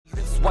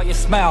while you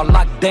smile,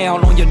 lock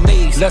down on your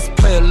knees. Let's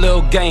play a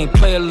little game,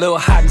 play a little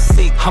hide and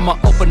seek. I'ma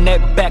open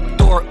that back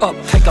door up,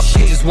 take a peek. She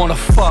just wanna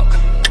fuck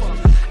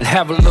and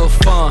have a little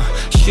fun.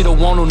 She don't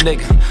want no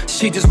nigga,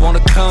 she just wanna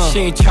come. She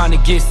ain't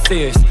tryna get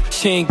serious,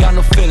 she ain't got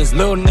no feelings.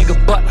 Little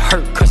nigga butt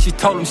hurt, cause she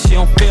told him she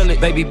don't feel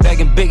it. Baby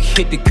begging big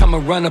hit to come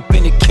and run up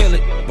in and kill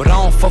it. But I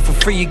don't fuck for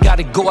free, you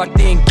gotta go out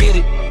there and get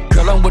it.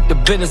 Girl, I'm with the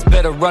business,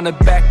 better run it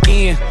back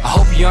in. I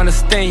hope you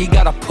understand, you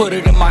gotta put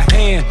it in my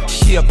hand.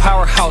 She a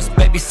powerhouse,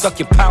 baby, suck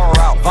your power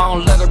out. If I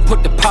don't let her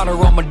put the powder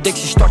on my dick,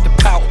 she start to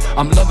pout.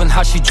 I'm loving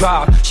how she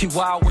drive, she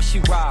wild when she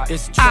ride.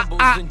 It's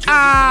dribbles and dribbles in the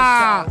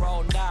shower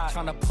all night.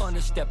 Tryna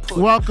punish that pussy.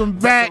 Welcome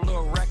back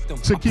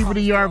to Keep It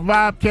in Your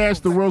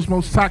Vibecast, the world's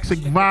most toxic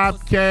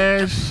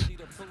vibecast.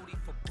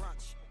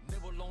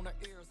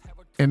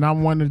 And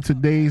I'm one of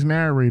today's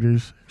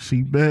narrators,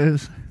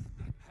 C-Bez.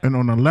 And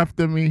on the left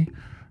of me,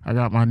 I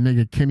got my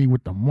nigga Kenny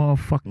with the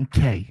motherfucking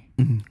K.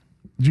 Mm-hmm.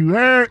 You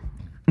heard?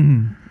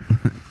 Mm-hmm.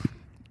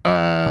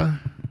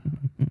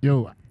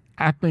 Yo,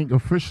 I think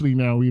officially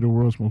now we the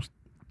world's most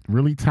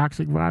really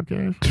toxic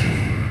vibecast.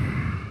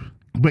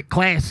 But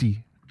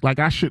classy. Like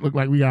our shit look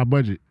like we got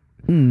budget.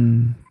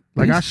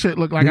 Like our shit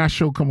look like our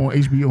show come on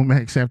HBO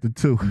Max after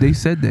 2. They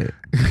said that.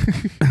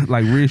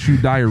 Like Red Shoe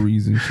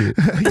Diaries and shit.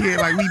 Yeah,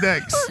 like we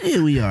next.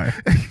 Here we are.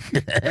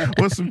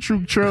 What's some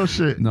true trail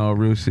shit? No,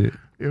 real shit.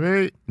 You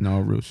right? No,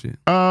 real shit.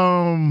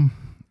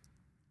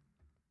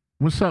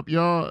 What's up,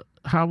 y'all?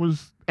 How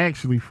was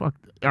actually fuck?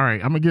 All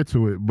right, I'm gonna get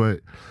to it,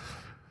 but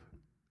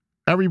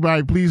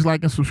everybody, please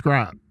like and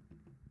subscribe.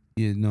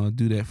 Yeah, no,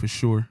 do that for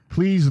sure.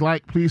 Please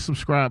like, please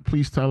subscribe,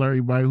 please tell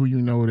everybody who you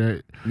know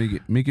that.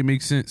 Make it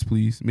make sense,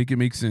 please. Make it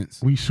make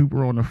sense. We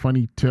super on the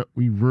funny tip.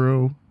 We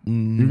real.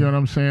 Mm-hmm. You know what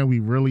I'm saying? We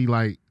really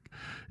like.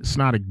 It's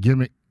not a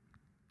gimmick.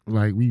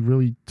 Like, we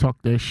really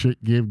talk that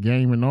shit, give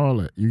game and all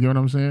that. You get what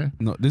I'm saying?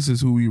 No, this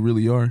is who we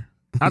really are.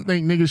 I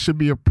think niggas should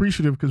be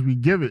appreciative because we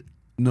give it.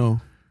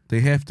 No, they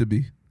have to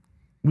be.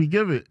 We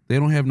give it. They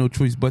don't have no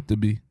choice but to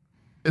be.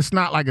 It's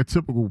not like a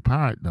typical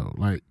pod, though.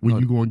 Like,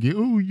 when you going to get,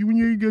 when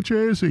you get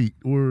your ass ate.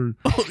 Or,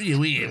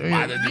 we ain't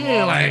bothered to do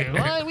all that.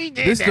 Well, we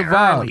did this that the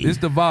vibe. early. It's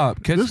the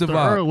vibe. Catch the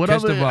vibe.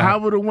 Whatever, Catch the vibe.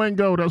 however the wind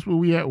go, that's where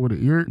we at with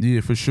it.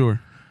 Yeah, for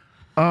sure.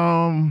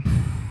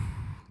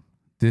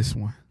 This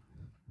one.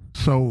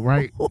 So,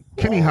 right,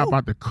 Kenny hop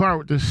out the car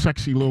with this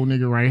sexy little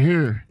nigga right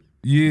here.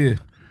 Yeah.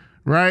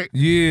 Right?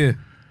 Yeah.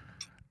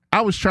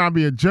 I was trying to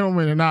be a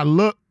gentleman and not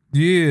look.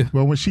 Yeah.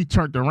 But when she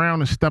turned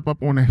around and stepped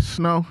up on the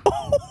snow,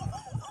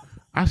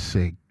 I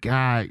said,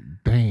 God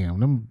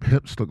damn, them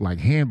hips look like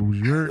handles.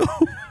 You heard?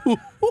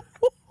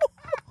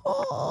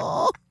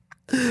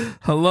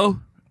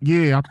 Hello?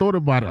 Yeah, I thought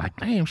about it. Like,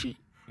 damn, she.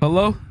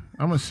 Hello?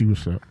 I'm going to see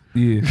what's up.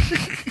 Yeah.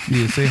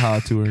 Yeah, say hi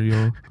to her,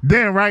 yo.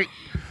 Damn, right?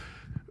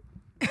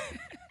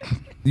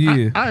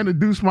 Yeah. I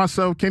introduced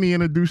myself. Kenny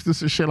introduced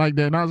us and shit like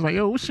that. And I was like,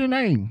 yo, what's your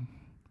name?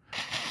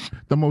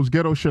 The most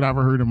ghetto shit I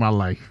ever heard in my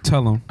life.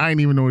 Tell him. I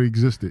didn't even know it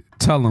existed.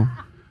 Tell him.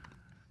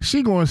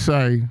 She gonna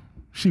say,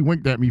 she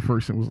winked at me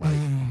first and was like,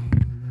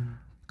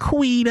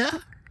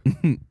 Queeta.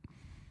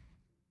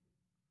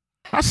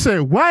 I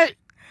said, what?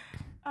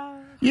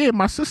 Yeah,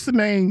 my sister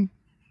name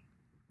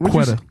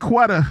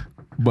Queeta.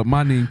 But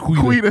my name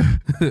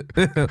Queeta.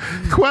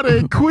 Queeta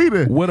and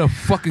Queeta. What a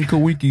fucking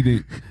kawiki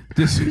did.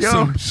 This is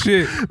some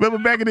shit. Remember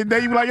back in the day,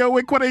 you be like, yo,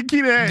 where Queeta and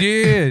Queeta at?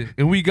 Yeah,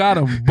 and we got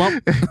him.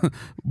 Bump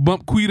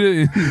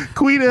Queeta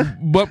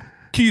and Bump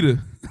Queeta.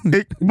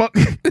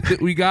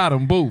 We got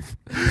them both.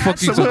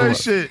 Fuck each Super other hood up.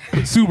 shit.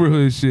 Super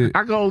hood shit.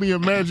 I can only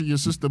imagine your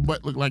sister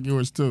butt look like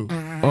yours too.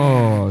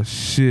 Oh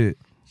shit.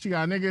 She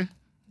got a nigga?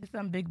 There's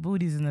some big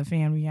booties in the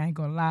family, I ain't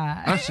gonna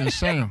lie. That's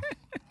insane.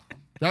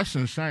 That's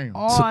insane.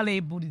 All they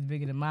booties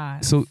bigger than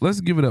mine. So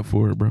let's give it up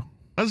for her, bro.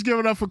 Let's give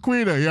it up for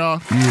Queeta,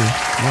 y'all. Yeah.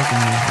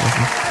 Welcome.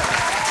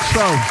 So,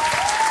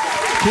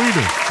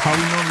 Queeta,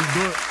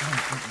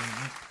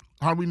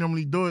 how we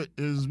normally do it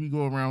is we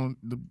go around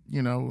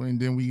and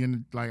then we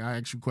I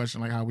ask you a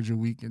question like, how was your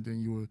week? And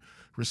then you would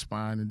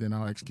respond, and then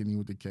I'll ask Kenny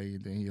with the K,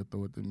 and then he'll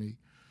throw it to me.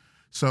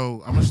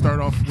 So I'm gonna start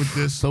off with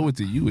this. Throw it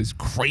to you is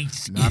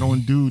crazy. Not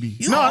on duty.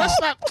 No, that's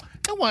not.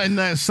 There wasn't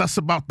nothing sus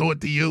about throw it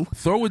to you.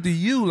 Throw it to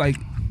you, like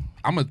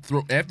I'm gonna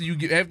throw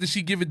after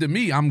she give it to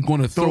me. I'm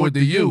gonna throw it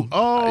to you.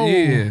 Oh,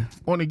 yeah.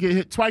 Want to get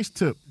hit twice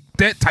tip.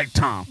 That type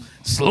time.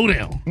 Slow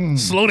down.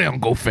 Slow down.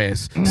 Go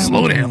fast.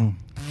 Slow down.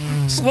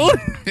 Slow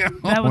down.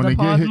 That was a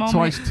pause moment.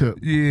 Twice tip.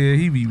 Yeah,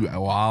 he be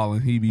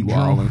wilding. He be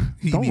wilding.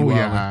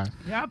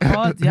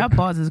 Y'all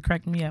pauses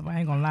crack me up. I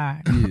ain't gonna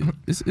lie. Yeah,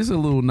 it's a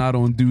little not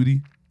on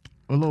duty.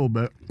 A little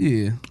bit.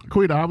 Yeah.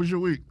 Queeta, how was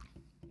your week?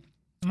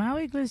 My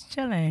week was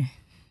chilling.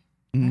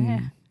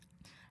 Yeah.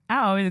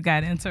 I always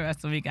got an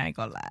interesting week. I ain't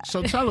gonna lie.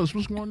 So tell us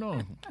what's going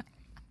on.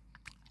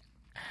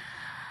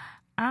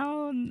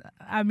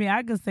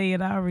 I could say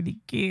it. I don't really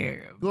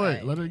care. Go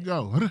ahead. Let it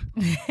go.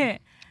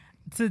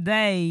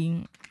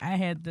 Today, I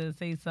had to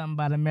say something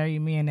about a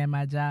married man at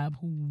my job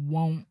who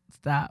won't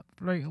stop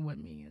flirting with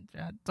me and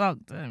try to talk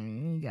to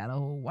me. He got a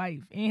whole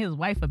wife. And his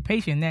wife a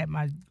patient at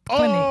my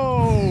clinic.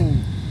 Oh.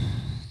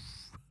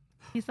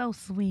 He's so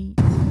sweet.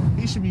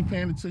 He should be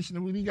paying attention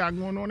to what he got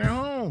going on at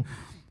home.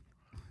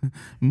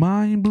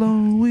 Mind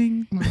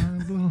blowing.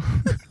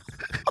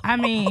 I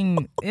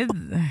mean,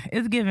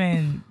 it's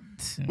giving.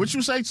 What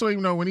you say to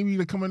him though when he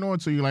be coming on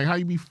to you? Like how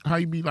you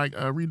be like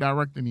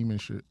redirecting him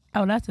and shit?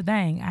 Oh, that's the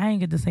thing. I ain't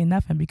get to say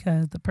nothing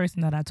because the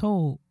person that I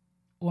told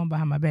went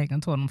behind my back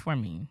and told him for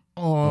me.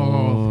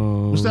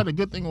 Oh. Was that a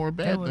good thing or a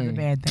bad thing? That was a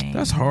bad thing.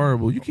 That's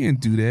horrible. You can't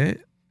do that.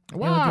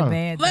 Wow. It was a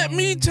bad Let thing.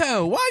 me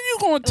tell. Why you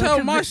gonna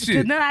tell my shit?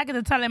 Because then I get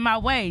to tell it my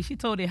way. She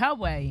told it her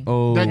way.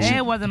 Oh, That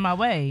It wasn't my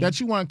way. That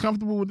you weren't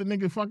comfortable with the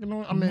nigga fucking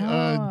on? I mean,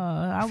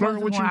 I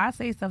flirting wasn't with you? I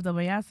say stuff the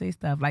way I say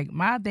stuff. Like,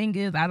 my thing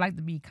is I like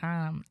to be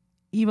calm,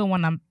 even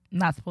when I'm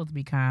not supposed to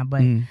be calm.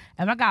 But if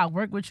I got to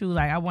work with you,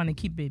 like, I want to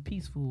keep it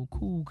peaceful,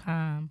 cool,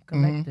 calm,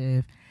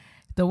 collective.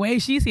 The way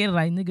she said it,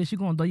 like, nigga, she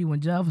gonna throw you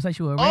in jail for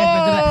sexual harassment.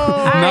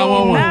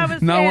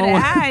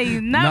 I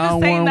ain't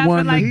never say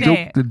nothing like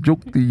that. The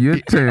joke to your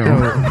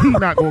tail. He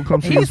not gonna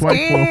come see his wife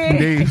for a few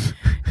days.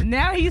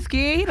 Now he's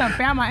scared. He done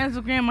found my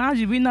Instagram. Mind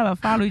you, we never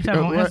follow each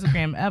other on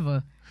Instagram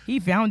ever. He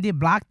found it,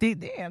 blocked it.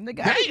 Damn,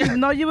 nigga, I didn't even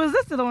know you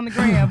existed on the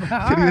gram.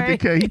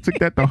 He took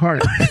that to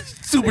heart.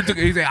 Super took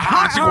it. He said,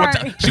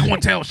 she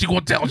gonna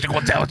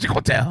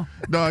tell.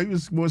 No, he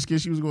was more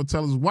scared she was gonna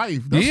tell his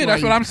wife.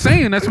 That's what I'm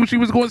saying. That's what she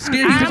was going to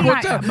scare. He was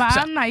going to tell. But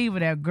I'm not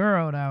even that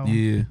girl, though.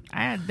 Yeah.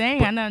 They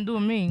ain't got nothing to do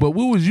with me. But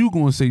what was you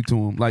going to say to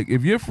him? Like,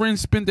 if your friend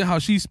spent it how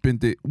she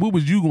spent it, what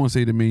was you going to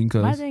say to me?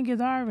 My thing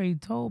is, I already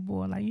told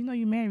boy, like, you know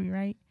you married,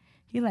 right?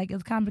 He like,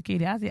 it's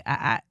complicated. I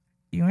said,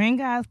 you ain't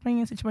got to explain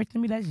your situation to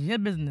me. That's your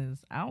business.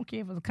 I don't care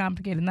if it's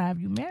complicated or not.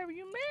 If you marry,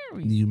 you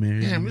marry. You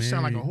married. Damn, this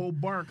sound like a whole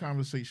bar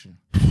conversation.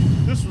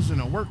 This was in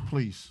a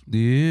workplace.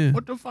 Yeah.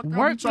 What the fuck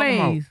are you talking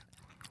about?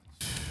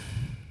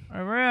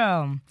 For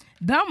real.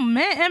 Them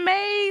men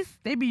MAs,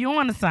 they be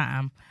on to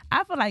something.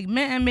 I feel like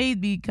men MAs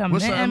become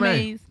What's men a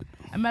MAs,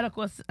 a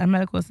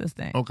medical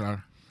assistant. Okay.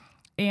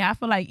 And I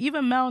feel like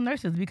even male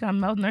nurses become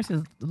male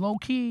nurses low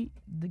key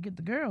to get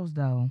the girls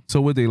though. So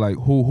what they like,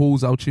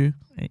 hoes out here?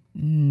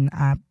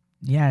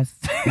 Yes.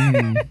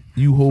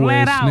 You hoe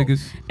Flat ass out.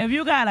 niggas. If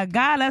you got a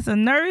guy that's a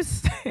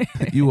nurse,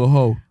 You a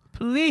hoe.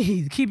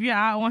 please keep your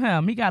eye on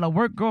him. He got a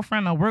work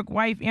girlfriend, a work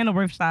wife, and a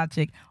work side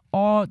chick.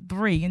 All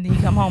three, and then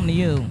he come home to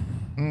you.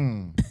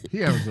 He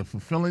has a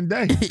fulfilling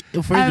day.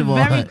 First of all,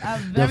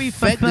 very the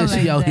fact that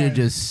she out here day.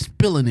 just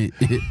spilling it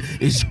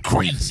is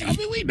crazy. I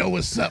mean, we know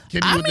what's up,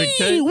 Kenny. I with the mean,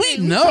 kid. we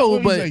know,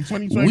 What but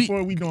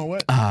 2024, we doing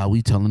what?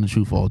 we telling the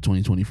truth all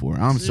 2024.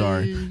 I'm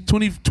sorry.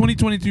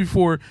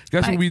 2024.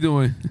 Guess what we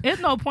doing? There's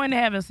no point in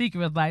having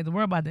secrets. Like, don't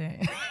worry about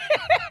that.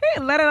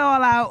 Let it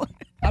all out.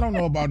 I don't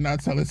know about not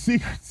telling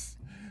secrets.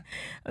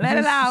 Let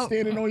it out.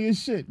 Standing on your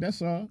shit.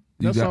 That's all.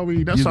 You That's all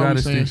we gotta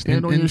saying.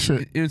 Stand on your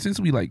shit. And since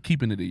we like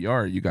keeping it a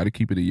yard, you got to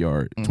keep it a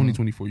yard.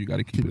 2024, you got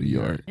to keep it a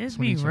yard. Let's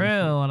be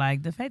real.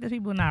 Like, the fact that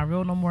people not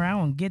real no more, I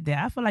don't get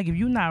that. I feel like if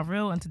you not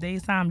real in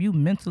today's time, you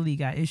mentally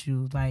got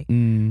issues. Like,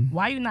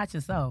 why you not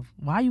yourself?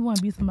 Why you want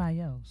to be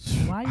somebody else?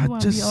 Why you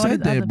want to be all these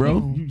other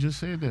people? You just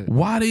said that.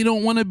 Why they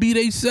don't want to be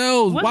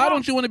themselves? Why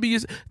don't you want to be?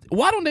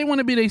 Why don't they want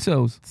to be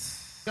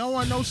themselves? Y'all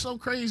want to know so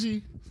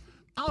crazy?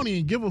 I don't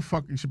even give a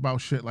fuck about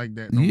shit like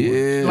that. No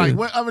Yeah. more. Like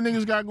what other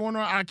niggas got going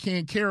on, I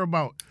can't care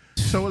about.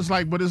 So it's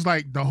like, but it's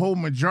like the whole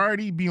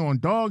majority be on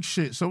dog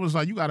shit. So it's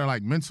like you gotta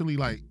like mentally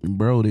like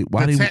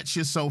detach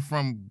yourself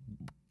from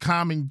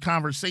common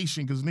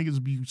conversation because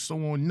niggas be so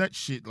on nut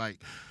shit. Like,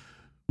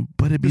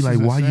 but it'd be this like,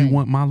 is why insane. you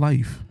want my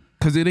life?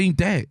 Because it ain't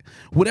that.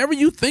 Whatever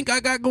you think I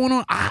got going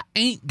on, I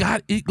ain't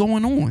got it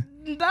going on.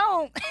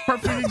 Don't.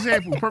 Perfect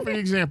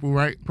example,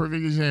 right?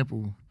 Perfect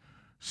example.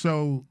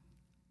 So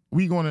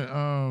we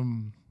gonna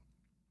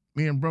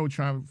me and bro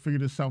trying to figure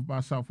this South by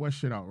Southwest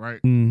shit out, right?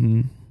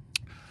 Mm-hmm.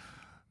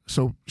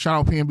 So shout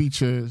out PNB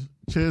Chiz.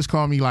 Chiz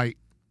called me like,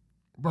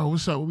 bro,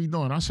 what's up? What we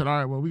doing? I said, all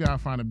right, well, we gotta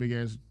find a big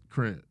ass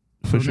crib.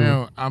 For sure.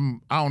 Now I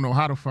don't know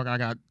how the fuck I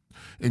got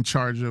in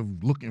charge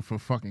of looking for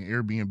fucking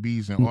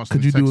Airbnbs in Austin,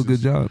 Could you Texas. do a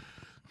good job?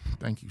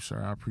 Thank you,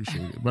 sir. I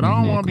appreciate it. But I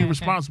don't want to be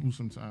responsible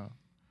sometimes.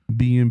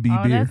 B&B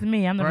Oh, beer. that's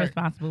me. I'm the Right.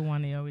 responsible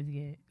one they always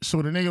get.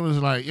 So the nigga was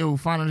like, yo,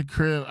 finding the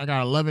crib. I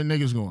got 11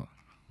 niggas going.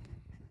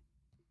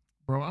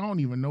 Bro, I don't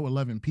even know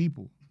 11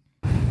 people.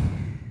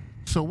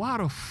 So why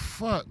the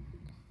fuck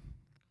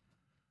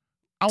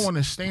I want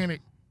to stand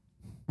it?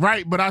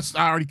 Right, but I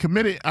already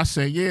committed. I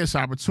said, yeah, it's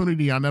an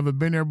opportunity. I never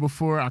been there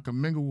before. I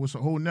can mingle with a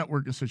whole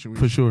networking situation.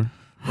 For sure.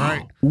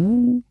 Right?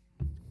 Ooh.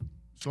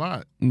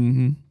 Slide.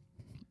 Mm-hmm.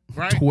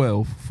 Right?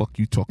 12. Fuck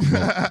you talking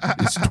about.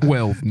 It's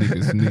 12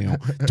 niggas now.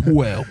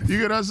 12. You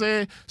get what I'm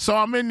saying? So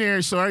I'm in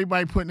there, so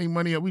everybody putting their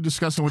money up. We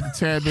discussing what the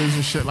tab is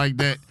and shit like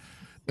that.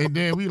 And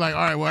then we like,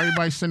 all right, well,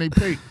 everybody send their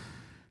pay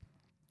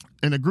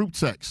in a group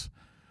text.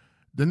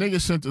 The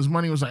nigga sent us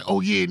money, was like,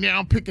 oh yeah, now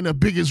I'm picking the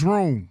biggest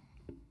room.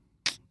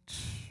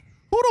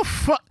 Who the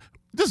fuck?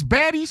 This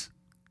baddies?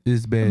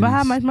 It's bad. But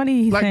how much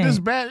money he Like saying? this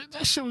bad?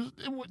 That shit was.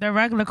 The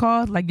regular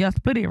cost, like y'all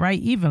split it right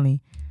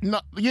evenly. No,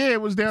 yeah,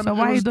 it was down. So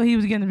why you thought he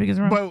was getting the biggest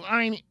room? But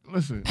I ain't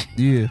listen.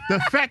 Yeah. The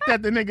fact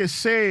that the nigga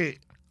said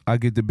I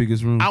get the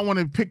biggest room. I want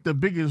to pick the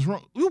biggest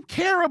room. You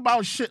care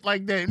about shit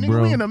like that, nigga.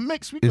 Bro, we in a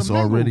mix. We can it's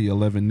mingle. already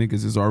 11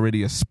 niggas. It's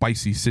already a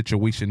spicy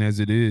situation as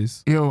it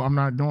is. Yo, I'm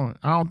not doing it.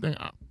 I don't think.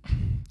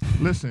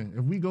 Listen,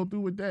 if we go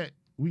through with that,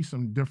 we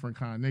some different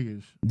kind of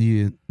niggas.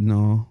 Yeah,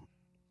 no.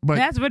 But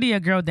that's really a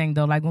girl thing,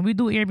 though. Like, when we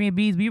do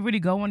Airbnbs, we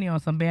really go in there on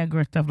some bad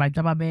girl stuff, like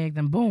drop our bags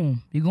and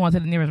boom, you go into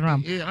the nearest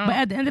room. Yeah, but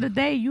at the end of the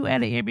day, you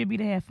at an Airbnb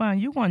to have fun.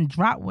 You going to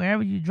drop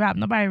wherever you drop.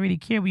 Nobody really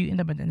care where you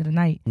end up at the end of the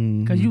night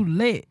because you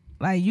lit.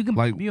 Like, you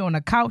can be on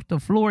the couch,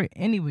 the floor,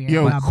 anywhere.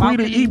 Yo,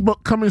 Queeta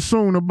ebook coming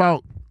soon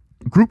about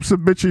groups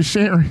of bitches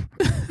sharing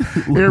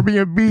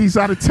Airbnbs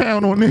out of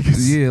town on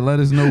niggas. Yeah,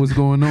 let us know what's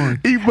going on.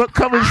 Ebook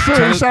coming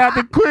soon. Shout out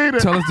to Queeta.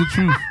 Tell us the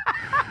truth.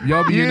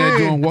 Y'all be in there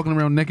doing, walking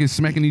around naked,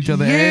 smacking each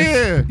other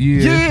ass.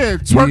 Yeah,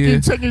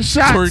 twerking, taking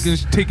shots.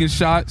 Twerking, taking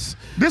shots.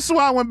 This is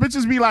why when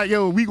bitches be like,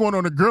 yo, we going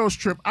on a girls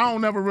trip, I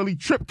don't ever really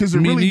trip because it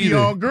really be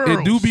all girls.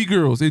 It do be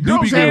girls. It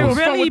girls do be girls.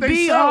 It really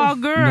be all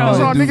girls.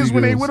 Those all niggas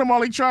when girls. they with them, all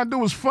they try to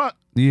do is fuck.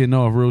 Yeah,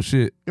 no, real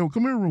shit. Yo,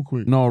 come here real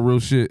quick. No,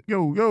 real shit.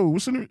 Yo,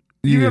 what's in it?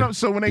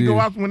 So when they go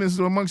out, when it's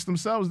amongst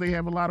themselves, they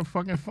have a lot of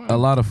fucking fun. A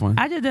lot of fun.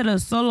 I just did a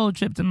solo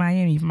trip to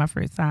Miami for my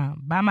first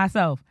time by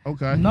myself.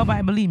 Okay.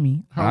 Nobody believed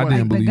me. I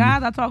didn't believe the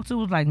guys I talked to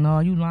was like, no,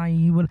 you lying.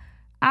 You would.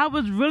 I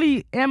was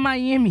really in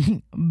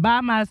Miami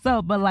by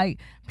myself, but like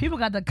people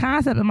got the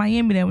concept in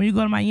Miami that when you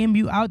go to Miami,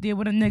 you out there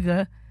with a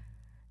nigga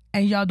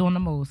and y'all doing the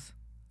most.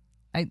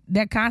 Like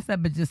that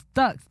concept is just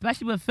stuck,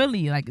 especially with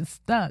Philly. Like it's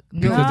stuck.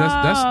 Because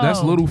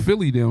that's little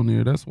Philly down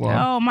there. That's why.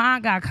 Oh, my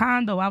aunt got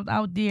condo. I was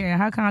out there in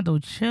her condo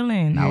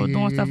chilling. I was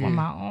doing stuff on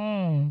my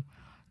own.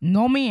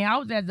 No man, I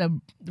was at the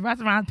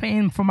restaurant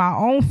paying for my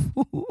own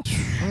food.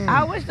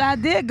 I wish I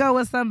did go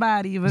with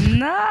somebody, but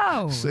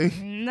no. See?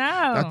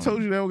 No. I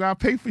told you they don't gotta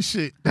pay for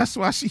shit. That's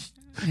why she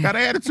got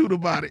an attitude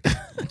about it.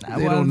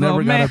 They don't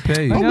never gotta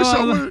pay. You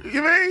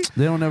mean?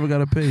 They don't never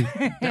gotta pay.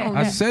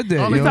 I said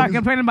that. They start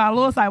complaining about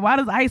Lil site. Why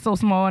does ice so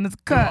small and it's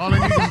cut? All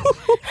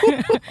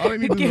they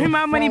need Give me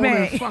my money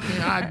back.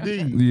 Fucking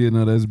ID. Yeah,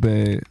 no, that's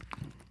bad.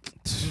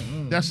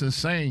 That's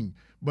insane.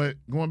 But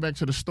going back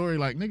to the story,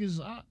 like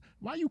niggas,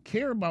 why you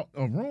care about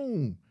a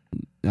room?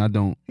 I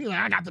don't. He like,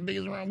 I got the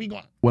biggest room. We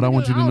going. What I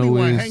want you to know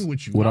is hang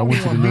with you. what I want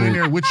you to know. Be in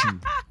there with you.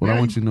 What I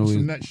want you to know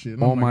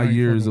is all my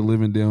years of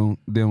living down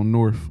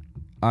north.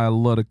 I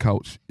love the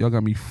couch. Y'all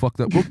got me fucked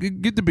up. Well,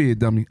 get the bed,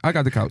 dummy. I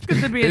got the couch.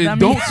 Get the bed,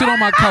 dummy. Don't sit on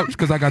my couch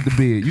because I got the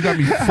bed. You got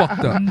me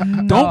fucked up.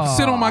 Don't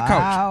sit on my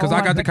couch because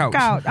I got the couch.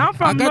 I'm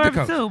from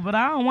North too, but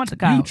I don't want the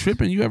couch. You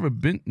tripping? You ever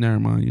been? Never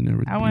mind. You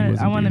never. I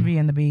want to be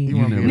in the bed.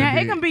 Now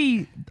it can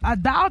be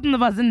 1,000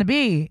 of us in the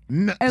bed.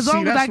 As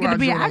long as I get the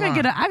bed, I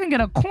can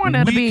get a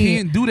corner of the bed. We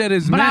can't do that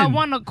as men. But I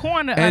want a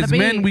corner of the bed. As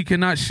men, we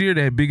cannot share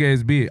that big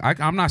ass bed.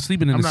 I'm not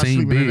sleeping in the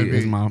same bed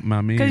as my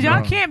man. Because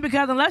y'all can't,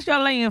 because unless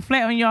y'all laying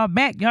flat on your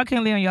back, y'all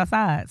can't lay on your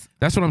sides.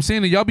 That's what I'm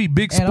saying. Y'all be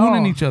big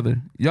spooning each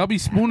other. Y'all be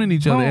spooning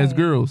each other as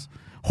girls,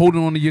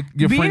 holding on to your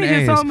friend ass.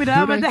 Beanie just told me the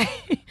other day,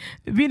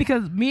 Beanie,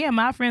 because me and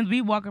my friends,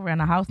 we walk around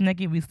the house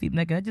naked, we sleep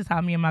naked. That's just how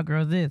me and my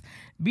girls is.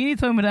 Beanie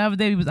told me the other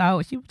day we was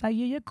out. She was like,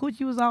 yeah, your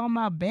coochie was all on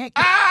my back.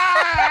 Hey,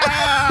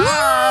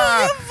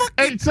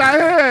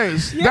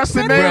 Tyrese, that's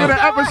the name of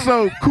the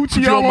episode.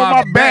 Coochie all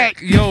on my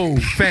back. Yo,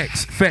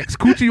 facts.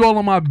 Coochie all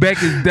on my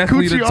back is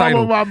definitely the title.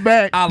 All on my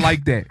back. I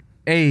like that.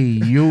 Hey,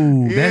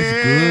 yo,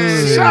 that's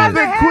good. Shout out to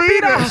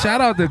Queeta.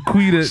 Shout out to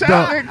Queeta. Shout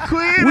out to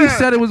Queeta. We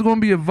said it was going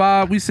to be a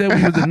vibe. We said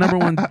we was the number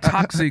one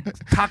toxic,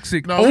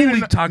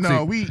 only toxic.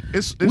 No, we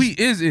is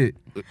it.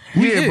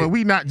 But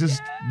we not just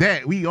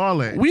that. We all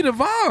that. We the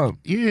vibe.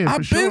 Yeah,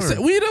 for sure.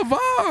 We the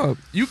vibe.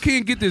 You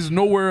can't get this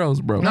nowhere else,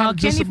 bro. No,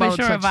 Kenny for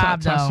sure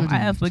vibe, though. I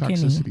F with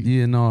Kenny.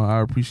 Yeah, no,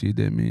 I appreciate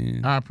that,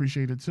 man. I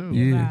appreciate it, too.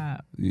 Yeah.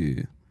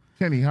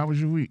 Kenny, how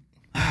was your week?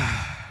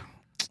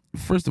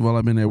 First of all,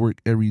 I've been at work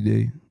every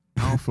day.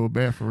 I don't feel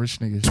bad for rich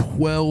niggas.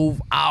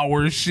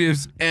 12-hour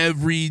shifts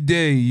every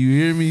day. You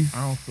hear me?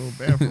 I don't feel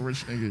bad for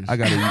rich niggas. I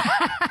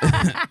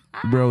gotta,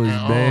 bro. It's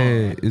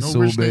bad. It's no so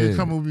rich bad. Nigga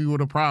come with me with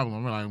a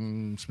problem.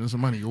 I'm like, spend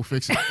some money, go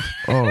fix it.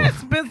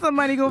 Spend some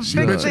money, go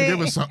fix it.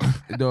 Give us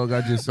something. Dog,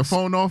 I just the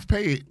phone off,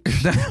 pay it.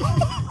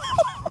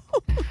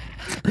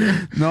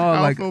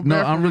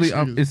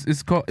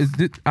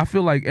 I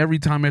feel like every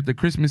time after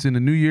Christmas and the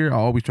New Year, I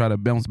always try to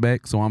bounce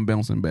back. So I'm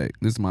bouncing back.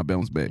 This is my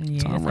bounce back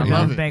time right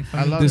now.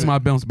 This is my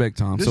bounce back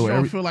time. This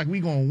don't feel like we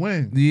gonna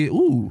win. Yeah,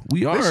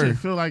 we are. This shit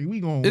feel like we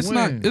gonna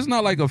win. It's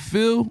not like a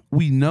feel.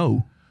 We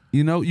know.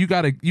 You know, you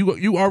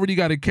already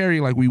gotta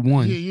carry like we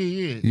won.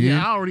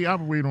 Yeah. I already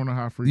operate on a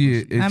high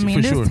frequency. Yeah, I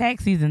mean, this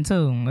tax season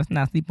too. Let's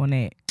not sleep on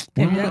that.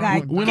 We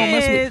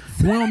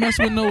don't mess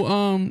with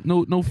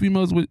no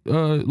females with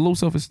low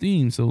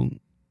self-esteem. So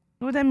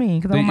what that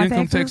mean? The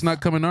income tax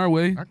not coming our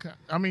way.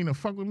 I mean, to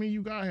fuck with me,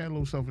 you gotta have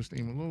low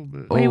self-esteem a little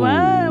bit. Wait,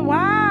 what?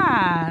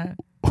 Why?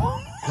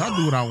 I'll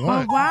do what I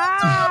want. But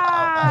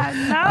why?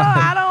 No,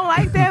 I don't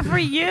like that for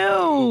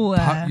you.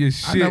 Pop your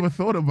shit. I never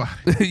thought about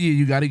it. Yeah,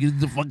 you gotta get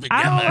the fuck together.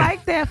 I don't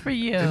like that for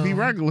you. It'd be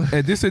regular.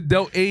 At this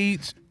adult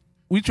age,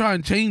 we try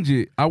and change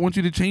it. I want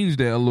you to change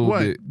that a little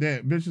bit.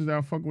 That bitches that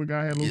I fuck with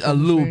gotta have low a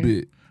little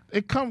bit.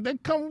 They come.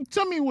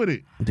 Tell me with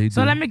it.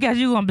 So let me guess,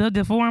 you gonna build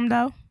it for him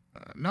though?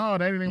 No,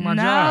 that ain't my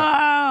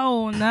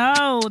job.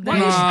 No.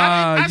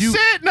 I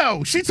said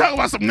no. She talking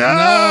about some no.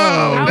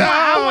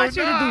 I want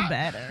you to do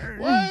better.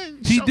 What?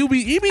 He do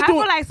be I feel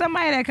like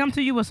somebody that come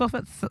to you with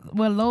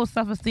low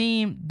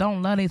self-esteem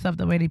don't love themselves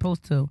the way they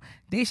supposed to.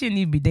 They shouldn't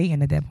even be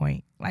dating at that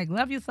point. Like,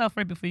 love yourself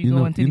first before you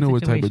go into the situation. You know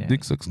what type of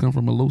dick sucks come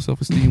from a low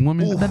self-esteem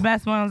woman? The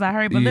best ones I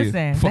heard. But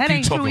listen, that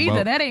ain't true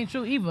either. That ain't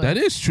true either. That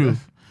is true.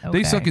 Okay.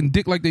 They sucking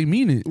dick like they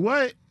mean it.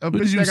 What? A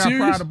bitch that got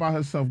pride about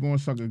herself going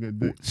suck a good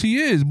dick. She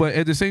is, but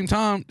at the same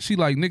time, she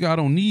like, nigga, I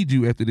don't need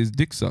you after this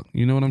dick suck.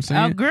 You know what I'm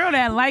saying? A girl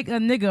that like a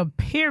nigga,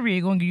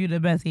 period, gonna give you the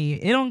best head.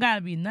 It don't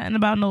gotta be nothing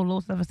about no low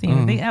self-esteem.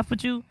 If they F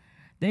with you,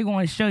 they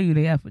gonna show you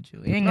they F with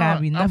you. It ain't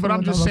gotta be nothing. But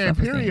I'm just saying,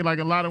 self-esteem. period. Like,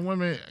 a lot of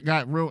women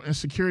got real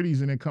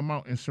insecurities and they come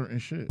out in certain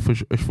shit.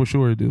 For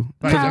sure it do.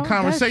 Like, a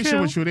conversation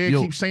with you, they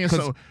keep saying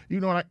so. You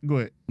know what? Go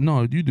ahead.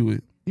 No, you do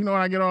it. You know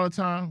what I get all the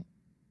time?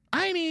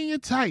 I ain't in your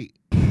tight.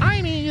 I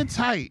ain't in your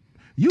tight.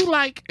 You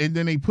like, and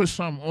then they put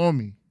something on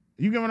me.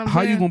 You get what I'm saying?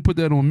 How you gonna put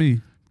that on me?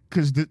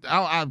 Because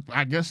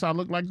I guess I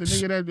look like the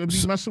nigga that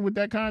be messing with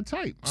that kind of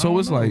type. So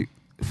it's like,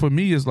 for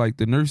me, it's like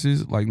the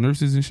nurses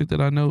and shit that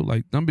I know,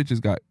 like, them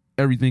bitches got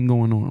everything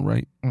going on,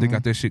 right? They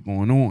got that shit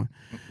going on.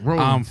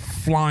 Rolling. I'm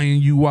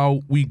flying you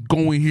out. We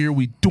going here.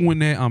 We doing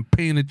that. I'm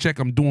paying the check.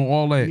 I'm doing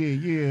all that.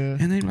 Yeah.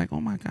 And they like,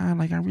 oh my God,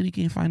 like, I really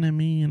can't find that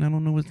man. I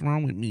don't know what's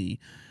wrong with me.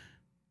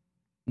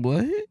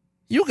 What?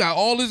 You got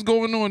all this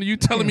going on and you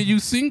telling me you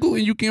single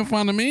and you can't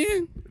find a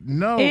man?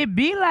 No. It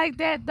be like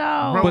that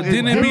though. But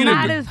then it be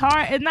not as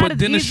hard. It's not but as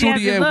then the easy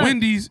shorty as it at looks.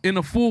 Wendy's in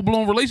a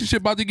full-blown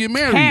relationship about to get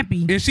married.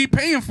 Happy. And she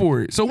paying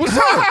for it. So what's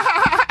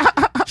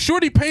up?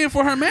 Shorty paying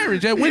for her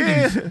marriage at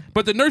Wendy's. Yeah.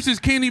 But the nurses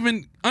can't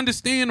even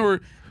understand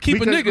or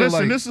keep a nigga. Listen,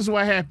 like, this is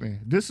what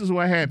happened.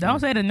 Don't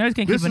say the nurse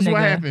can't keep a nigga. This is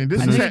what happened.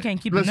 This a is nigga can't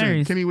keep a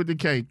nurse. Kenny with the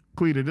K,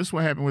 Queeta. This is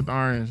what happened with the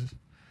RNs.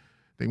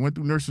 They went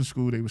through nursing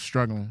school. They was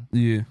struggling.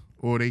 Yeah.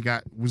 Or they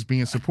was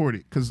being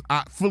supported. Because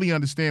I fully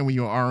understand when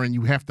you're an RN,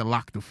 you have to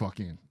lock the fuck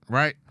in,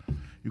 right?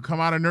 You come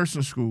out of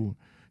nursing school,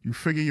 you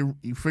figure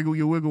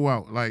your wiggle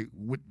out. Like,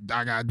 what,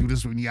 I gotta do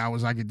this many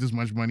hours, I get this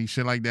much money,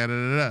 shit like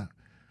that.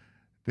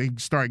 They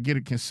start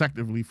getting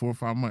consecutively 4 or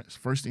 5 months.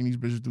 First thing these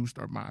bitches do,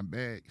 start buying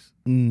bags.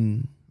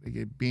 They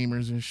get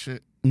Beamers and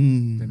shit.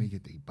 Then they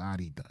get their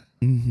body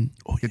done.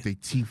 Get their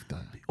teeth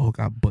done. They all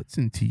got butts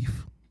and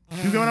teeth.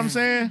 You get what I'm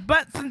saying?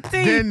 Butts and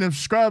teeth. Then the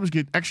scrubs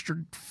get extra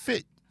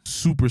fit.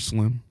 Super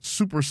slim.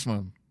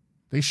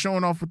 They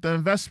showing off with the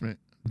investment.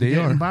 They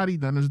Getting are. body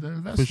done is the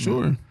investment. For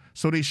sure.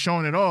 So they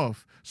showing it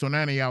off. So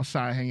now they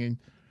outside hanging.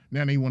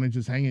 Now they want to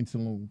just hang in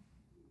Tulum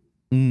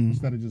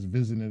instead of just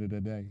visiting it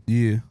a day.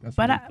 Yeah. That's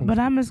But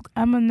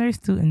I'm a nurse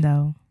student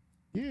though.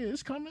 Yeah,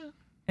 it's coming.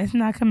 It's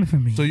not coming for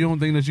me. So you don't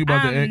think that you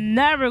about to act? I'm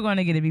never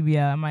gonna get a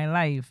BBL in my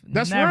life.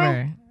 That's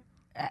never. real?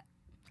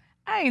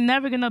 I ain't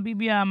never getting a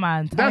BBL in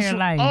my entire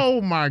life.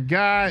 Oh my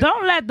God.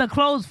 Don't let the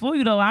clothes fool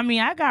you though. I mean,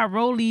 I got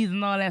rollies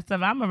and all that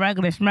stuff. I'm a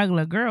regular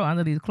schmegular girl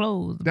under these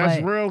clothes.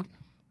 That's real.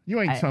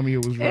 You ain't tell me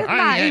it was real. It's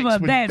not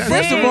even that.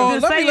 First of all,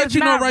 let me let you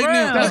know right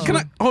now. Can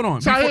I hold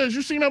on? Tyrese,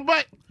 you seen her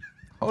butt?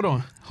 Hold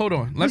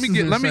on. Let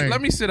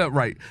me sit up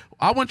right.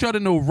 I want y'all to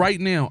know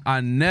right now.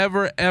 I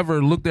never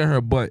ever looked at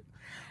her butt.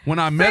 When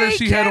I met her,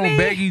 she had on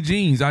baggy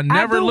jeans. I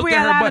never looked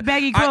at her butt.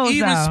 Baggy clothes, I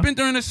even though. spent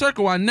her in a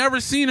circle. I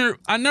never seen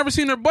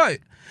her butt.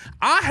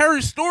 I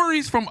heard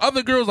stories from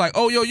other girls like,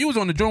 "Oh, yo, you was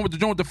on the joint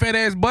with the fat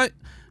ass butt."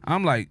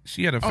 I'm like,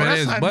 she had a fat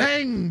ass butt.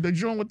 Name, the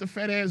joint with the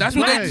fat ass. That's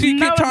butt. what she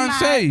kept trying to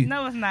say.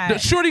 No, it's not. The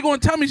shorty gonna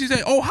tell me, she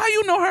said, "Oh, how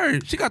you know her?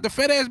 She got the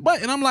fat ass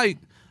butt." And I'm like,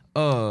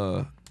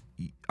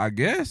 I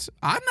guess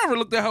I never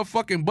looked at her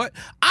fucking butt.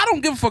 I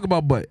don't give a fuck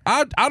about butt.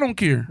 I don't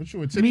care. What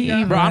you a titty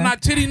guy? Bro, I'm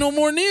not titty no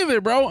more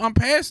neither, bro. I'm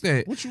past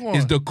that. What you want?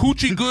 Is the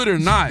coochie good or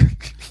not?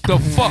 The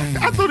fuck?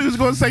 I thought he was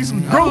gonna say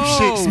some growth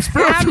shit, some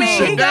spiritual I mean,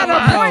 shit. he got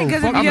a point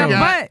because if your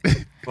butt,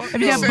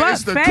 if your butt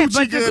Is the fat coochie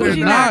but your good or coochie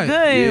not? not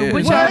good,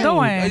 what y'all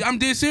doing? I'm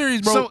dead serious,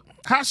 bro. So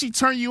how she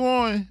turn you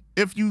on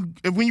if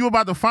when you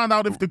about to find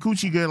out if the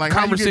coochie good? Like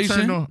conversation, how you get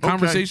turned on? Okay.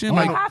 conversation.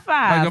 Well, Like, high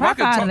five. if I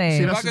could talk,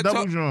 See, that's a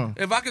double joint.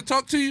 if I could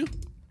talk to you.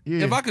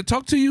 Yeah. If I could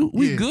talk to you,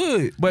 we Yeah.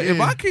 good. But if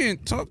Yeah. I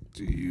can't talk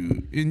to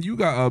you and you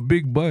got a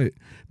big butt,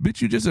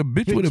 bitch, you just a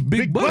bitch with a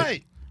big butt.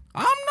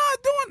 I'm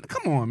not doing.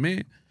 Come on,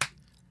 man.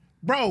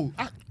 Bro,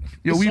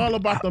 Yo, it's all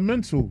about the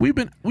mental. We've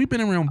been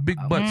around big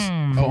butts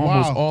for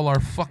almost all our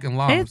fucking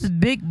lives. It's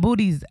big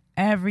booties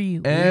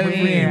everywhere.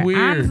 Everywhere.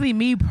 Honestly,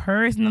 me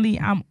personally,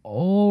 I'm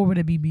over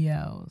the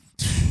BBLs.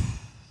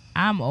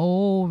 I'm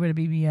over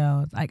the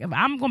BBLs. Like, if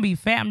I'm gonna be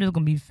fat, I'm just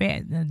gonna be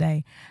fat in the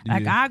day.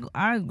 Like,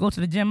 I go to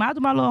the gym, I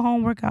do my little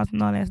home workouts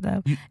and all that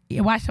stuff.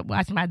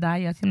 Watch my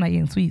diet. I'm not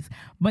eating sweets,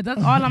 but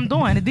that's all I'm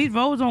doing. If these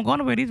roads don't go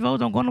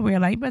nowhere,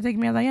 Like, you better take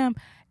me as I am.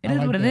 It is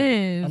what it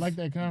is. I like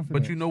that confidence.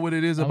 But you know what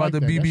it is I about like the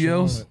that. That shit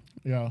BBLs? hard.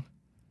 Yeah.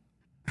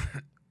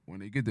 When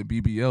they get the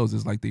BBLs,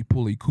 it's like they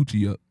pull a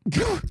coochie up.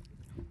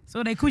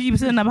 So they coochie be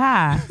sitting up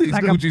high,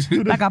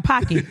 like a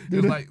pocket,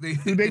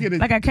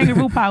 like a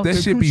kangaroo pouch.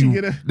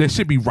 That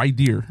should be right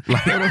there.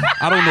 Like,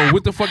 I don't know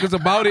what the fuck is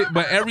about it,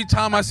 but every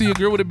time I see a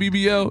girl with a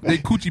BBL, they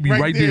coochie be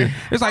right there.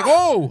 It's like,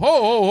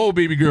 oh,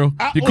 baby girl,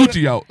 your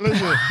coochie out.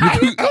 Listen,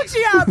 your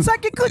coochie out,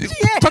 tuck your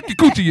coochie in. Tuck your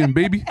coochie in,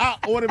 baby. I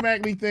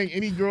automatically think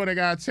any girl that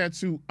got a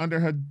tattoo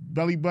under her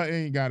belly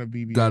button got a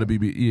BBL. Got a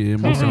BBL, yeah,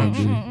 most times.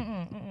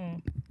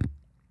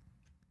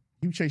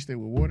 You chased it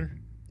with water?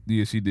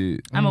 Yeah, she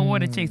did. I'm a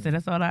water chaser.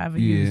 That's all I ever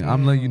use. Yeah,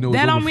 I'm letting you know.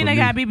 That don't mean they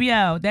got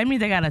BBL. That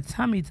means they got a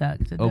tummy tuck.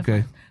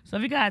 Okay. So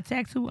if you got a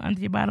tattoo under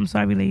your bottom,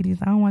 sorry ladies,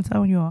 I don't want to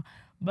tell you all,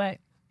 but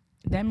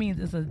that means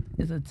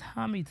it's a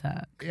tummy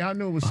tuck. Yeah, I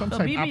know it was some type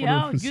of BBL,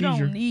 operative procedure. you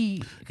don't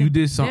need. You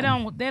did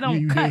something. They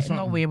don't cut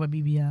nowhere with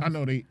BBL. I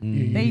know they.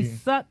 They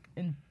suck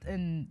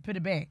and put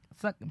it back.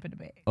 Suck and put it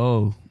back.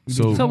 Oh,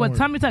 so with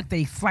tummy tuck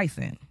they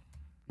slicing.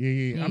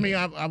 Yeah. I mean,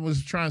 I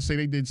was trying to say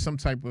they did some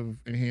type of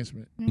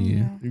enhancement.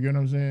 Yeah. You get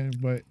what I'm saying?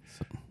 But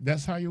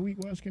that's how your week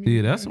was, Kenny?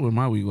 Yeah, that's what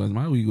my week was.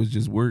 My week was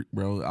just work,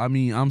 bro. I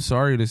mean, I'm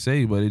sorry to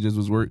say, but it just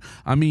was work.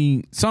 I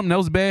mean, something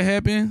else bad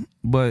happened,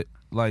 but,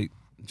 like,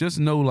 just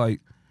know,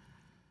 like,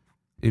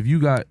 if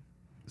you got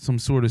some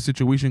sort of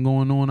situation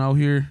going on out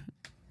here,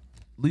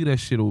 leave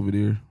that shit over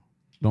there.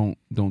 Don't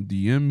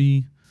DM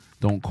me.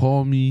 Don't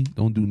call me.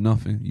 Don't do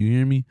nothing. You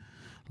hear me?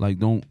 Like,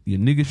 your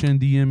nigga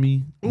shouldn't DM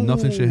me.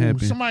 Nothing should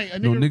happen.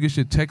 No nigga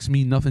should text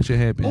me. Nothing should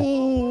happen.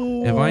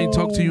 Ooh. If I ain't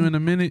talk to you in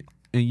a minute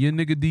and your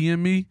nigga DM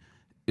me,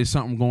 it's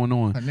something going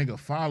on. A nigga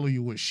follow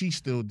you, what she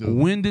still do.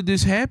 When did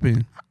this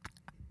happen?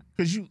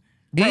 Because you,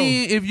 bro.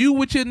 And if you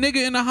with your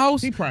nigga in the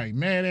house, he probably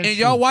mad at you. And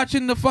y'all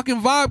watching the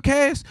fucking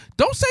Vibecast,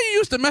 don't say you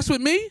used to mess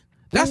with me.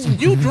 That's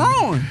you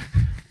drawn.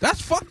 That's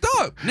fucked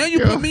up. Now you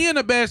put me in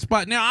a bad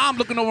spot. Now I'm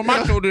looking over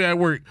my shoulder at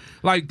work.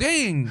 Like,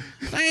 dang.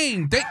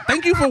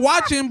 Thank you for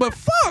watching, but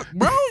fuck,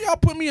 bro. Y'all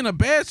put me in a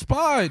bad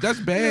spot. That's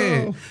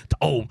bad. Yo.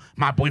 Oh,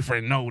 my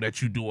boyfriend know that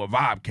you do a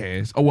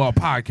Vibecast. Oh, well, a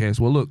podcast.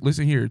 Well, look,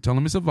 listen here. Tell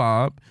him it's a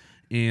vibe,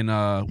 and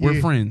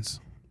we're friends.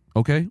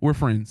 Okay? We're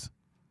friends.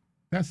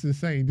 That's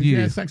insane. Did you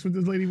have sex with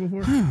this lady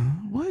before?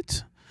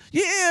 What?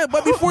 Yeah,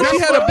 but before she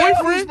had a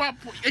boyfriend,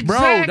 exactly.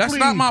 Bro, that's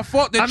not my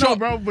fault. I know,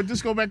 bro, but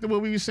just go back to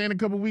what we were saying a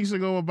couple weeks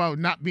ago about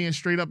not being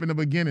straight up in the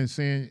beginning,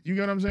 saying, you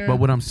get what I'm saying? But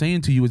what I'm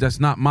saying to you is that's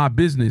not my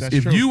business. That's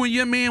if true. you and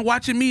your man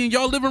watching me in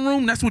your living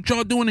room, that's what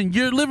y'all doing in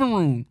your living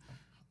room.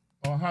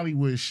 All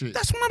Hollywood shit.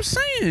 That's what I'm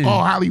saying.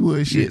 All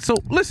Hollywood shit. Yeah, so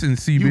listen,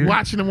 C-Bear. You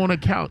watching them on the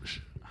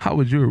couch. How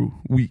was your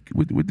week?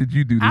 What did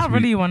you do this week? I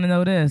really want to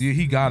know this. Yeah,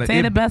 he got it.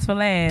 Say the best for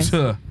last.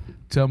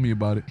 Tell me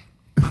about it.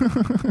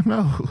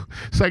 No.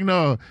 It's like,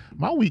 no,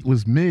 my week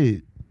was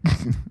mid.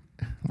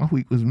 My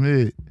week was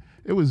mid.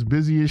 It was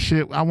busy as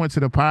shit. I went to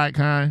the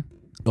PodCon.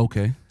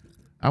 Okay.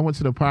 I went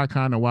to the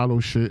PodCon to wallow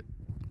shit.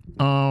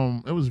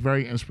 It was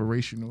very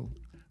inspirational.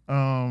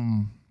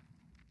 It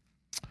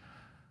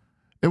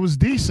was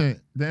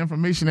decent. The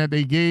information that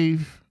they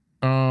gave,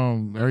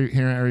 hearing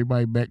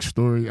everybody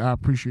backstory, I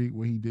appreciate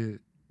what he did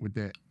with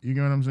that. You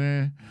get what I'm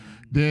saying?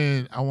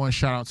 Then I want to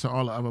shout out to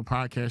all the other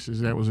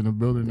podcasters that was in the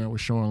building that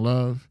was showing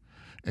love.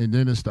 And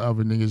then it's the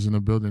other niggas in the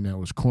building that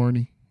was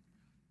corny.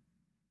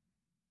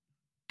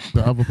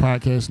 The other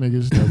podcast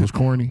niggas that was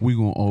corny. We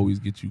gonna always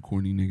get you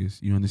corny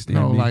niggas. You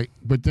understand me? Like,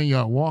 but then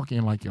y'all walk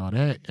in like y'all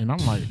that. And I'm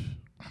like,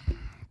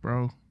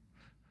 bro,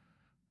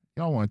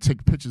 y'all want to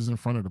take pictures in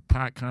front of the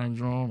PodCon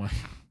drawing?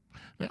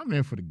 Like, I'm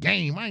there for the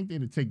game. I ain't there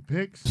to take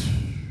pics.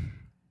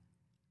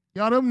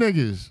 Y'all them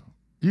niggas.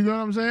 You know what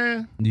I'm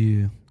saying?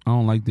 Yeah, I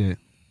don't like that.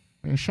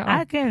 Man,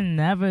 I can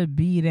never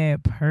be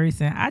that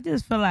person. I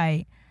just feel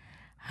like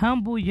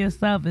humble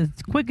yourself as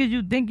quick as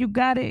you think you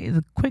got it,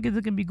 as quick as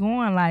it can be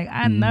going. Like,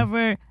 I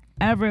never,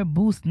 ever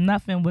boost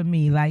nothing with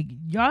me. Like,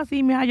 y'all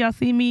see me how y'all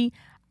see me.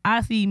 I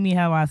see me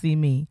how I see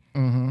me.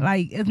 Mm-hmm.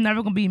 Like, it's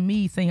never going to be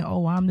me saying,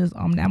 oh,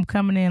 I'm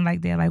coming in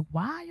like that. Like,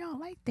 why y'all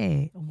like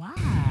that? Why?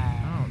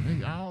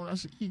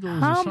 That's ego.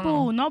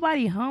 Humble.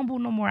 Nobody humble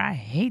no more. I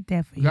hate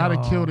that for y'all.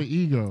 Gotta kill the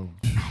ego.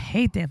 I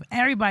hate that for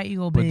everybody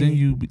ego big.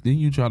 But then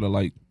you try to,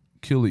 like,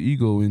 kill the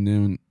ego,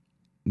 and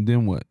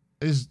then what?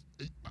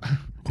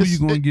 Who you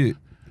gonna get?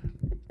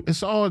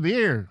 It's all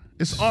there.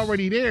 It's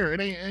already there. It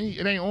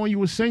ain't on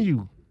you. It send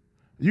you.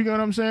 You get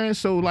what I'm saying?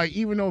 So, like,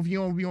 even though if you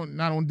don't be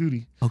not on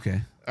duty.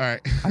 Okay. All right.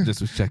 I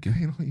just was checking.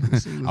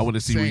 I want to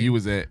see where you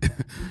was at.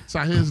 So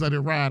I just let it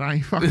ride. I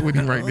ain't fucking with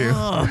him right there.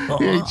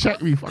 He ain't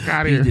check me. Fuck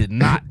out of here. He did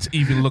not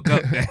even look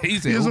up. He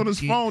said, he was on his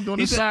phone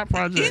doing a side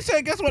project. He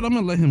said, guess what? I'm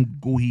going to let him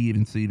go ahead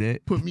and see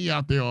that. Put me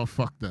out there all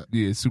fucked up.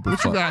 Yeah, super What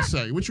fucked. You gotta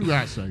say? What you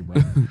gotta say,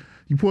 bro?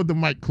 You pulled the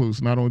mic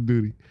close, not on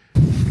duty.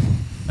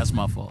 That's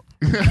my fault.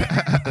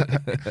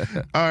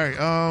 All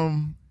right.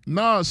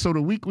 No, so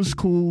the week was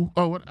cool.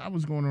 Oh, what I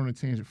was going on a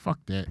tangent. Fuck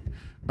that.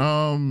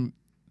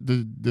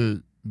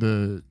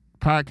 The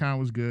PodCon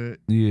was good.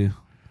 Yeah.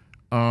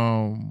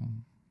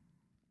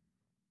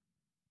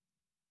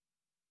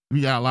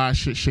 We got a lot of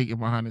shit shaking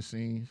behind the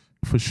scenes.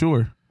 For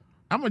sure.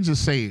 I'm gonna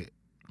just say it.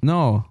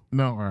 No.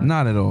 All right.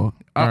 Not at all.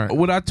 Right.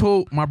 What I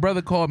told my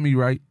brother called me,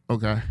 right?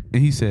 Okay.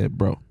 And he said,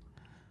 bro,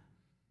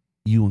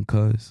 you and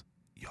cuz,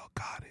 y'all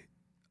got it.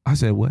 I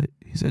said, what?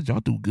 He said, y'all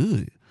do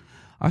good.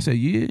 I said,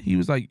 yeah. He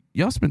was like,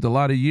 y'all spent a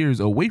lot of years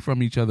away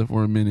from each other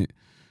for a minute.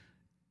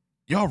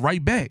 Y'all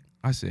right back.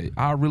 I said,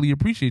 I really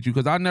appreciate you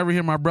because I never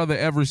hear my brother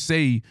ever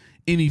say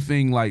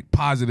anything like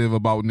positive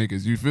about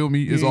niggas. You feel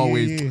me? It's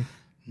always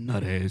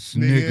nut ass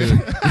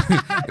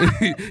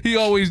nigga. He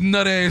always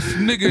nut ass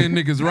nigga and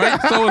niggas, right?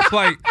 So it's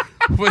like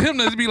for him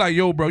to be like,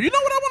 yo, bro, you know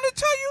what I want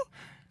to tell you?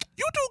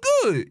 You do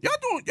good.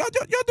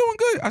 Y'all doing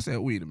good. I said,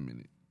 wait a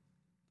minute.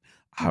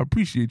 I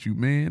appreciate you,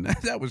 man.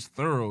 That was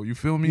thorough. You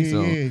feel me?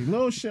 So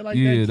little shit like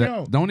that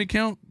count. Don't it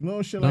count?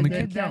 Little shit Don't like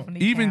it that count.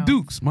 Even counts.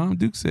 Duke's mom,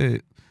 Duke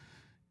said,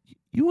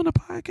 "You on a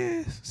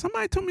podcast?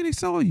 Somebody told me they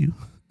saw you."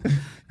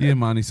 Yeah,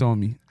 man, they saw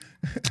me.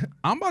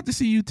 I'm about to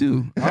see you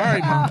too. All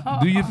right, man,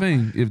 do your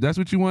thing. If that's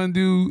what you want to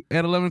do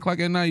at 11 o'clock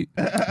at night,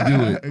 do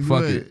it.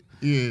 Fuck it.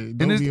 Yeah,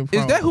 don't And be a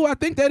is that who I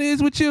think that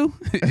is with you?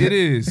 It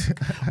is.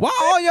 Why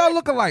all y'all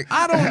look alike?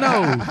 I don't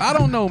know. I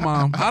don't know,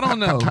 Mom. I don't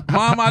know.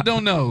 Mom, I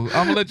don't know.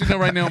 I'm gonna let you know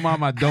right now,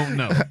 Mom, I don't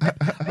know.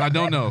 I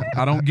don't know.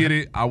 I don't get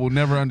it. I will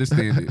never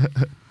understand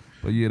it.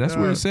 But yeah, that's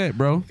where it's at,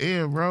 bro.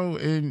 Yeah, bro.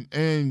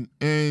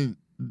 And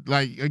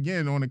like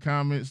again on the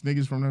comments,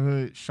 niggas from the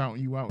hood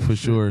shouting you out. and For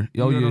shit. sure.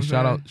 Yo, You know yeah,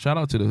 what I'm shout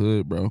out to the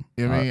hood, bro.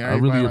 Yeah, I mean, I really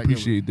everybody like,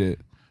 appreciate that.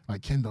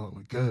 Like Ken Dog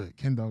look good.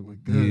 Ken Dog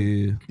look good.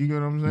 Yeah. You know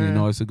what I'm saying? You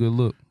know, it's a good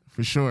look.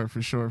 For sure.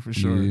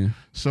 Yeah.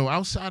 So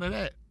outside of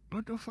that,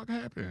 what the fuck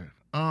happened?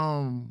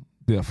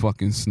 That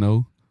fucking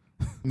snow.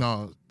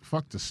 No,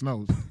 fuck the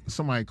snow.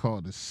 Somebody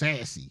called the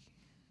sassy.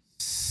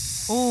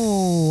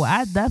 Oh,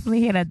 I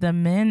definitely hear that the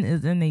men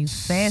is in a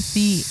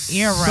sassy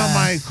era.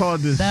 Somebody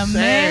called the sassy.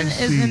 men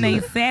is in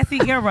a sassy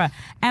era.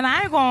 And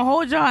I ain't gonna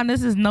hold y'all, and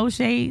this is no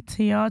shade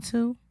to y'all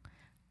too.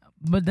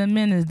 But the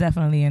men is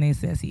definitely in a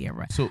sassy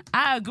era. So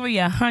I agree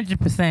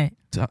 100%.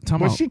 time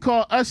But out. she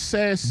called us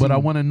sassy. But I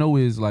want to know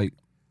is like,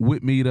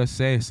 what made us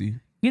sassy?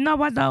 You know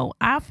what though?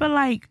 I feel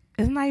like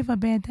it's not even a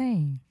bad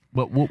thing.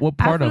 But what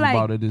I part feel of like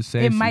about it is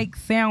sassy? It might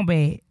sound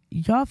bad.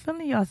 Y'all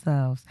feeling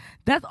yourselves.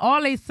 That's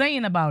all they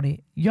saying about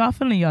it. Y'all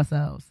feeling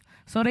yourselves.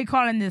 So they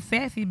calling this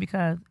sassy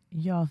because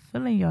y'all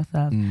feeling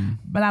yourselves.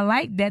 But I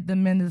like that the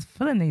men is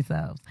feeling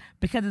themselves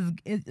because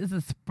it's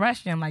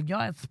expression. Like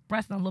y'all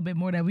expressing a little bit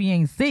more that we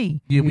ain't see.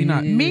 Yeah, we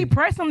not. Me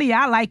personally,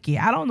 I like it.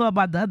 I don't know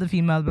about the other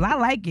females, but I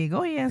like it.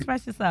 Go ahead and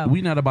express yourself.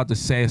 We not about to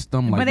sass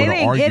them like but with an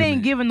it argument.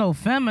 ain't giving no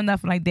femme or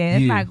nothing like that.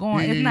 It's Yeah. not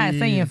going. It's not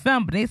saying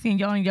femme, but they seeing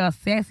y'all in y'all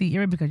sassy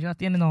area because y'all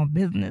standing on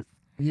business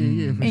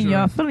Yeah, for and sure.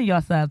 y'all feeling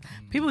yourselves.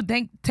 People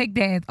take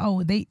that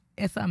as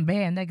it's something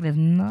bad, negative.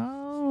 No.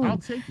 I'll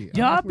take it. I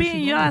Y'all like where being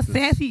she y'all going with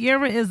this. sassy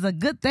era is a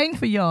good thing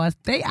for y'all.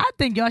 I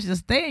think y'all should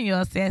stay in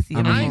y'all sassy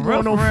era. I ain't for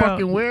real, going no for real.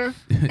 fucking where.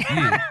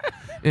 Yeah.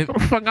 If- Where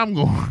the fuck I'm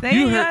going? Stay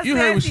you in heard your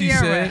what sassy she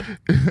era.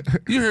 said.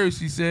 You heard what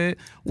she said.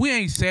 We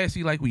ain't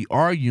sassy like we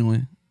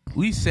arguing.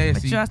 We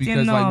sassy y'all because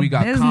standing like on we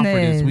got business.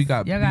 confidence. We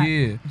got, Y'all got-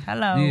 yeah.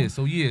 Hello. Yeah.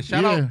 So yeah,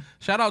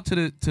 shout out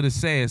to the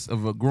sass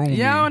of a grown Y'all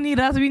don't man. need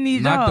us. We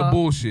need Not y'all. the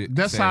bullshit.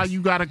 That's sass. how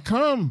you gotta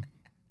come.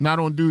 Not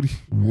on duty.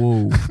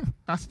 Whoa.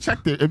 I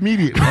checked it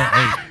immediately.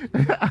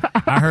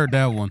 I heard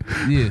that one.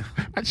 Yeah.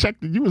 I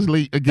checked it. You was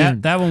late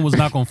again. That one was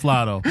not gonna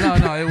fly though. No,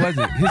 it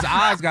wasn't. His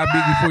eyes got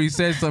big before he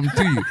said something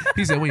to you.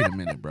 He said, "Wait a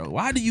minute, bro.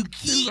 Why do you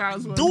keep eyes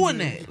wasn't doing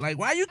big. that? Like,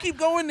 why you keep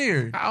going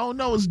there?" I don't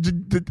know.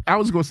 I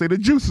was gonna say the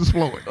juice is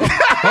flowing.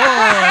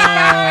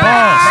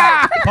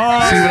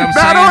 Pause. See what I'm Not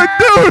saying? on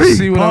duty.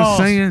 See what I'm Pause.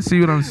 saying? See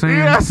what I'm saying?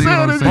 Yeah, I See what said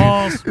I'm it. saying?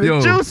 Pause. The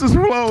Yo. juice is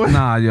flowing.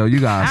 Nah, yo, you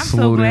gotta I'm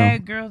slow so glad down.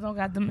 girls don't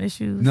got them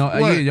issues. No, What?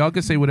 yeah, y'all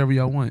can say whatever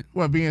y'all want.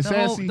 What, being the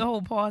whole sassy?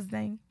 pause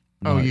thing.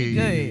 Oh yeah, Good.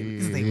 yeah,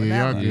 Just say yeah,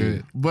 whatever. y'all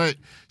good. But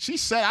she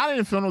said I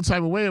didn't feel no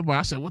type of way about it.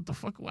 I said, what the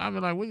fuck? I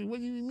was like, what do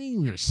you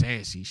mean you're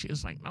sassy? She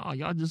was like, no,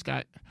 y'all just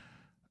got,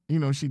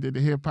 she did the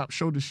hip hop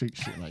shoulder shake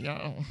shit. Like,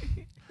 y'all.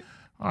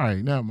 All right,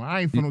 never mind. I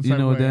ain't feel no You type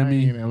know of what way. that I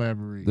mean? ain't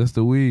elaborate. That's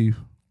the wave.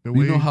 The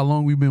You know wave- how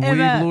long we've been And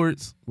wave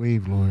lords?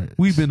 Wave lord.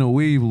 We've been a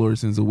wave lord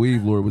since a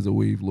wave lord was a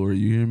wave lord.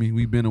 You hear me?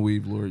 We've been a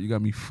wave lord. You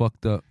got me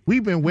fucked up.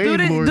 We've been wave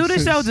lords Do the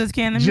since shoulders,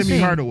 Ken. Let me Jimmy see.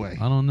 Hardaway.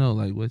 I don't know,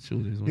 like what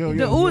shoulders. Yo, The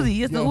yo, Uzi.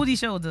 It's the yo. Uzi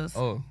shoulders.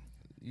 Oh,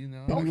 you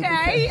know.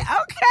 Okay.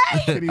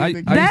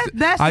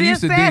 That's I your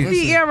used to sassy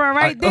dance. era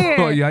right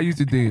there. Oh yeah, I used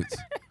to dance.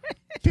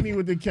 Kenny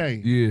with the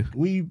K. Yeah,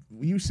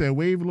 You said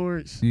wave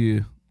lords. yeah.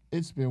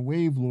 It's been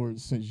wave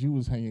lords since you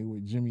was hanging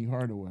with Jimmy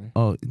Hardaway.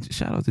 Oh,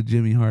 shout out to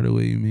Jimmy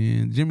Hardaway,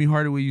 man. Jimmy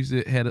Hardaway used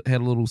to had a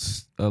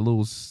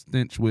little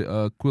stench with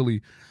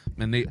Quilly,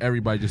 and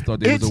everybody just thought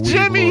they was a It's wave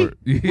Jimmy. lord.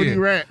 Yeah. When he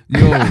rap.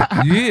 Yo,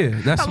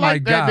 yeah, that's I my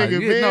like that guy.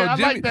 nigga, Yeah, man. no, I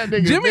Jimmy, like that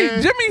nigga, Jimmy,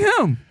 man. Jimmy,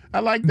 him. I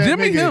like that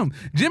Jimmy, nigga. him.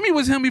 Jimmy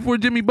was him before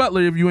Jimmy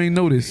Butler. If you ain't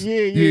noticed.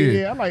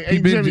 Yeah. I like, He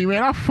hey, been Jimmy,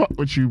 man, I fuck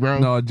with you, bro.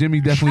 No, Jimmy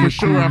definitely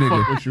For a cool sure I nigga.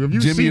 fuck with you. If you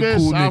Jimmy see a this,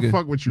 cool I'll nigga.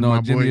 fuck with you, no,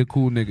 my Jimmy boy. a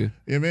cool nigga. You know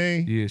what I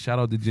mean? Yeah, shout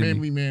out to Jimmy.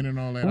 Family man and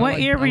all that. What I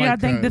like, area y'all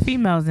think the cuz.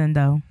 females in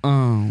though?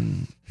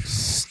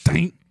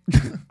 Stink.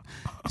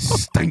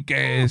 Stink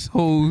ass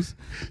hoes.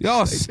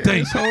 Y'all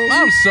stink.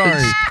 I'm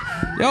sorry.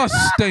 Y'all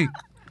stink.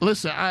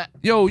 Listen,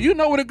 Yo, you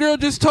know what a girl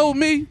just told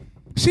me?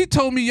 She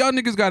told me y'all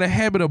niggas got a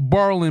habit of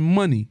borrowing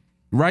money,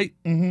 right?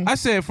 I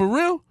said, for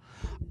real?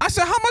 I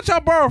said, how much I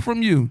borrow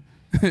from you?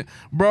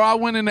 Bro, I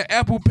went into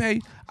Apple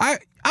Pay. I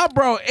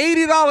borrowed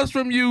 $80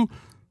 from you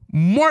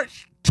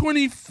March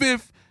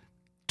 25th,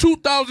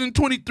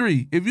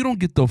 2023. If you don't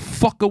get the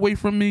fuck away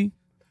from me,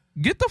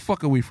 get the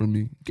fuck away from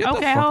me. Get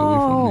the fuck away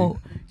from me.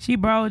 She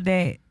borrowed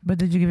that, but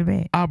did you give it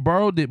back? I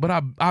borrowed it, but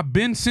I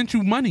been sent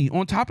you money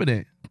on top of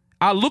that.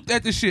 I looked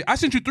at this shit. I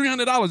sent you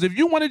 $300. If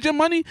you wanted your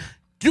money,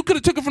 you could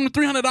have took it from the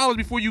 $300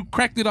 before you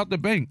cracked it out the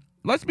bank.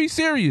 Let's be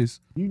serious.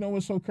 You know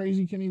what's so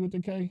crazy, Kenny, with the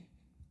K?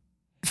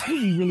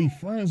 You be really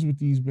friends with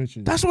these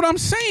bitches. That's what I'm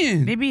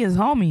saying. They be his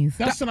homies.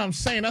 That's what I'm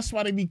saying. That's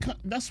why they be.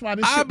 That's why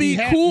this I shit be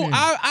happening. cool.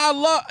 I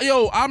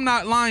love. I'm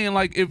not lying.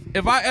 Like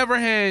if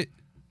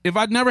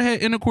I never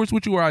had intercourse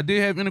with you, or I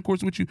did have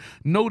intercourse with you,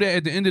 know that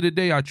at the end of the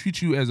day, I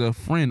treat you as a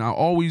friend. I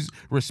always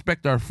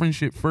respect our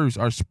friendship first.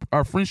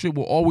 Our friendship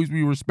will always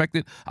be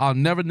respected. I'll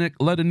never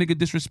let a nigga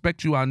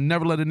disrespect you. I'll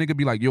never let a nigga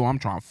be like, yo, I'm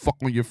trying to fuck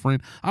on your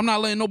friend. I'm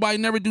not letting nobody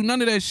never do none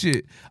of that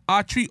shit.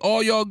 I treat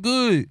all y'all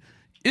good.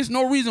 It's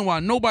no reason why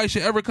nobody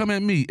should ever come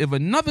at me. If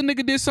another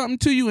nigga did something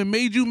to you and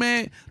made you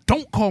mad,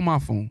 don't call my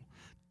phone.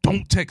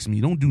 Don't text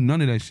me. Don't do none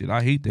of that shit.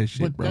 I hate that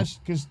shit, but bro. that's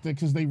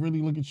because they really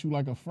look at you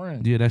like a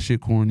friend. Yeah, that shit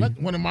corny. Let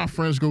one of my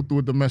friends go through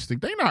a domestic.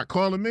 They not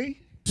calling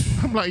me.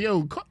 I'm like,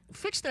 yo,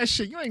 fix that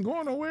shit. You ain't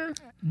going nowhere.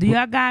 Do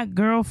y'all got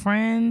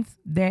girlfriends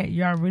that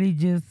y'all really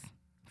just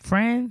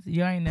friends?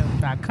 Y'all ain't never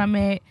try to come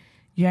at.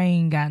 Y'all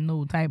ain't got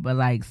no type of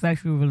like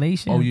sexual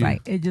relations. Oh, yeah.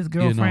 Like it's just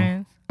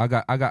girlfriends. I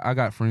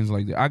got friends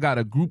like that. I got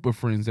a group of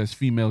friends that's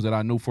females that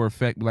I know for a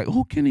fact be like,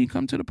 oh, Kenny,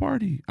 come to the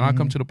party. And I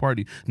come to the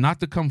party.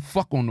 Not to come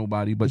fuck on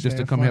nobody, but just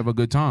to come have a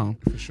good time.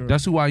 For sure.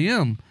 That's who I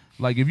am.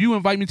 Like if you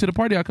invite me to the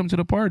party, I come to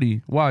the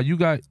party. Wow, you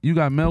got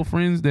male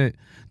friends that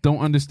don't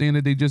understand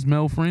that they just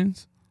male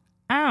friends?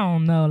 I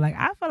don't know. Like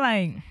I feel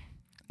like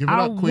Give it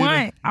up,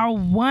 Queeta. I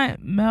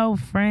want male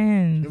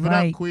friends. Give it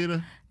like, up,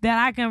 Queeta.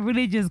 that I can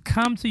really just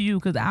come to you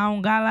because I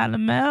don't got a lot of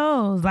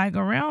males like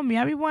around me.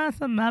 I be wanting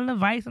some male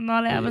advice and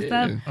all that other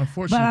stuff.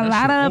 Unfortunately, But a that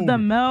lot shit of the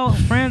over. male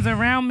friends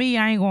around me,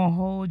 I ain't gonna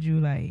hold you.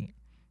 Like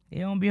they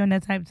don't be on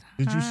that type of time.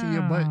 Did you see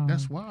your butt?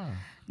 That's why.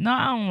 No,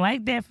 I don't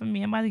like that for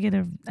me. I'm about to get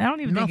a. I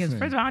don't even think it's. Nothing.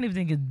 First of all, I don't even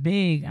think it's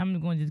big. I'm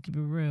going to just keep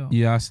it real.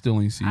 Yeah, I still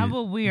ain't see I it.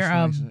 will wear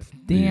That's a nice.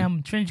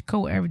 damn trench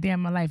coat every day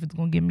of my life. It's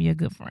gonna give me a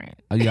good friend.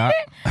 Yeah,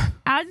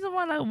 I just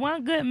want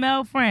one good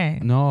male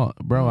friend. no,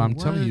 bro, I'm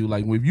what? telling you,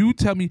 like, if you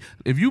tell me,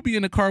 if you be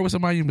in the car with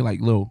somebody, you be like,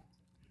 Lo,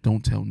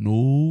 don't tell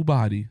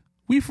nobody.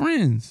 We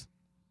friends.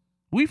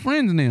 We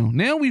friends now.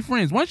 Now we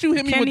friends. Once you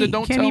hit me with the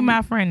don't tell Kenny me.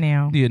 my friend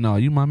now. Yeah, no,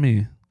 you my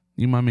man.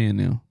 You my man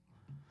now.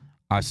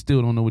 I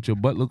still don't know what your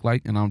butt look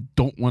like, and I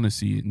don't want to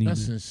see it neither.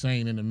 That's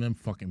insane in the men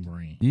fucking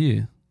brain.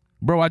 Yeah.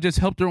 Bro, I just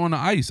helped her on the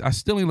ice. I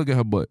still ain't look at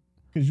her butt.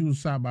 Because you was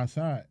side by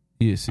side.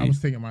 Yeah, I see.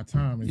 was taking my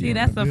time. See,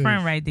 that's a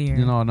friend right there.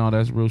 No,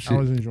 that's real shit. I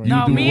was enjoying You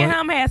No, do me and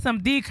what? him had some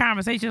deep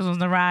conversations on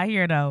the ride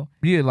here though.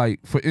 Yeah,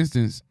 like, for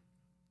instance,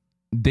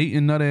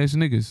 dating nut-ass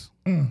niggas.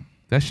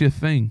 That's your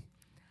thing.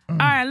 All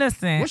right,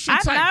 listen. What's your I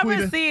type,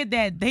 never Queeta? said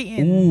that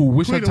dating. Ooh,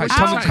 what's your Queeta, type? what's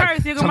Tell I me don't type.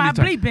 curse. You Tell got my me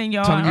type. bleeping,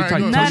 y'all. Tell me your All type. right, Tell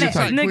go. me Nut your What's your ass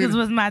type. type? niggas Queeta.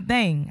 was my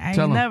thing. I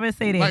Tell ain't 'em. never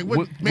say that. Like, what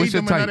What's made your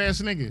them a type? nut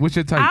ass nigga? What's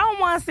your type? I don't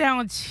want to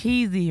sound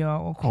cheesy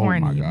or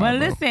corny, God, but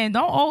bro. listen,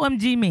 don't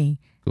OMG me.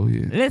 Go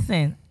ahead.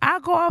 Listen, I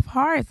go off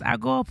hearts. I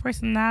go off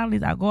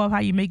personalities. I go off how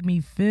you make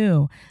me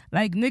feel.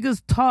 Like,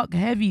 niggas talk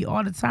heavy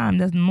all the time.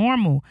 That's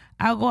normal.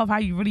 I go off how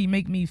you really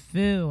make me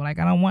feel. Like,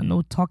 I don't want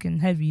no talking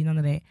heavy, none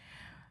of that.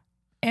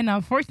 And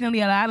unfortunately,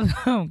 a lot of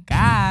them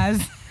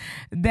guys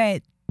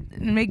that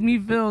make me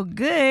feel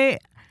good,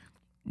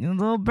 you're a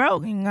little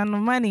broke, ain't got no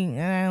money,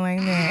 and like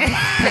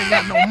that. Ain't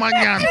got no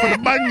money for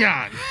the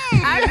banyan.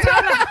 I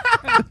told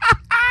her.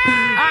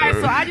 All right,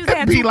 so I just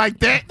had Be two. like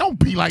that. Don't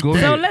be like Go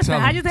that. So ahead. listen,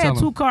 Tell I 'em, just tell had 'em.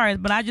 two cars,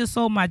 but I just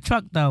sold my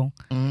truck though.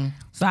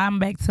 So I'm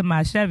back to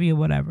my Chevy or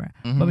whatever.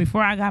 But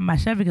before I got my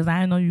Chevy, because I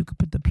didn't know you could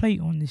put the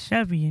plate on the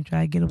Chevy and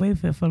try to get away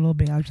with it for a little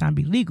bit. I was trying to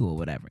be legal or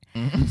whatever.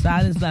 So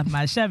I just left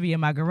my Chevy in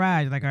my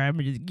garage. Like, all right, I'm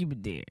gonna just keep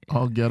it there.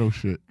 All ghetto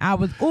shit. I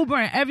was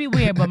Ubering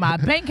everywhere, but my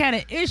bank had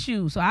an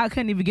issue, so I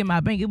couldn't even get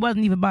my bank. It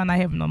wasn't even about not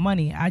having no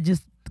money. I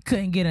just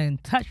couldn't get in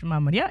touch with my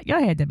money.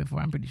 Y'all had that before,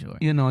 I'm pretty sure.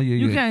 You know, yeah.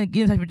 You couldn't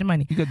get in touch with your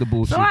money. You got the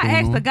bullshit So I going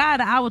asked on. the guy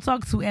that I would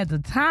talk to at the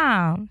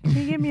time, can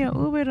you give me an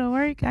Uber to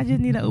work? I just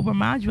need an Uber.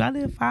 Mind you, I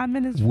live 5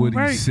 minutes from What'd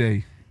work. he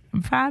say?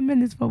 5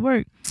 minutes for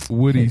work.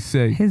 What'd he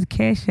say? His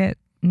cash app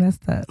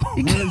messed up.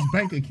 Where's his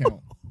bank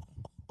account?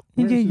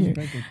 He Where's his did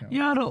bank account?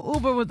 Yo, the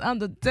Uber was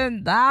under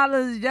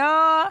 $10,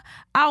 y'all.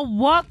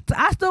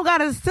 I still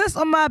got a cyst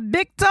on my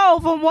big toe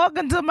from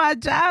walking to my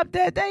job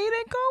that day. He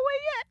didn't go away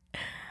yet.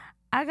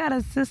 I got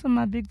a cyst on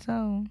my big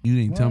toe. You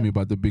didn't tell me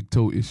about the big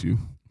toe issue.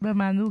 But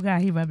my new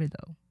guy, he rub it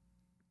though.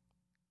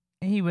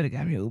 And he would have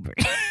got me an Uber.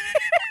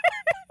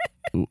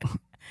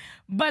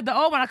 But the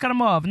old one, I cut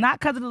him off. Not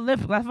because of the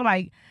lift. I feel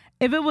like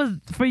if it was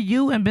for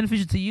you and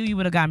beneficial to you, you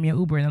would have got me an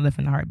Uber and a lift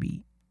in a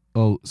heartbeat.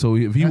 Oh, so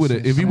if he That's would have,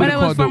 if he insane. would But it have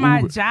was called for the my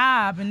Uber,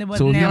 job and it So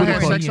wasn't if you now Y'all would've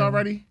had for sex you.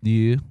 already?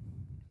 yeah,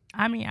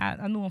 I mean,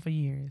 I knew him for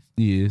years.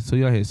 yeah. So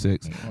y'all had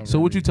sex. So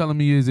what you telling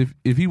me is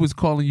if he was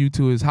calling you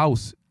to his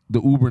house,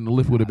 the Uber and the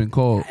Lyft would have been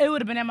called. It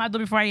would have been at my door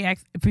before I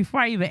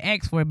even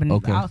asked for it, but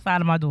Okay.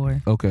 outside of my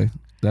door. Okay,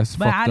 that's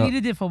But fucked I up.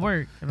 needed it for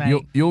work.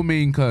 Like, Yo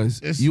mean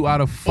cuz you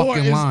out of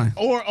fucking line.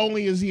 Or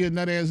only is he a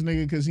nut ass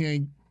nigga because he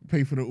ain't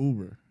pay for the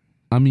Uber.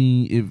 I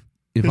mean, if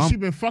Because I'm she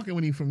been fucking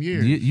with him from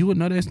years. you a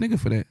nut ass nigga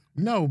for that.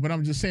 No, but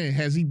I'm just saying,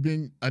 has he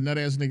been a nut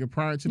ass nigga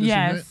prior to this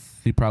event? yes.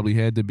 He probably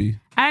had to be.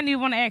 I didn't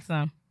even want to ask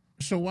him.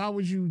 So why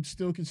would you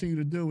still continue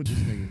to deal with this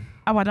nigga?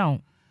 Oh, I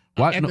don't.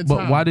 Why? At the But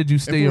time, why did you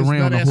stay if it was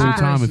around the nut-ass whole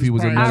time if he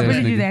was a prior- nut I ass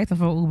really just nigga? asked him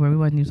for Uber. We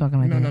wasn't even talking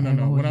like No, that.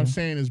 no. What I'm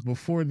saying. saying is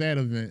before that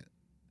event,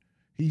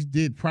 he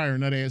did prior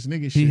nut ass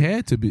nigga shit. He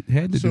had to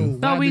So do.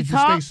 why we did you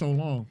talked- stay so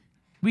long?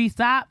 We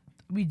stopped.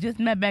 We just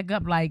met back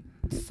up like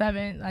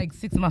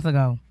 6 months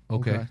ago.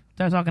 Okay.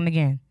 Start talking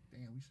again.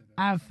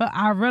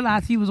 I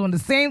realized he was on the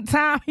same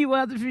time he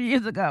was a few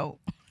years ago.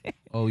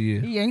 Oh yeah.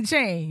 He ain't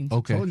changed.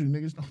 Okay. Told you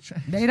niggas don't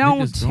change. They don't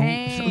Niggas don't.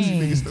 Told you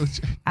niggas change. don't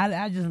change.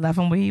 I just left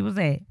him where he was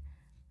at.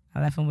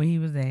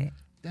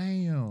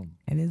 Damn.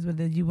 And it's what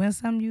you win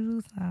some, you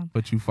lose some.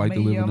 But you fight But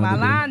to live on my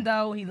another day. line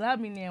though, he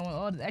loved me now with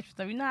all this extra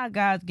stuff. You know how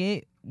guys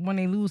get when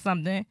they lose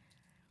something,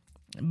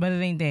 but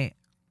it ain't that.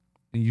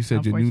 And you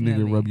said your new nigga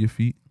Unfortunately. rub your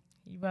feet.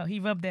 He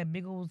rubbed that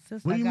big old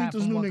sister. Where I you got meet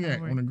this from new walking nigga at?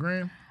 over. On the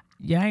gram?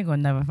 Yeah, I ain't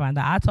gonna never find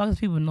out. I talk to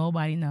people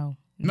nobody know.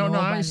 No, I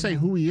Nobody didn't say know.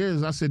 who he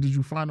is. I said, did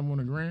you find him on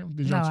the gram?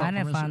 Did No, y'all talk I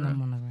didn't from find Instagram?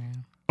 him on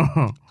the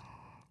gram.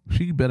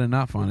 She better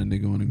not find a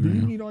nigga on the Do you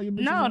gram. meet all your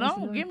bitches No, on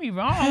don't Instagram? get me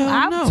wrong. Hell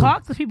I've no.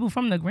 talked to people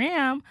from the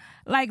gram.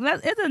 Like,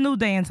 it's a new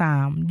day and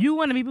time. You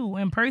want to meet people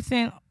in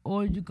person,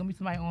 or you can meet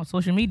somebody on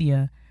social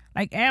media.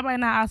 Like, everybody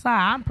not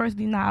outside. I'm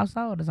personally not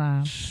outside all the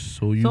time.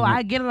 So you So want,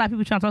 I get a lot of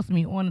people trying to talk to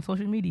me on the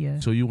social media.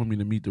 so you want me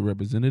to meet the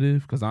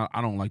representative? Because I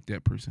don't like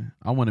that person.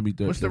 I want to meet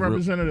the What's the real-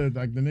 representative?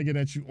 Like the nigga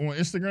that you on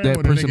Instagram? that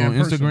or the person nigga on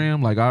in person?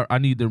 Instagram. Like I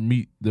need to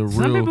meet the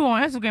Some real. people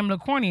on Instagram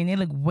look corny and they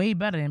look way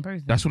better in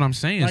person. That's what I'm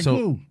saying. Like so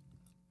who?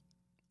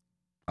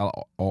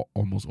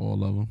 almost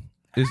all of them.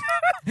 It's,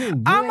 Who?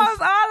 Girls?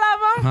 Almost all of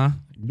them. huh?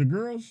 The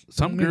girls?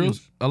 Some Them girls,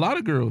 niggas? a lot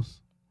of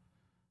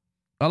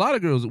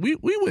girls. We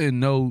wouldn't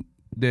know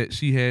that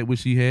she had what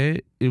she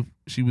had if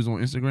she was on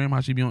Instagram.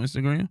 How she be on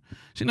Instagram?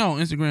 She not on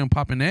Instagram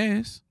popping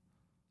ass.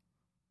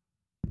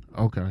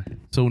 Okay.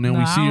 So now we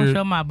I see don't her.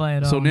 show my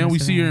butt So on now we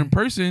see her in Instagram.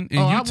 person, and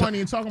Oh, I you. wasn't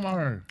even talking about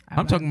her.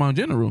 I'm talking about in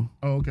general.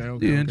 Oh, okay. Yeah,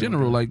 in okay,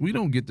 general, okay. like we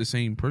don't get the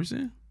same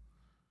person.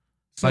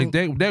 So- Like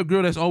that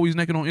girl that's always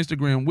naked on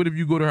Instagram. What if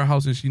you go to her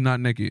house and she's not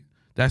naked?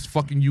 That's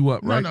fucking you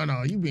up, right?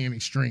 No. You being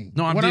extreme.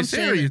 No, I'm What being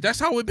saying serious. is- That's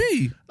how it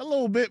be. A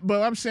little bit,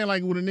 but I'm saying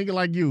like with a nigga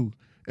like you,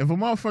 if a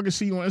motherfucker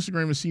see you on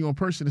Instagram and see you in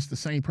person, it's the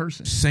same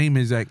person. Same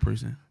exact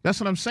person. That's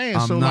what I'm saying.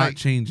 I'm so not like,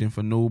 changing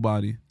for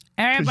nobody.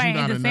 Everybody you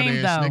ain't not the a same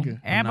nut-ass though.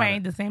 nigga. Everybody not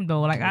ain't the same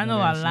though. Like You're I a know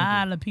a nut-ass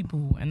lot of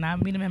people, and I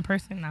meet them in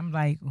person. I'm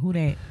like, who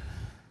that?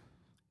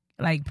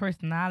 Like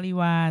personality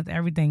wise,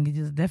 everything is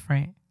just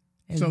different.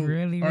 It's so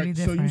really, all really right,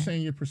 So different. you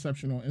saying your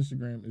perception on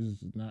Instagram is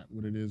not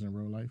what it is in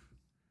real life?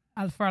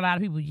 For a lot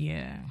of people,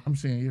 yeah. I'm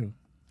saying you.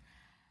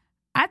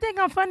 I think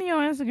I'm funny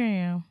on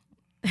Instagram.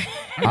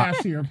 I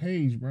gotta see her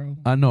page, bro.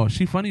 I know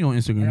she funny on I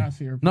Instagram. gotta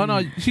see her page.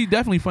 No, she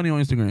definitely funny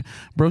on Instagram,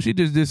 bro. She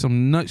just did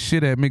some nut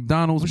shit at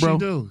McDonald's, What bro. she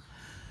do?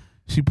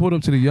 She pulled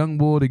up to the young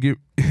boy to get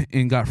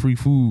and got free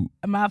food.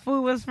 My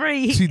food was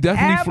free. She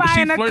definitely Everybody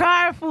she in the flirt-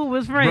 car food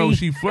was free. Bro,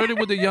 she flirted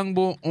with the young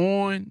boy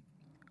on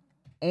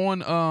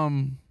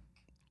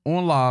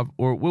live,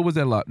 or what was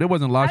that live? That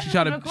wasn't live. I She just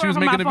tried to. record She was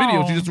from making a my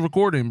video. She phone. just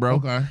recording, bro.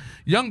 Okay.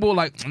 Young boy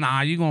like,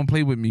 nah, you gonna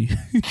play with me?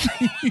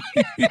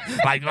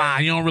 Like, nah,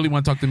 you don't really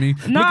want to talk to me.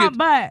 No, Look at-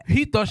 but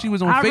he thought she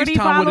was on I already FaceTime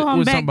follow him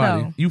with back,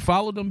 somebody. though. You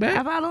followed him I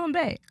back? follow him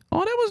back. Oh,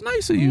 that was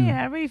nice of you.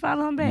 Yeah, I really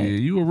follow him back. Yeah,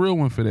 you a real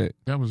one for that.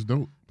 That was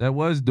dope. That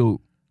was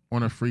dope.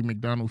 On a free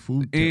McDonald's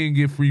food tip. And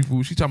get free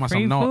food. She talking about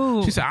Free something.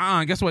 No, food. she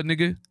said, guess what,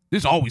 nigga?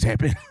 This always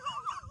happen.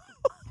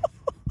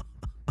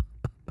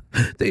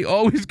 They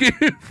always get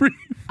free.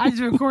 I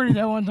just recorded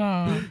that one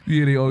time.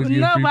 Yeah, they always get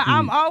No, free but food.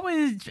 I'm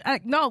always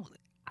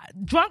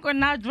drunk or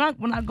not drunk.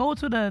 When I go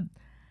to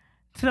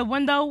the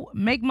window,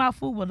 make my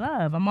food with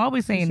love. I'm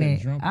always saying said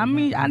that. drunk or I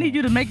mean, not I need drunk.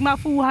 you to make my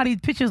food how these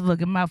pictures look.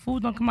 If my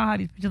food don't come out how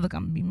these pictures look,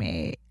 I'm gonna be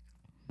mad.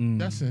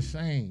 That's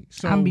insane.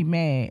 So I'm gonna be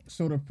mad.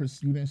 So you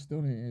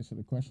still didn't answer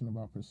the question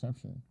about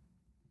perception.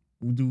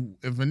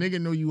 If a nigga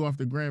know you off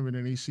the gram and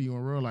then they see you in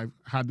real life,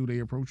 how do they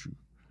approach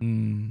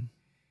you?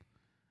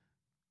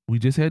 We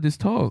just had this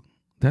talk.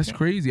 That's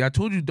crazy. I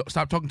told you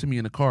stop talking to me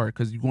in the car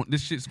because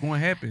this shit's going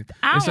to happen.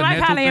 I It's don't a like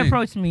how natural they thing.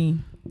 approach me.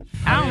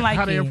 I don't like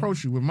how they it.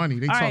 approach you with money.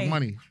 They All talk right.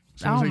 money.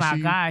 As soon as Oh they my see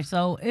you- gosh!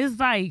 So it's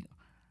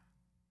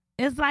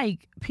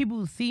like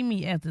people see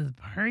me as this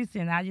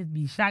person. I just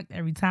be shocked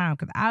every time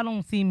because I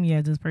don't see me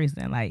as this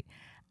person. Like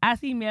I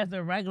see me as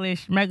a regular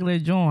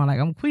John. Like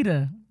I'm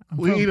Queeta.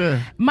 Queeta.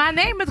 My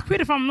name is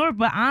Queeta from North,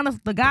 but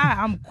honest to God,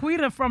 I'm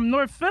Queeta from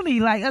North Philly.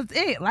 Like that's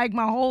it. Like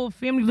my whole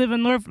family live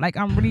in North. Like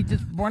I'm really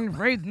just born and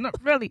raised in North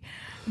Philly.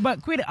 But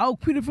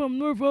Queeta from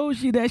North. Oh,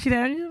 she that.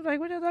 And you're like,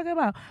 what you talking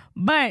about?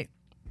 But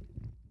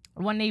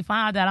when they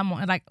find out I'm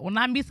on, like when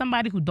I meet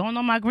somebody who don't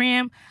know my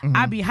gram,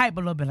 I be hype a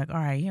little bit. Like, all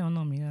right, he don't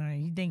know me. All right,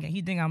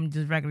 he think I'm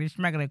just regular.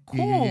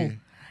 Cool. Yeah.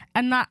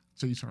 And not,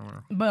 So you turn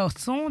around. but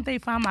as soon as they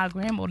find my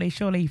grandma, they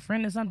show their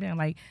friend or something,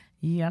 like,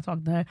 yeah, I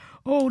talked to her.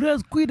 Oh,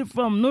 that's Queeta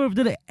from North.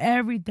 Did it?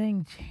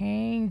 Everything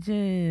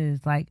changes.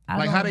 Like, I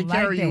Like don't how they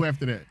carry that. you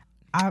after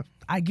that?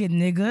 I get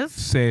niggas.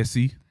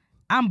 Sassy.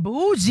 I'm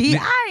bougie.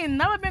 I ain't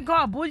never been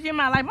called bougie in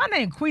my life. My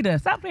name Queeta.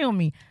 Stop playing with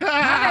me.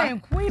 My name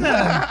Queeta.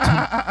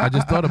 I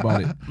just thought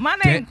about it. My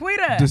name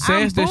Queeta. The sass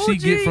I'm that she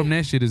get bougie. from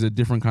that shit is a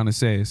different kind of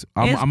sass.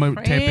 I'm It's gonna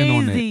tap in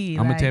on that. crazy, I'm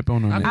gonna like, tap in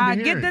on I that. I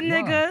hear get the it.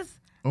 Wow. niggas.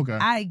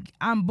 Okay.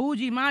 I'm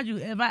bougie, mind you.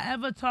 If I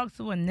ever talk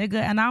to a nigga,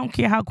 and I don't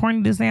care how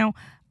corny this sound,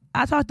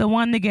 I talk to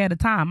one nigga at a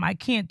time. I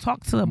can't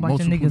talk to a bunch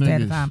Multiple of niggas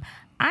at a niggas. time.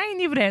 I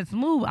ain't even that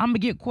smooth. I'm gonna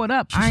get caught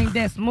up. I ain't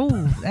that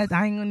smooth. I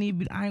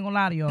ain't gonna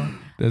lie to y'all.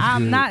 That's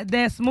I'm good. not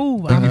that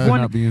smooth. Thank I'm you for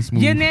going not being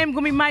smooth. Your name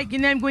gonna be Mike.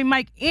 Your name gonna be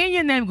Mike. And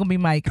your name gonna be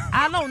Mike.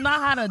 I don't know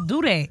how to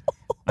do that.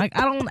 Like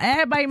I don't.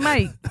 Everybody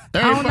Mike. I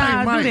don't know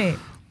how to do that.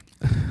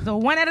 So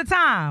one at a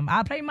time.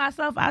 I play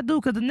myself. I do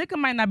because the nigga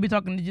might not be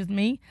talking to just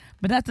me.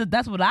 But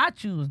that's what I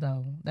choose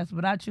though. That's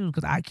what I choose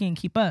because I can't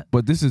keep up.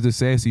 But this is the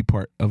sassy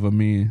part of a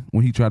man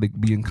when he try to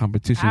be in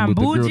competition I'm with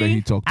the girl that bougie.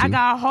 he talked to. I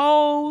got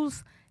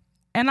hoes,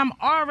 and I'm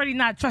already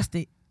not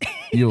trusted.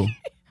 Yo,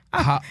 They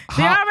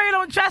already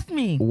don't trust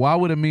me. why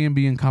would a man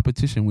be in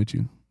competition with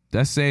you?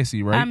 That's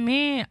sassy, right? I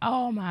mean,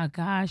 oh my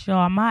gosh,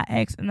 y'all, my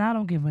ex, and I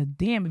don't give a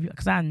damn if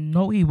because I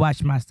know he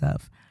watched my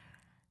stuff.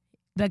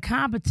 The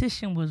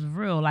competition was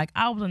real. Like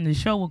I was on the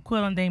show with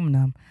Quill and Damon.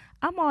 Them.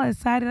 I'm all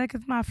excited. Like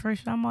it's my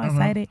first show. I'm all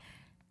excited.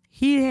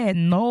 He had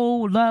no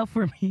love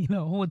for me the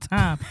whole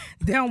time.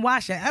 Then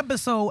watch an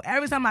episode.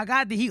 Every time I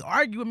got there, he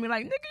argued with me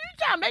like, "Nigga, you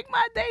trying to make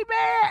my day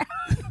bad?"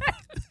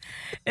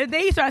 And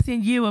then he started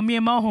saying, "Yeah, well, me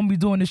and my homie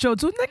doing the show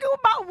too." Nigga,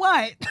 about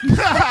what?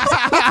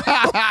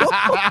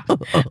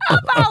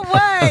 About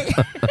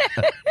what?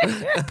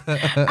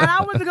 And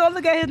I went to go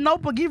look at his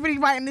notebook. He really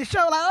writing the show.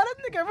 Like, oh,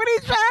 this nigga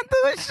really trying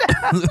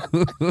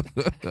to do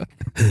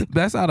a show.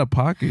 That's out of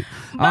pocket.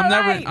 But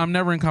I'm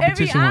never in If he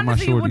competition with my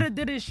honestly would shorty. have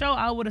did his show,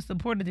 I would have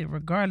supported it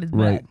regardless. But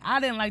Right. I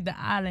didn't like that.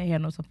 I didn't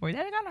have no support.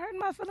 That kind of hurt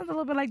my feelings a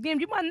little bit. Like, damn,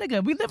 you my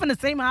nigga. We live in the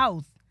same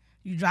house.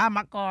 You drive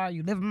my car.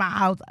 You live in my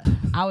house.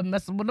 I was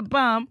messing with a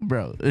bum.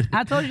 Bro.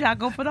 I told you I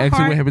go for the Actually,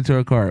 car. what happened to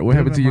her car? What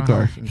happened to your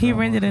car? He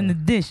rented in the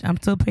dish. I'm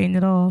still paying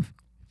it off.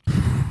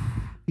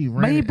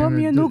 But he bought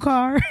me a new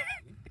car.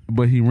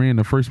 But he ran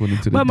the first one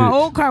into the But my ditch.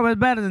 old car was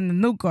better than the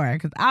new car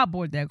because I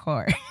bought that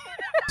car.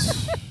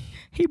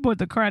 He bought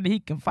the car that he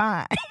can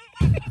find.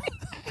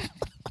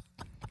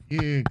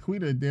 Yeah,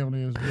 Queeta down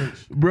there is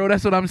rich. Bro,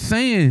 that's what I'm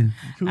saying.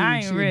 I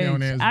ain't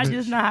rich. I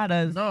just know how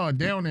to. No,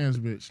 down there's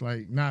bitch.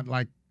 Like not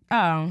like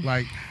Oh,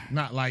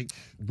 not like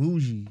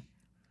bougie.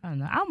 I don't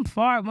know. I'm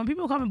far. When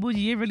people call me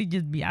bougie, it really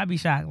just be. I be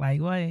shocked. Like,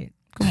 what?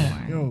 Come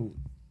on. Yo,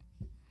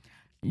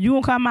 You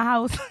gonna come my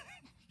house?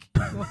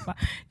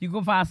 You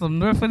gonna find some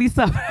North Philly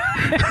stuff?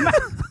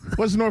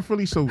 what's North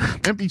Philly so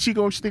empty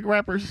Chico stick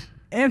rappers?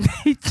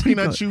 Empty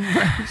Peanut Chico. chew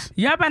rappers.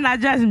 Y'all better not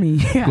judge me.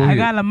 I ahead.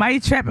 got a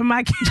mic trap in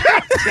my kitchen.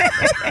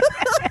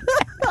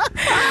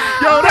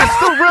 Yo, that's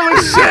the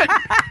realest shit.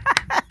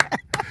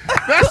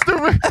 That's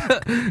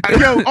the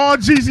yo. All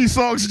Jeezy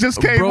songs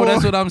just came Bro, on.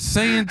 that's what I'm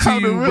saying to How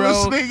you, the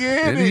realest bro. nigga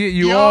in Yeah, it.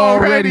 you You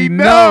already already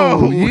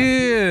know. know.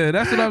 Yeah,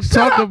 that's what I'm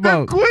Shout talking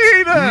out about. to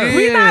Queeta. Yeah.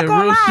 We not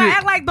gonna real lie. shit.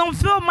 Act like them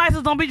film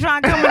micers don't be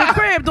trying to come in the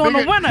crib during the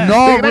Nigga, winter. No,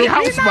 Nigga, they bro.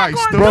 house We not mice.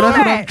 gonna Bro, do that's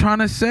what that. I'm trying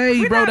to say,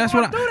 We bro. not That's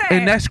gonna what do that.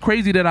 and that's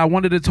crazy that I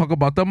wanted to talk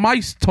about the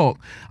mice talk.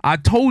 I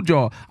told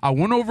y'all I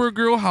went over a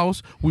girl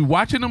house, we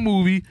watching a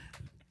movie,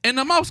 and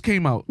the mouse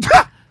came out.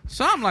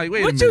 So I'm like,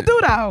 wait a What minute. you do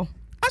though?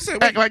 I said,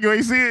 Act wait. like you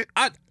ain't see it.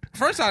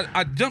 First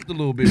I jumped a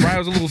little bit, right? I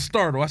was a little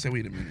startled. I said,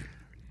 wait a minute.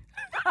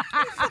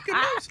 Fucking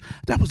mouse.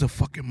 That was a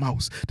fucking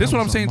mouse. That's what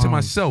I'm was a saying to mouse.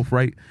 myself,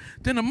 right?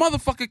 Then the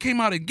motherfucker came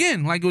out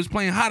again, like it was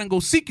playing hide and go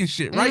seek and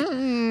shit, right?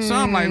 So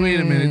I'm like, wait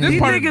a minute. This These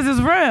part, niggas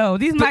is real.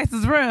 These mice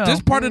is real.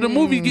 this part of the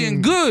movie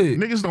getting good.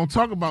 Niggas don't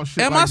talk about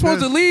shit. Am like I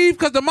supposed this. to leave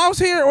because the mouse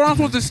here, or I'm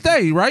supposed to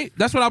stay, right?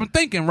 That's what I'm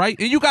thinking, right?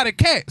 And you got a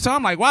cat. So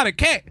I'm like, why the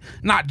cat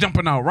not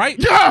jumping out, right?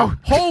 Yo,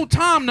 Whole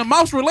time the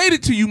mouse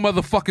related to you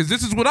motherfuckers.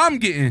 This is what I'm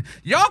getting.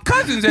 Y'all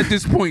cousins at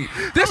this point.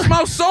 This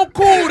mouse so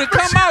cool to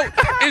come out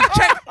and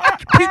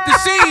peek the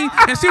scene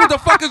and see what the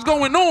fuck is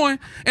going on,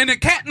 and the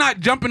cat not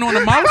jumping on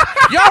the mouse.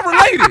 Y'all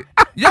related.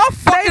 Y'all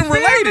fucking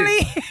related.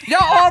 family. Y'all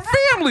all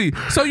family.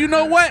 So you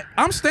know what?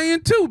 I'm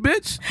staying too,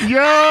 bitch. yo,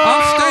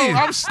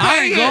 I'm staying. I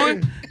ain't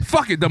going.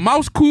 Fuck it. The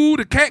mouse cool.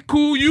 The cat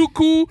cool. You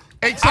cool.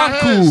 Hey, I'm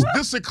Taz, cool.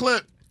 this a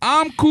clip.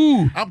 I'm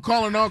cool. I'm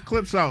calling all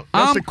clips out.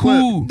 That's I'm a clip.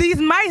 cool. These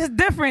mice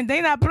different.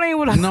 They not playing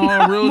with us.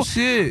 No, real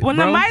shit, When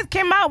bro. the mice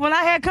came out, when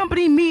I had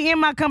company, me and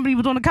my company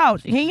was on the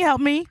couch. He ain't help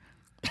me.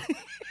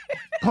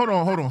 Hold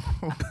on.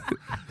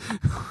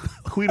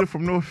 Queeta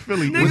from North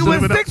Philly. Nigga was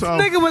living up six. to our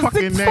Nigga was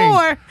fucking 6'4".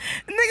 name.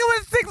 Nigga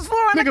was 6'4"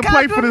 on the Nigga couch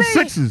play for with the me.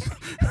 Sixers.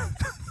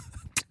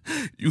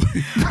 You,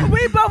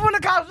 We both on the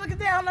couch looking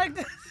down like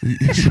this.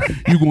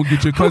 you gonna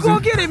get your Who cousin?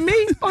 gonna get it?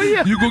 Me? Oh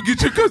yeah. You gonna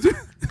get your cousin?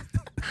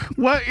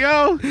 What,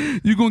 yo?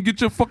 You gonna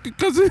get your fucking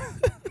cousin?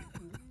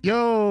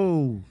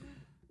 Yo,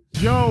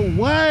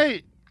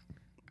 what?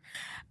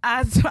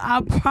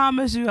 I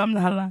promise you I'm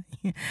not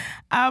lying.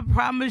 I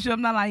promise you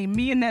I'm not lying.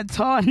 Me and that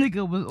tall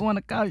nigga was on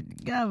the couch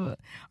together,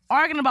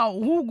 arguing about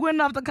who went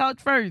off the couch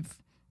first.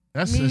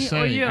 That's Me or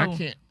insane. you? I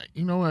can't.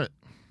 You know what?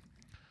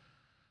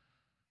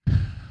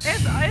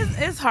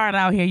 It's hard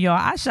out here, y'all.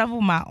 I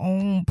shovel my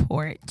own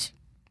porch.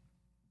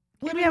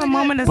 What We have a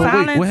moment of But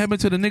silence. wait, what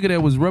happened to the nigga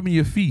that was rubbing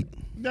your feet?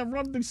 That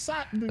rub the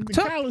sock, the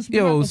Tell- collars.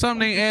 Yo,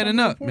 something ain't adding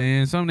up,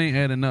 man. Something ain't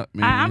adding up,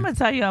 man. I'm gonna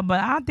tell y'all, but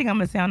I don't think I'm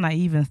gonna sound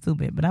naive and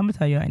stupid. But I'm gonna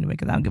tell y'all anyway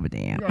because I don't give a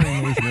damn. You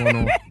already know what's going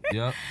on.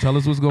 Yep. Tell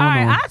us what's going All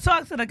right, on. I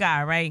talked to the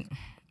guy, right?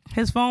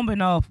 His phone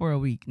been off for a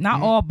week.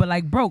 Not off, but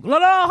like broke.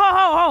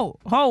 Ho.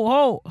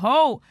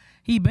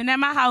 He been at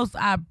my house.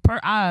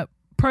 I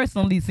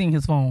personally seen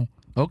his phone.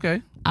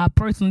 Okay. I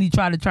personally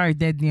tried to charge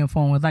that damn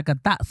phone. It's like a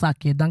thought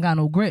socket. Don't got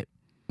no grip.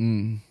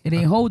 It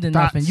ain't holding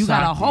thought nothing. You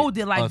gotta socket. hold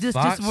it A like this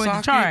thought just for it to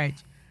socket? charge.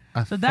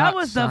 So that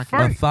was the A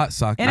first. thought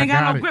socket. It ain't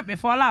got got no it. grip. It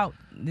fall out.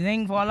 It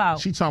ain't fall out.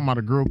 She talking about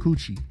a girl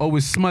coochie. Oh,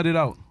 it's smutted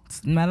out.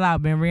 Smell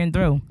out. Been ran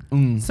through.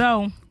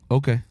 So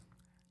Okay.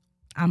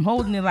 I'm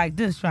holding it like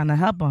this, trying to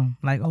help him.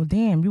 Like, oh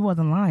damn, you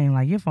wasn't lying.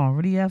 Like your phone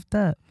really effed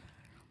up.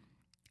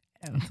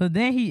 So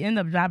then he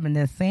ended up dropping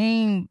that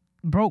same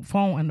broke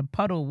phone in the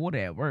puddle of water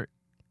at work.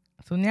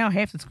 So now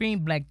half the screen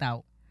blacked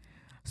out.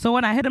 So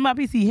when I hit him up,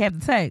 he see half the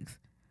text.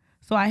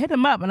 So I hit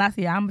him up and I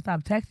said, I'm gonna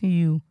stop texting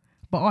you.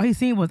 But all he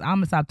seen was, I'm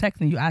gonna stop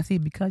texting you. I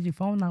said, because your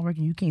phone not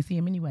working, you can't see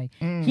him anyway.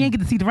 He ain't get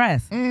to see the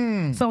rest.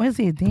 So he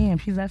said, damn,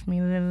 she left me.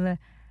 And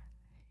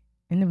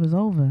it was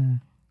over.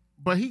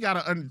 But he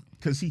gotta,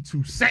 cause he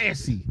too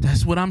sassy.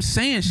 That's what I'm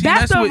saying.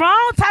 That's the what,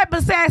 wrong type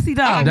of sassy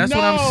though. That's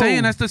what I'm No.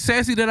 saying. That's the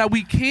sassy that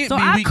we can't So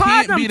be. I We called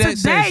can't him be that today,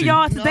 sassy.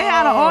 y'all. Today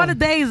out of No. all the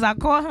days, I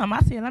called him. I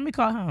said, let me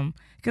call him.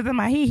 Because in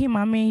my head, he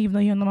my man. Even though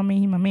he don't know my man,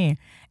 he my man.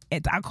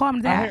 I called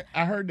him today.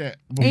 I heard that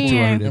before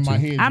And in my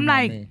head. I'm you know what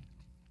I like- mean?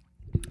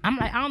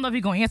 I don't know if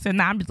he gonna answer or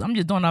not. I'm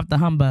just doing off the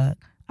humbug.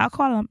 I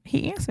called him.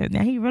 He answered.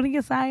 Now he really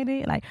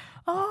excited. Like,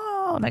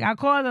 oh, like I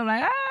called him.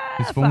 Like,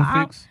 His So phone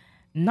I'm- fixed.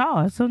 No,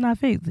 it's still not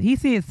fixed. He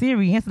said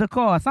Siri answer the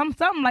call.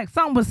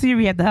 Something with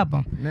Siri had to help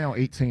him. Now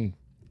 18.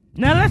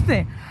 Now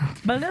listen,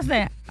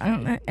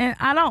 and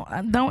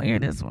I don't air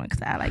this one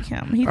because I like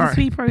him. He's All a right.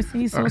 sweet person.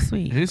 He's so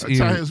sweet. His Tell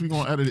ear. us we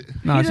gonna edit it.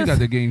 Nah, He's she a- got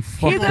the game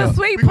fucked He's up. a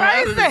sweet We gonna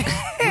edit person.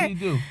 What he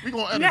do? We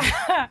gonna edit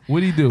it.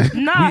 What he do? No,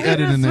 we he's a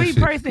editing that sweet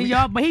shit. person,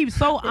 y'all. But he's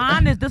so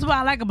honest. That's what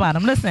I like about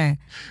him. Listen,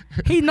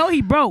 he know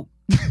he broke.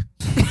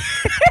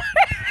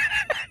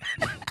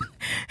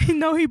 He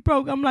know he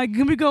broke. I'm like,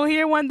 can we go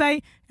here one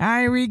day?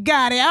 I already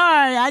got it. All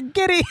right, I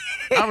get it.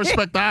 I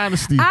respect the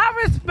honesty.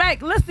 I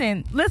respect.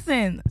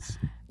 Listen.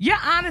 Your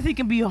honesty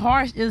can be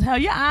harsh as hell.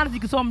 Your honesty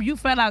can tell me you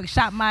felt like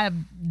shot my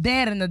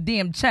dad in the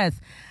damn chest.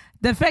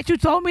 The fact you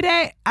told me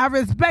that, I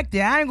respect it.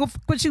 I ain't gonna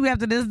put you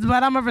after this,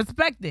 but I'm gonna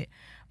respect it.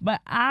 But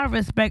I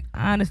respect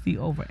honesty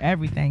over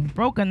everything.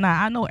 Broke or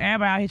not, I know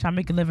everybody out here trying to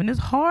make a living. It's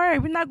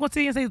hard. We're not gonna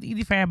sit here and say it's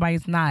easy for everybody.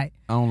 It's not.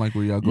 I don't like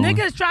where y'all going.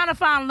 Niggas trying to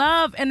find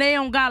love and they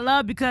don't got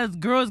love because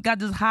girls got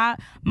this hot.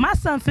 My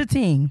son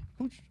 15.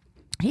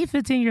 He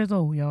 15 years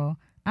old, y'all.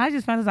 I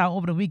just found this out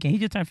over the weekend. He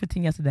just turned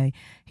 15 yesterday.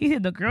 He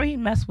said the girl he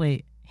messed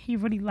with, she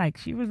really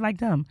liked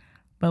him.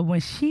 But when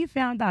she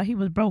found out he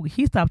was broke,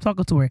 he stopped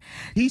talking to her.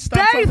 He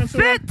stopped They talking to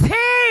her.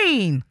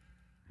 15.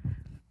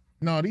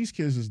 No, these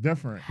kids is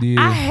different.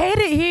 Yeah. I hate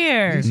it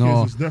here. These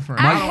No. kids is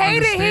different. I don't hate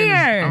it understand here.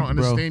 I don't Bro.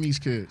 understand these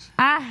kids.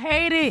 I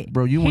hate it.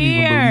 Bro, you won't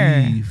here.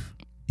 even believe.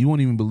 You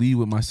won't even believe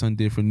what my son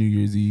did for New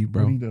Year's Eve,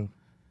 What bro. he do?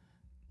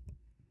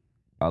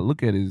 I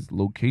look at his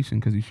location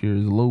because he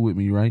shares low with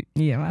me, right?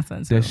 Yeah, my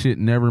son. That shit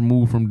never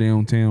moved from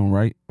downtown,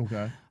 right?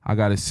 Okay. I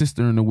got his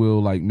sister in the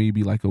wheel, like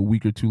maybe like a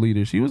week or two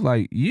later. She was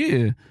like,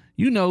 yeah,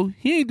 you know,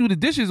 he ain't do the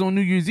dishes on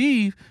New Year's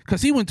Eve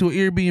because he went to an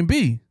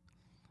Airbnb.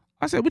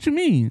 I said, what you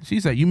mean? She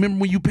said, you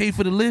remember when you paid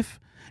for the lift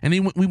and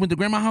we went to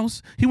grandma's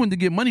house? He went to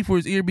get money for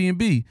his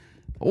Airbnb.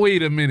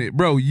 Wait a minute,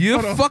 bro.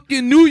 Your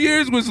fucking New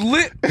Year's was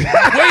lit way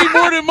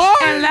more than And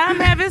mine. let him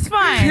have his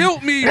fun.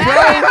 Killed me,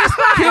 bro.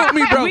 Killed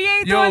me, bro. We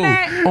ain't Yo, doing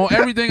that. on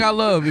everything I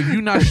love, if you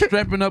not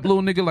strapping up,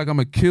 little nigga, like I'm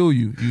gonna kill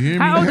you. You hear me?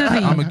 How old is he?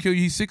 I'm gonna kill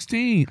you. He's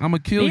 16. I'm gonna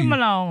kill Leave him you.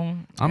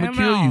 alone. I'm Leave gonna him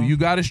kill you. alone. You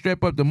gotta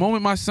strap up. The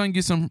moment my son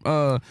gets some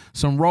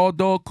raw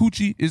dog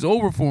coochie, it's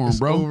over for him, It's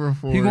bro. over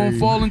for he gonna you.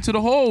 fall into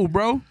the hole,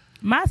 bro.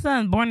 My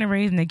son, born and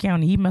raised in the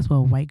county, he messed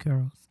with white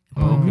girls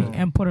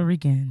and Puerto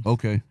Ricans.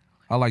 Okay,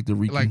 I like the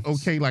Rican. Like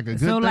okay, like a good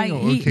So thing, like or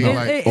he,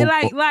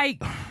 okay,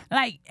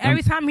 like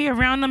every time he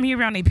around them, he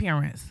around their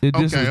parents. This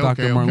was okay,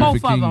 Dr. okay, Martin okay.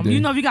 Both Luther of King them. Day. You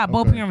know, if you got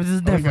both Okay. parents,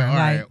 it's Okay, different. all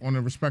Like right, on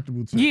a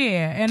respectable tip.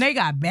 yeah, and they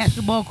got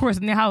basketball courts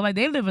in their house. Like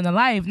they living the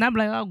life. And I'm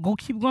like, oh, go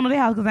keep going to their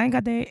house because I ain't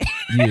got that.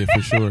 Yeah,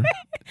 for sure.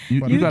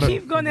 You You got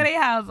keep going to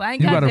their house. I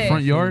ain't you got got that. a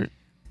front yard.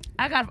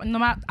 I got no.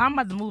 I'm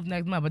about to move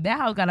next month, but that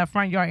house got a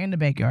front yard and the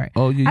backyard.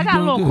 Oh yeah, I you got a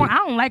doing little good. corner. I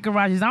don't like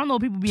garages. I don't know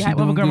people be She hype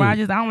over doing good.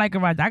 garages. I don't like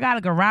garages. I got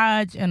a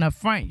garage and a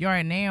front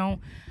yard now.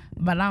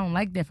 But I don't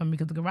like that for me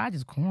because the garage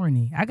is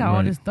corny. I got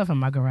all this stuff in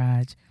my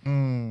garage.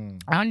 I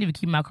don't even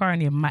keep my car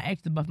in there. My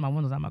ex to bust my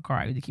windows out my car.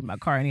 I used to keep my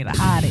car in there to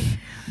hide it.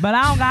 But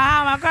I don't got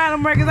hide my car no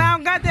more because I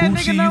don't got that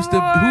nigga no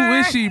more. Who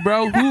is she,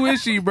 bro? Who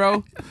is she,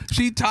 bro?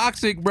 She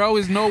toxic, bro.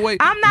 There's no way.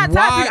 I'm not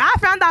toxic. I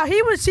found out he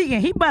was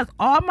cheating. He bust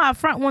all my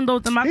front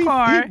windows in my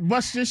car. He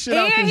bust your shit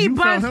out and because he you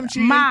found him bust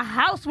cheating? my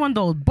house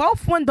windows,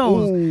 both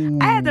windows. Ooh.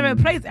 I had to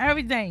replace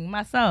everything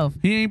myself.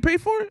 He ain't pay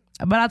for it?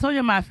 But I told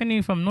you my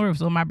affinity from North,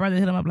 so my brother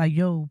hit him up like,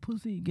 yo,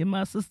 pussy, get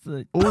my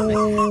sister.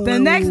 Ooh. The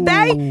next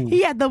day,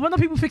 he had the window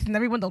people fixing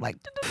every window like.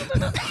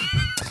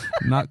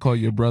 Not call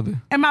your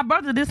brother. And my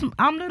brother,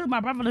 I'm little,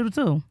 my brother little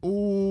too.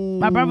 Ooh.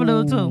 My brother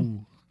little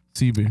too.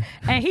 T-Bear.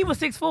 And he was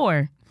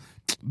 6'4".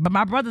 But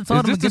my brother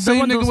told Is him this to the get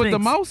same the nigga windows with the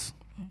fixed. mouse?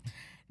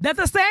 That's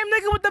the same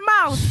nigga with the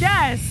mouse,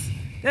 yes.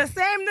 The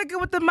same nigga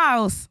with the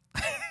mouse.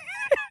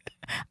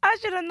 I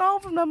should have known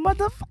from the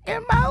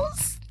motherfucking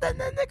mouse that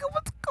the nigga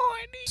was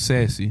corny.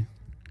 Sassy.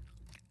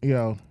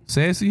 Yo,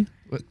 Sassy?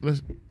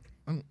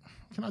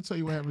 can I tell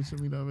you what happened to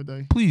me the other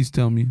day? Please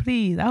tell me.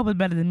 Please, I hope it's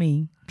better than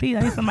me. Please,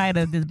 I need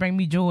somebody to just bring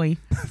me joy.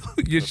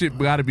 Your shit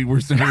gotta be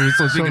worse than hers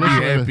so she So can be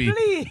listen, happy.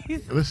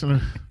 Please.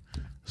 Listen,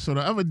 so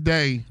the other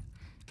day,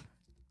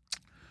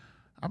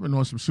 I've been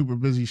on some super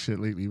busy shit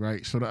lately,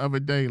 right? So the other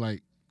day,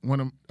 like one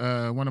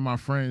of my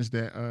friends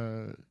that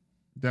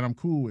I'm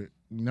cool with,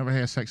 never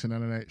had sex and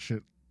none of that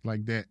shit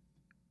like that.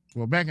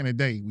 Well, back in the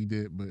day we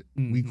did, but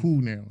we cool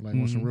now, like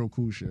on some real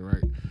cool shit,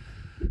 right?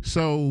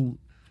 So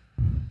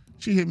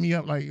she hit me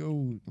up like,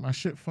 yo, my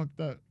shit fucked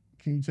up.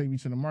 Can you take me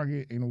to the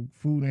market? Ain't no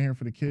food in here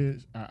for the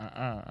kids.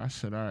 I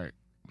said, all right.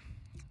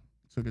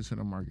 Took it to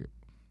the market.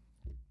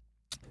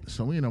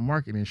 So we in the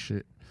market and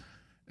shit.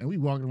 And we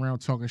walking around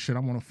talking shit.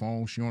 I'm on the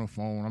phone. She on the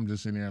phone. I'm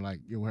just in there like,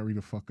 yo, hurry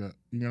the fuck up.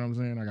 You know what I'm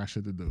saying? I got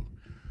shit to do.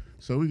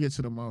 So we get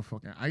to the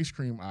motherfucking ice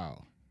cream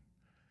aisle.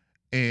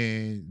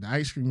 And the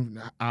ice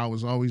cream aisle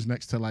was always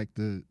next to like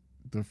the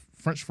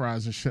French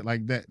fries and shit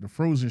like that. The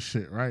frozen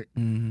shit, right?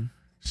 Mm-hmm.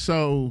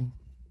 So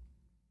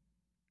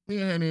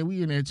we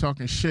in there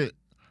talking shit.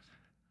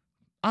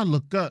 I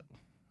look up.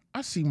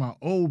 I see my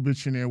old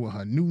bitch in there with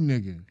her new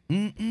nigga.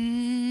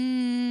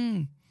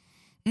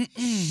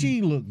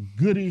 She look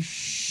good as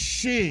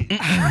shit.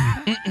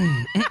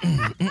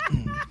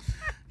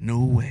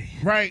 No way.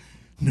 Right?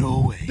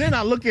 No way. Then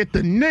I look at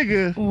the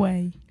nigga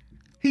Way.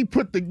 he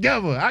put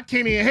together. I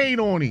can't even hate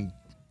on him.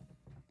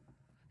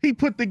 He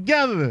put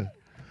together.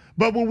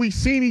 But when we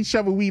seen each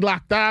other, we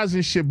locked eyes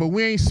and shit, but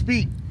we ain't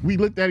speak. We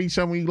looked at each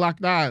other, we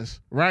locked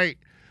eyes, right?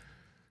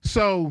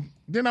 So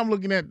then I'm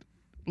looking at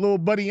little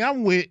buddy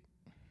I'm with.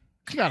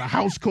 He got a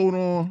house coat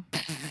on,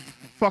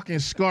 fucking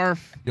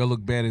scarf, Y'all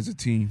look bad as a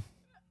team.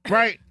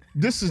 right?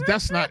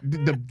 That's not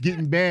the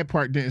getting bad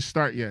part didn't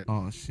start yet.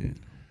 Oh, shit.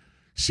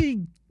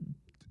 She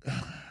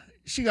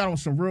got on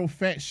some real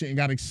fat shit and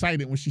got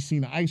excited when she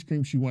seen the ice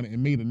cream she wanted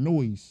and made a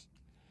noise.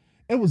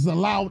 It was a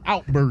loud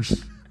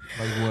outburst.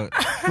 Like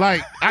what?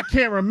 Like, I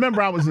can't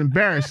remember. I was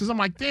embarrassed because I'm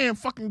like, damn,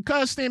 fucking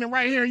cuz standing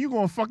right here. You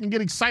gonna fucking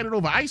get excited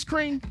over ice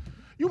cream?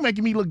 You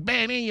making me look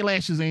bad and your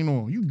lashes ain't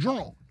on. You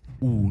drunk.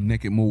 Ooh,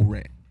 naked mole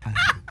rat.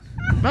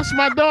 That's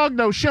my dog,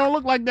 though. She don't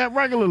look like that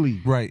regularly.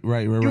 Right.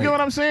 You get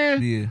what I'm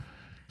saying? Yeah.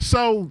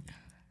 So,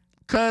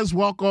 cuz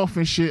walk off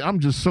and shit. I'm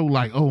just so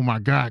like, oh my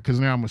God, because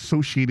now I'm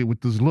associated with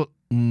this look.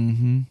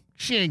 Mm-hmm.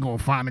 She ain't gonna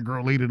find a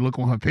girl later to look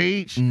on her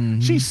page.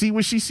 She see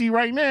what she see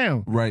right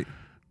now. Right.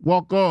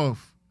 Walk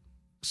off.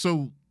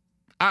 So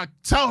I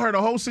tell her the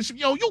whole situation.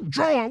 Yo, you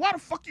drawing? Why the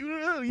fuck you?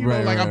 You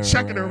know, like I'm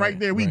checking her right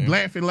there. We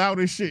laughing loud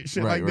as shit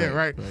like that,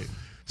 right?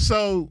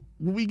 So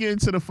when we get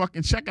into the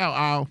fucking checkout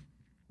aisle,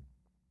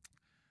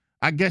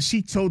 I guess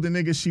she told the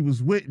nigga she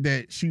was with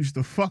that she used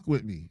to fuck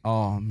with me.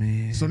 Oh,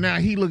 man. So now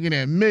he looking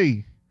at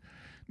me.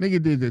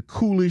 Nigga did the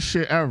coolest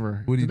shit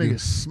ever. What'd he the nigga do?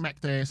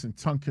 smacked her ass and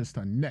tongue kissed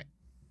her neck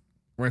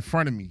right in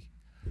front of me.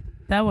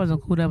 That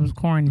wasn't cool. That was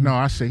corny. No,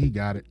 I said he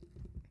got it.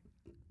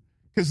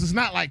 Because it's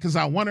not like because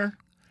I want her.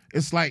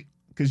 It's like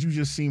because you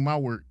just seen my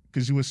work.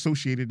 Because you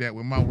associated that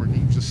with my work. And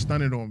you just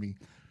stunned it on me.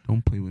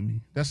 Don't play with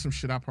me. That's some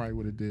shit I probably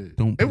would have did.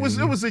 Don't play with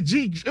me. It was a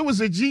G joint. It was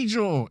a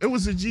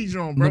G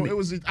joint, bro. I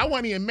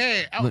wasn't even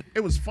mad.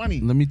 It was funny.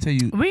 Let me tell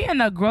you. We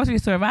in a grocery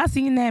store. If I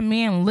seen that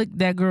man lick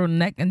that girl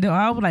neck, and then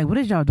I was like, "What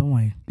is y'all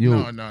doing?"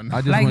 Yo, No.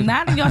 I just Like want-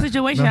 not in your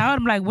situation. I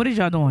would be like, "What is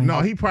y'all doing?" No,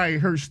 he probably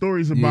heard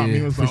stories about me.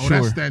 It was for like, oh,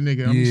 sure. that's that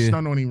nigga. I'm Yeah.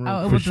 stunned on him. Oh,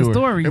 it Real was sure. the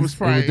stories. It was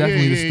probably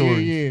definitely the yeah,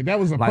 stories. Yeah. That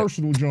was a like,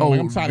 personal joint. Oh, Like,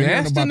 I'm tired of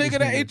hearing that's the about nigga this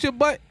that nigga. ate your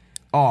butt?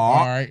 Oh,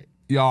 All right.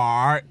 Yeah,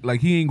 all right. Like,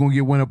 he ain't gonna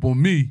get one up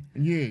on me.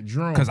 Yeah,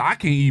 drunk. Because I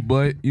can't eat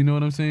butt. You know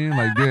what I'm saying?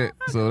 Like that.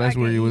 So that's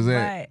where he was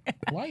at.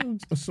 Why you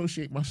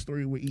associate my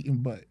story with eating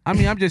butt? I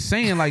mean, I'm just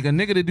saying, like, a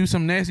nigga to do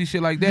some nasty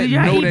shit like that. Do You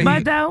y'all know eat that butt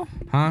he, though?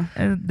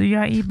 huh? Do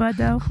y'all eat butt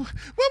though? What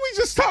we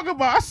just talking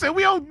about? I said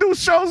we don't do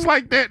shows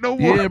like that no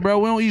more. Yeah, bro.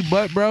 We don't eat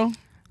butt, bro. All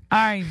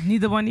right,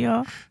 neither one of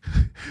y'all.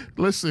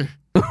 Listen,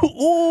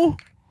 Ooh.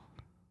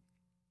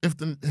 if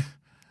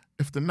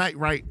the night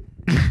right,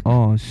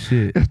 Oh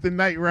shit. if the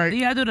night Do right,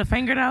 y'all do the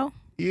finger though?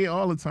 yeah,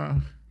 all the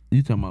time.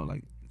 You talking about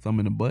like thumb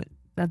in the butt?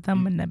 The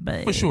thumb in the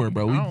butt. For sure,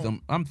 bro. I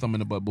don't- I'm thumbing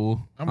the butt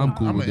bull. I'm I'm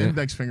cool with an that.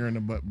 index finger in the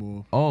butt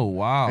bull. Oh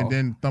wow. And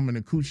then thumb in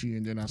the coochie,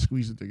 and then I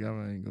squeeze it together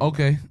and go.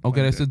 Okay. like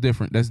That's that.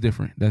 different. That's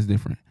different. That's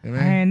different. Yeah, I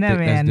man. ain't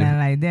never That's had nothing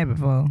different. like that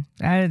before.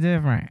 That is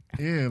different.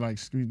 Yeah, like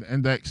squeeze the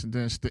index and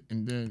then stick,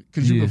 and then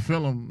because you Yeah. can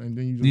feel them, and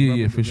then you just Yeah, rub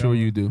yeah, it for sure together.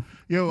 you do.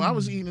 Yo, I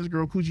was eating this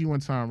girl coochie one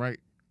time, right?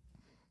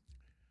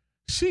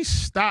 She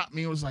stopped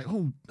me and was like,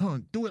 "Oh,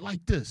 do it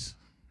like this,"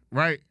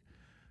 right?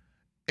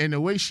 And the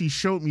way she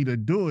showed me to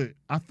do it,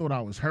 I thought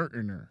I was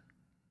hurting her.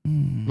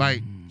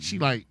 Like she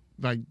like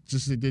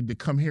just did the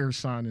come here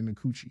sign in the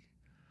coochie,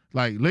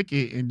 like lick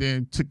it and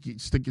then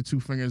stick your 2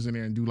 fingers in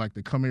there and do like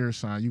the come here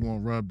sign. You gonna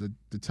rub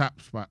the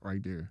top spot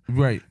right there,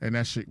 Right. and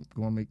that shit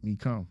gonna make me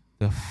come.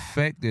 The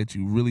fact that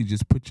you really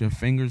just put your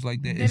fingers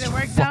like that Did is it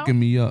work, though? fucking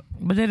me up.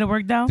 But did it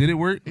work though? Did it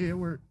work? Yeah, it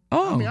worked.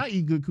 Oh. I mean, I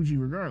eat good coochie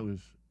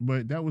regardless,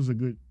 but that was a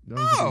good. That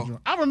was a Oh. good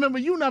joint. I remember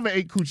you never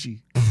ate coochie.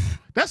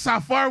 That's how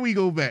far we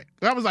go back.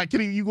 I was like,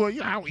 Kitty, you go?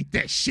 Yeah, I don't eat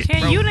that shit,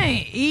 Ken, bro. you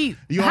didn't eat.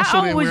 You also How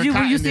old didn't was wear you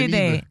when you cotton said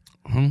then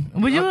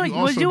that? Was also you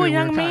a didn't wear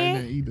young cotton man?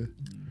 then either.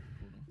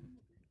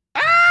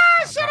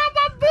 Ah, shut up,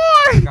 my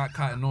boy. Got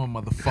cotton on,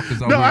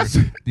 motherfuckers. No, I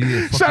said-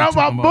 shut up,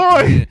 my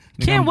boy.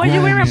 Ken, what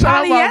you wearing? Shut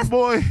up, my Polyester?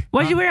 boy.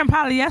 Was you wearing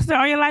polyester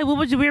all your life? What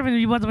was you wearing if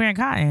you wasn't wearing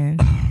cotton?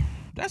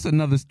 That's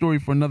another story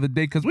for another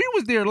day because we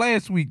was there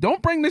last week.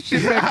 Don't bring this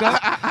shit back up.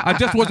 I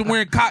just wasn't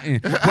wearing cotton.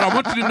 What I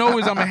want you to know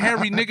is I'm a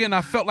hairy nigga and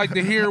I felt like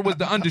the hair was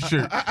the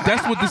undershirt.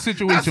 That's what the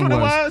situation That's what it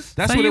was?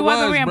 That's So what you it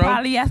wasn't was, wearing bro.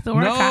 polyester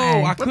or no, cotton?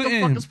 I What the fuck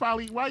couldn't. is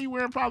poly? Why you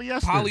wearing polyester?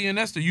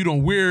 Polyester, you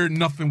don't wear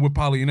nothing with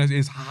polyester.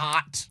 It's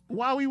hot.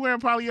 Why we wearing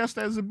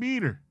polyester as a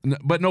beater?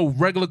 But no,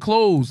 regular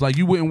clothes. Like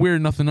you wouldn't wear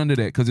nothing under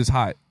that because it's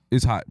hot.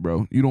 It's hot,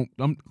 bro. You don't.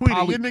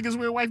 Queeta, your niggas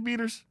wear wife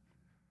beaters?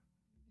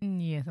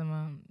 Yeah,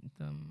 some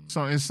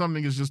So and some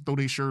niggas just throw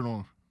their shirt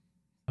on.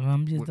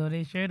 just throw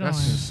their shirt on.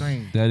 That's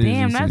insane. That is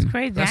Damn, that's insane.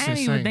 crazy. That's I didn't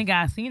insane. even think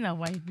I seen a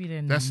white beater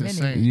in That's a minute.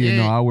 insane. Yeah,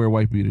 no, Yeah. I wear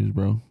white beaters,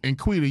 bro. And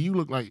Queeta, you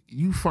look like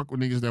you fuck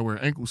with niggas that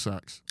wear ankle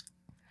socks.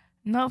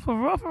 No, for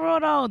real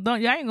though.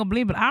 Y'all ain't gonna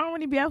believe it. I don't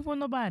really be out with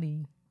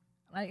nobody.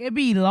 Like it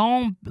be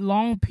long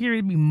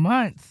period, be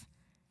months.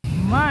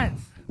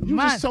 You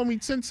just told me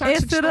 10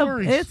 toxic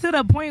stories. It's to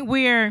the point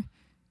where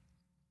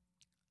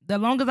the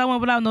longest I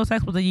went without no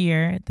sex was a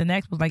year. The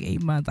next was like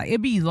 8 months. Like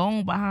it be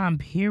long behind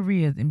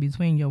periods in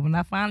between, yo. When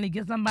I finally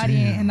get somebody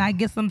and I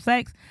get some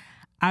sex,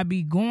 I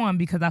be going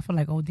because I feel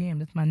like, oh damn,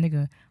 that's my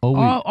nigga. Oh,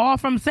 wait. All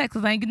from sex,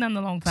 'cause I ain't getting nothing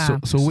in a long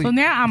time. So wait.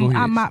 now Go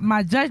ahead.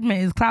 my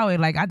judgment is clouded.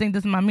 Like I think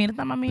this is my man. It's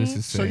not my man. This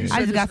is So you sad.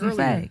 I said just this got some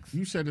earlier. sex.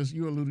 You said this.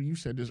 You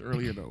said this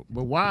earlier though.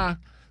 But why?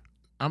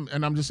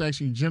 I'm just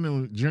asking you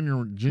genuinely.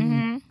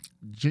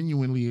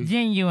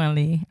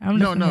 Genuinely, I'm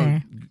No,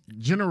 listening.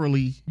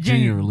 generally,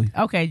 Generally.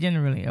 Okay,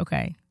 generally,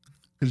 okay.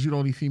 because you're the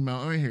only female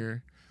on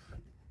here.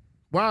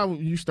 Why would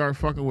you start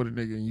fucking with a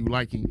nigga and you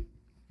like him,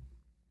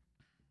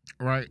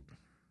 right?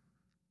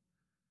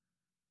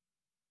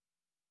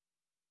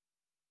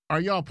 Are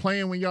y'all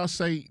playing when y'all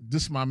say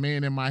this my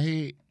man in my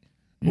head,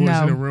 or is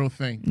No. it a real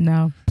thing?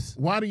 No,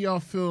 Why do y'all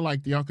feel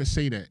like y'all could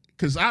say that?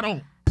 Because I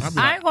don't. I be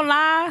I like, ain't gonna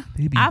lie.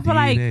 They be I feel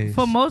like dead ass.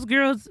 for most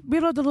girls, we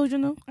a little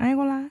delusional. I ain't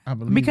gonna lie. I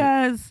believe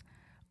Because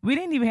we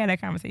didn't even have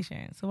that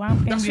conversation. So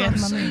I'm That's paying what you I'm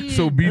as my man. saying.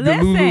 So be the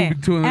Listen, Lulu to and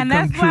become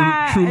that's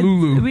why true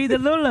Lulu. be the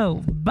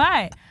Lulu.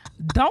 But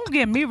don't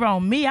get me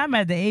wrong. Me, I'm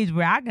at the age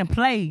where I can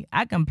play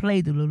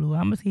the Lulu.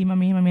 I'm gonna see my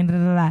man, da,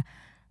 da, da.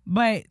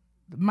 But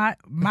my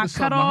there's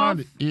something cutoff, behind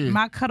it, yeah.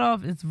 my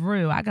cutoff is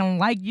real. I can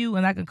like you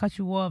and I can cut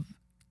you off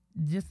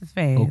just as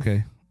fast.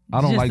 Okay. I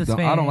don't Just like as them.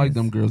 I don't like fast.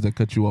 them girls that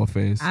cut you off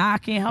fast. I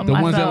can't help The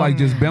myself. ones that like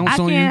just bounce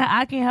on you.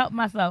 I can't help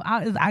myself.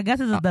 I guess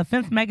it's a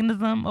defense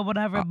mechanism or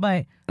whatever,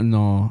 but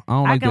No, I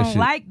don't I like that can shit.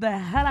 like the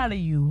hell out of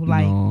you,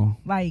 No.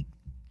 like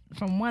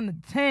from 1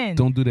 to 10.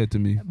 Don't do that to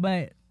me.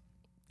 But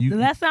You, the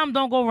last time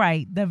don't go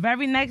right. The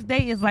very next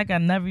day is like I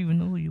never even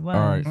knew who you was.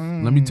 all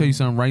right. Let me tell you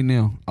something right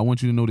now. I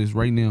want you to know this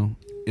right now.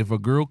 If a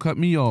girl cut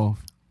me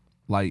off,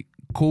 like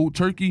cold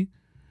turkey,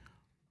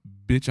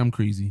 bitch, I'm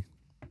crazy.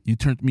 You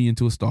turned me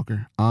into a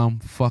stalker. I'm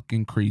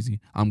fucking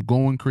crazy. I'm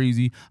going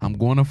crazy. I'm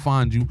going to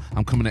find you.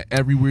 I'm coming to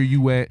everywhere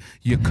you at.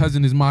 Your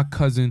cousin is my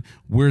cousin.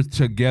 We're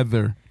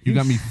together. You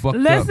got me fucked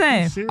up.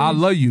 Listen, I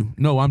love you.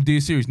 No, I'm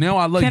dead serious. Now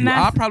I love Can you.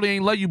 I- I probably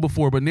ain't love you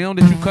before, but now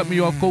that you cut me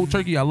off cold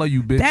turkey, I love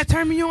you, bitch. that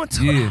turned me on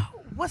too. Yeah.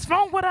 What's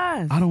wrong with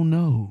us? I don't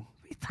know.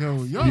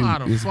 Yo, y'all Dude,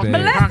 out of it's fucking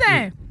bad. But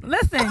pocket.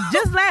 listen.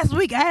 Just last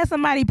week I had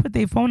somebody put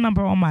their phone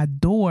number on my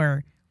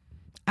door.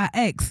 An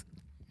ex.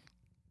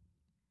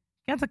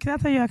 Can I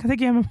tell you? Can I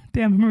take you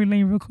down memory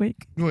lane real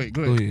quick? Go ahead.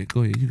 Go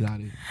ahead. You got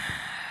it.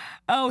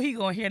 Oh, he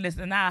gonna hear this,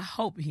 and I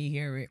hope he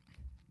hear it.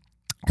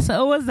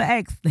 So it was the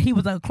ex. He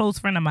was a close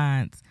friend of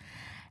mine,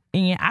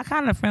 and I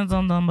kind of friend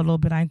zoned him a little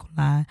bit. I ain't gonna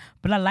lie,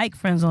 but I like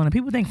friend zoning.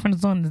 People think friend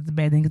zoning is a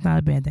bad thing. It's not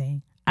a bad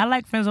thing. I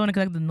like friend zoning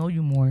because I get to know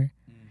you more,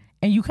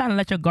 and you kind of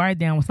let your guard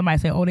down when somebody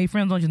say, "Oh, they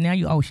friend zoned you." Now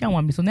you, she don't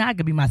want me, so now I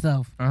can be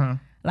myself.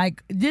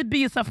 Like just be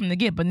yourself from the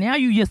get. But now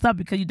you yourself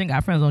because you think I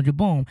friend zoned you.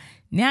 Boom.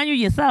 Now you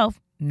yourself.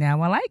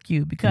 Now I like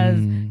you because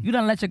you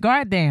done let your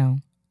guard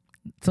down.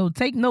 So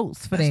take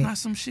notes for That's that. not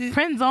some shit.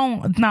 Friend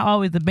zone is not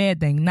always a bad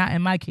thing. Not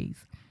in my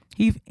case.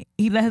 He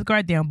let his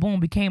guard down. Boom,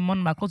 became one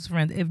of my closest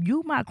friends. If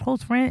you my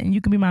close friend and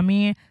you can be my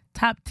man,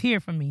 top tier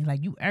for me.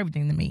 Like you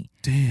everything to me.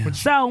 Damn.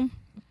 So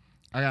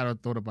I got a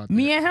thought about that.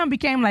 me and him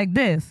became like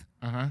this.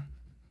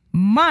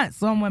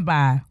 Months on went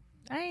by.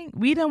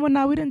 We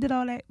done did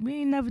all that.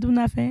 We ain't never do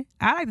nothing.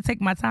 I like to take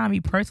my time,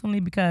 me personally,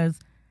 because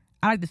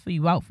I like to feel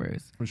you out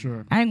first. For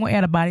sure. I ain't gonna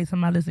add a body to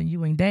somebody. Listen,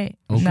 you ain't that.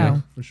 Okay.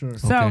 No. For sure.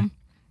 So Okay.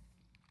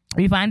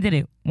 we finally did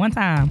it one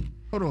time.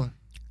 Hold on.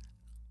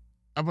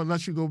 I'm gonna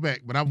let you go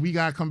back, but we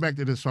gotta come back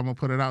to this, so I'm gonna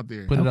put it out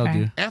there. Put it out Okay.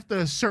 there. After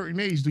a certain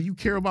age, do you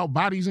care about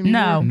bodies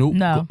anymore? No. Nope.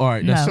 No. All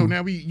right. That's No. So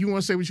now you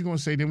want to say what you gonna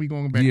say, then we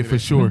going back. yeah, to for that.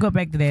 sure. We go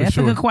back to that. For That's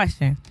sure. a good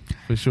question.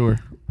 For sure.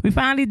 We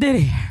finally did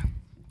it.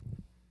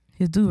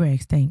 His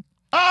do-rag stink.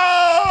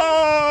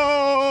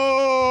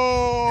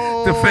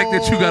 Oh, The fact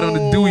that you got on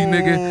the Dewey,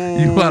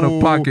 nigga, you out of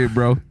pocket,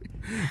 bro.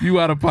 You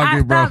out of I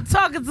pocket, bro. stopped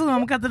talking to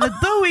him because of the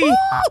Dewey.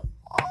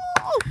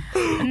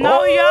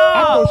 No, I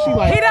y'all. thought she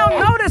like- He don't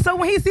know this, so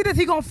when he see this,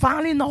 he gonna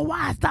finally know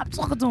why I stopped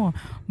talking to him.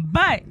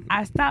 But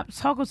I stopped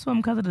talking to him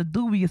because of the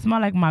Dewey. It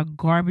smelled like my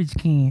garbage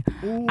can.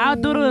 I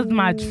thought it was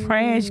my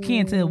trash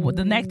can till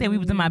the next day we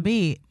was in my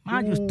bed.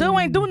 Mind you, still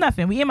ain't do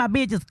nothing. We in my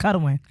bed just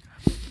cuddling.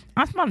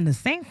 I'm smelling the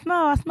same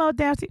smell I smelled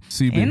downstairs.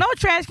 C-Bear. Ain't no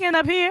trash can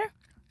up here.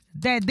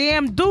 That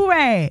damn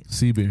do-rag.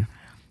 C-Bear.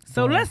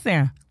 So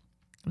listen,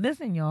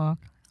 y'all.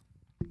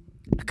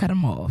 I cut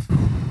him off,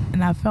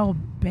 and I felt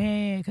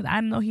bad because I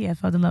know he had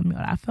felt to love me.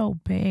 I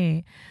felt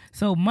bad.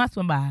 So months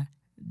went by.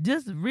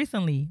 Just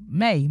recently,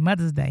 May,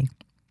 Mother's Day,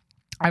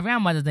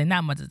 around Mother's Day,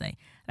 not Mother's Day,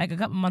 like a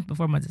couple months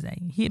before Mother's Day,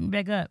 he hit me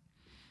back up.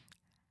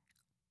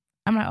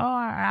 I'm like,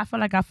 I feel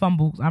like I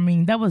fumbled. I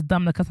mean, that was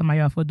dumb to cuss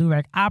somebody off for a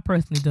do-rag. I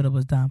personally thought it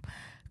was dumb.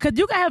 Cause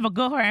you can have a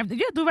good heart. If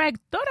you do-rag,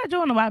 throw that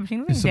joint in the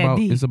washing machine. It ain't that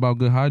deep. It's about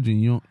good hygiene.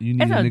 You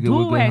need It's a a nigga with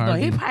good do-rag though.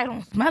 He hygiene. probably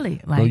don't smell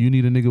it. Bro, Like you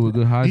need a nigga with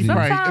good He hygiene.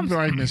 probably, Sometimes- it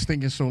probably been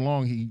stinking so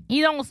long.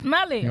 He don't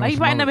smell it. He Like he don't probably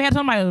smell never it. had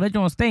somebody that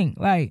joint stink.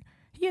 Like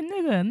he a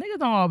nigga. Niggas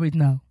don't always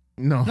know.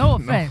 no No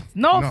offense.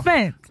 No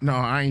offense. No,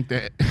 I ain't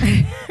that.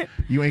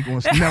 You ain't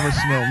gonna never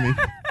smell me.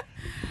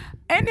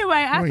 Anyway,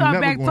 I ain't started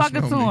never back gonna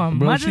talking to smell me. him.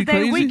 Bro, Mother's she Day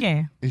crazy?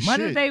 weekend. It's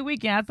Mother's shit. Day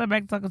weekend. I started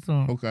back talking to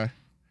him. Okay.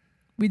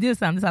 We did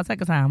something. This is our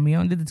second time. We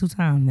only did it 2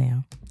 times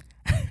now.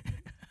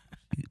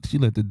 She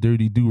let the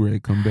dirty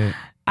do-rag come back.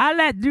 I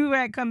let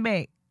do-rag come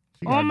back.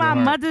 She got On a my good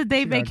heart. Mother's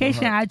Day She got a good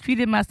vacation, heart. I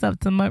treated myself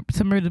to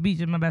Myrtle Beach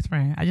with my best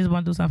friend. I just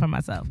want to do something for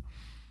myself.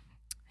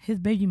 His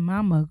baby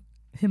mama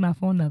hit my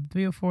phone up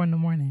 3 or 4 in the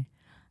morning.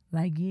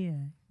 Like, yeah,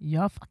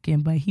 y'all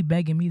fucking, but he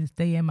begging me to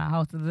stay in my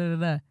house. Da, da, da,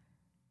 da.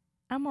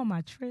 I'm on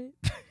my trip.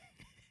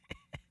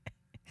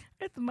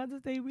 It's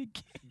Mother's Day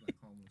weekend.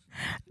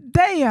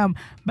 Damn.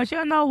 But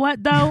y'all know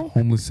what, though?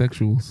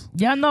 Homosexuals.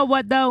 Y'all know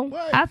what, though?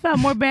 What? I felt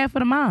more bad for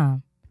the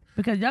mom.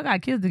 Because y'all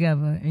got kids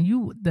together.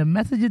 And the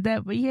messages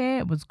that we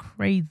had was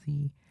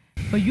crazy.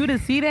 For you to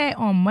see that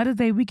on Mother's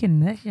Day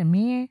weekend, that's your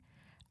man.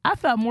 I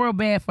felt more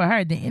bad for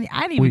her than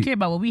I didn't even Wait, care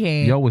about what we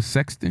had. Y'all was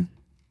sexting?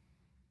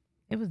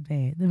 It was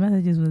bad. The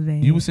messages was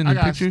bad. You was sending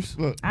I got pictures?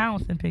 Look, I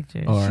don't send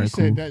pictures. All right, she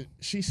said cool. that.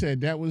 She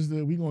said that was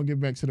the. We gonna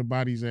get back to the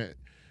bodies at,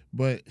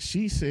 but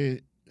she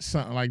said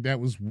something like that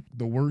was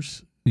the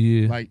worst.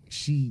 Yeah. Like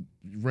she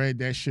read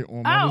that shit on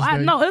Oh, Mother's I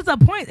Day. know. It's a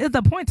point. It's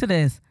a point to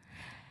this.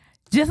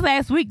 Just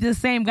last week, this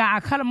same guy, I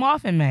cut him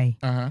off in May.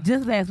 Uh-huh.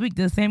 Just last week,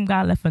 this same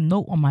guy left a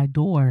note on my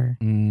door.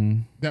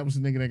 That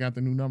was the nigga that got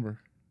the new number.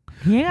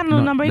 He ain't got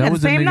no number. He that got the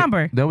was a same nigga-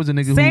 number. That was a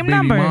nigga who Same baby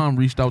number. mom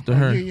reached out to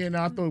her. Yeah.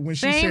 No, I thought when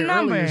she Same said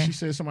number. earlier, she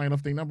said somebody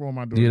left their number on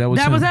my door. Yeah, that was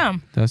That him. was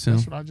him. That's him.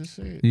 That's what I just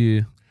said.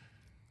 Yeah.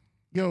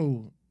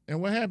 Yo,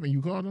 and what happened?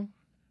 You called him?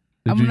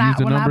 Did you use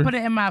the When I number? put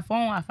it in my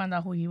phone, I found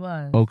out who he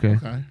was. Okay.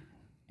 Okay.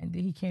 And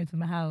then he came to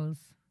my house.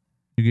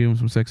 You gave him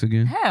some sex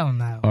again? Hell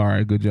no. All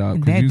right, good job.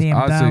 'Cause That you-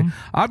 damn dumb.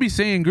 I be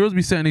saying girls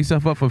be setting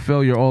themselves up for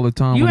failure all the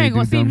time. You when ain't they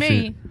gonna do see dumb me.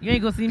 shit. You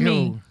ain't gonna see Yo,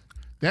 me.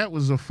 that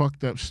was a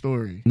fucked up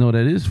story. No,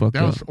 that is fucked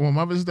That up. was on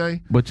Mother's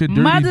Day. But your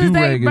dirty Mother's do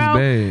Day, rag is bro.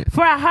 bad.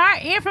 For her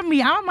and for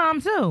me, I'm a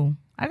mom too.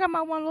 I got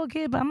my one little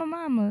kid, but I'm a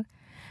mama.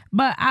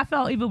 But I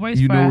felt even worse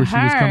You for know her where she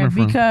was coming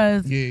from.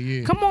 because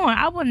Yeah. come on,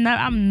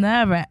 I'm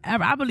never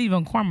ever. I believe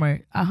in karma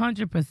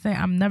 100%.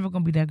 I'm never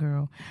gonna be that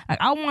girl. Like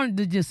I wanted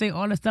to just say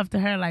all the stuff to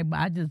her, like, but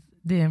I just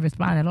didn't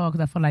respond at all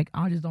because I feel like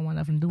I just don't want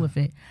nothing to do with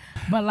it.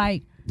 But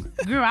like,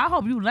 girl, I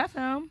hope you left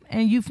him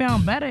and you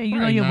found better. And you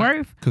know Right, your not-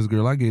 worth. Cause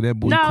girl, I gave that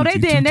boy. No, they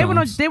coochie didn't. 2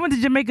 times. They went to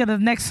Jamaica the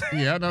next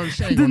Yeah, I know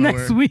she ain't the going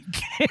next nowhere.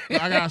 week.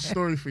 I got a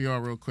story for y'all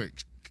real quick.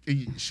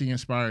 She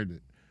inspired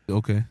it.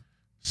 Okay.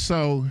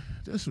 So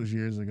this was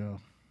years ago.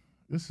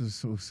 This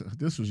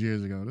was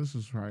years ago. This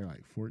was probably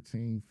like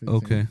 14, 15,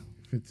 Okay.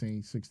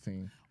 15,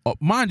 16.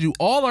 Mind you,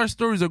 all our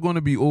stories are going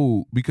to be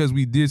old because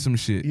we did some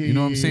shit. Yeah, you know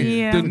yeah, what I'm saying?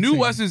 yeah. The Yeah.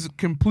 new us is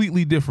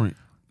completely different.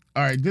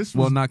 All right, this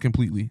Well, was not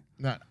completely.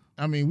 not.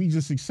 I mean, we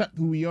just accept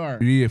who we are.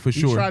 Yeah, for We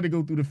sure. tried to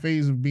go through the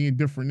phase of being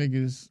different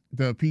niggas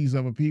to appease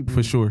other people.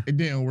 For sure. It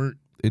didn't work.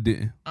 It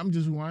didn't. I'm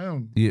just who I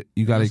am. Yeah,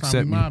 you gotta That's how we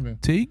accept me. mobbing.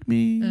 Take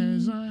me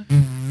As I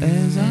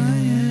as I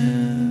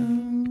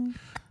am.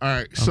 All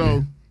right,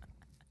 so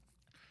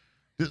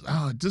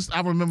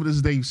I remember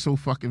this day so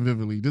fucking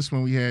vividly. This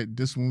when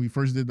we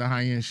first did the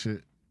high end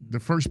shit. The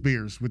first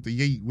beers with the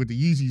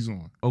Yeezys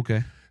on.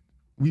 Okay.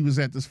 We was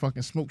at this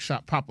fucking smoke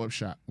shop, pop-up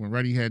shop when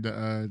Reddy had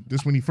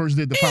this when he first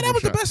did the pop-up shop. That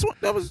was the best one.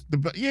 That was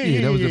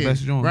that was the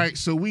best joint. Right.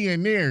 So we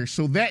in there.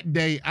 So that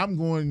day I'm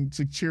going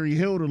to Cherry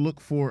Hill to look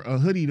for a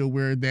hoodie to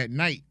wear that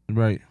night.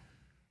 Right.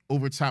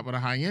 Over top of the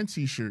high end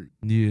t-shirt.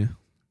 Yeah.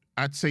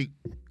 I take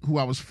who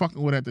I was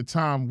fucking with at the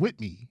time with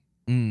me.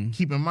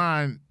 Keep in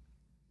mind,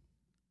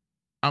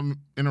 I'm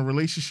in a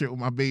relationship with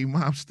my baby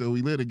mom still.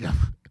 We live together.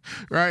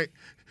 Right?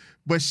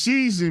 But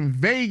she's in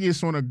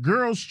Vegas on a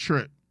girls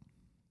trip,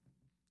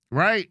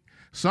 right?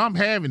 So I'm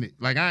having it.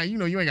 Like,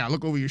 you ain't got to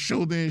look over your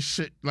shoulder and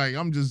shit. Like,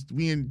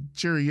 we in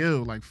Cherry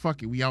Hill. Like,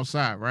 fuck it, we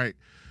outside, right?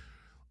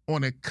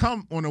 On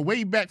the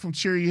way back from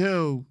Cherry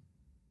Hill,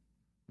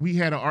 we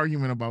had an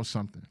argument about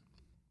something.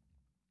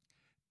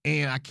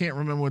 And I can't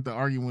remember what the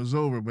argument was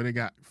over, but it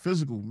got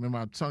physical. Remember,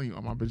 I'm telling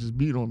you, my bitches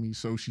beat on me.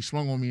 So she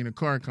swung on me in the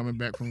car coming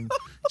back from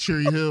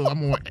Cherry Hill.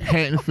 I'm on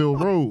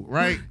Haddonfield Road,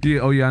 right? Yeah.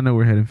 Oh, yeah, I know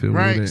where Haddonfield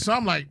Road right? is. So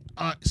I'm like,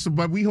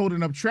 but we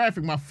holding up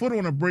traffic. My foot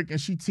on the brake and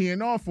she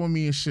teeing off on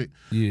me and shit.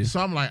 Yeah. So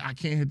I'm like, I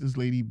can't hit this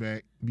lady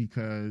back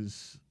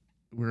because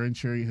we're in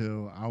Cherry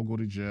Hill. I'll go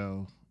to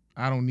jail.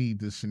 I don't need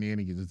this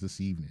shenanigans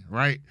this evening,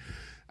 right?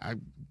 I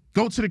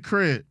go to the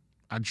crib.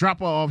 I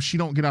drop her off. She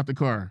don't get out the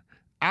car.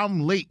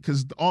 I'm late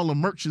because all the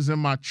merch is in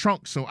my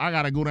trunk, so I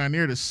got to go down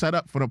there to set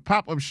up for the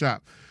pop-up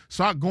shop.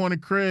 So I go in the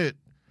crib,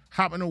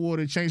 hop in the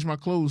water, change my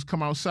clothes,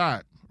 come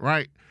outside,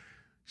 right?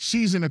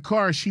 She's in the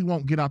car. She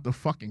won't get out the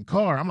fucking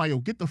car. I'm like, yo,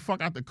 get the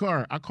fuck out the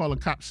car. I call the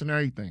cops and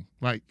everything.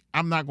 Like,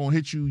 I'm not going to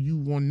hit you. You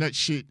want nut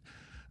shit.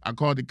 I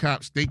called the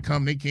cops. They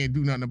come. They can't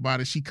do nothing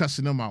about it. She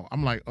cussing them out.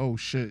 I'm like, oh,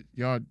 shit.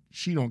 Y'all,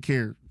 she don't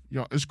care.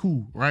 Y'all, it's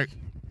cool, right?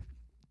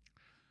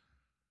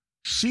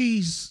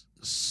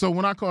 So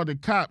when I called the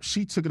cops,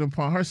 she took it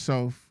upon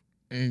herself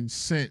and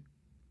sent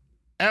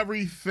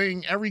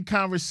everything, every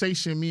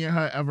conversation me and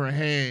her ever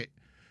had,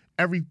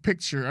 every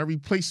picture, every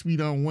place we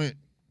done went,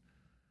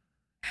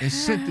 and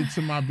sent it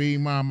to my baby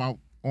mom out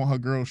on her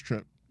girls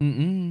trip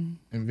in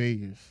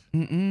Vegas.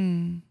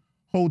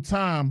 Whole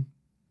time,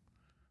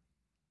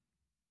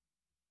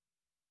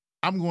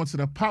 I'm going to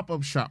the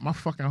pop-up shop, my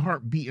fucking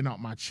heart beating out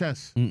my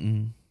chest.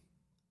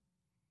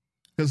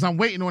 Because I'm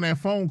waiting on that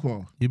phone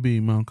call. Your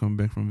baby mom coming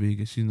back from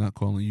Vegas. She's not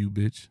calling you,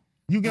 bitch.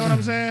 You get what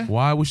I'm saying?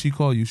 Why would she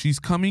call you? She's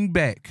coming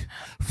back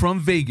from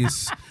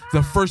Vegas,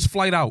 the first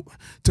flight out,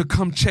 to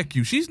come check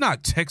you. She's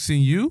not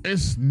texting you.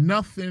 It's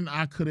nothing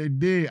I could have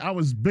did. I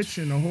was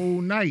bitching the whole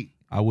night.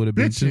 I would have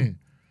been too.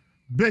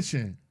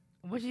 Bitching.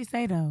 What'd she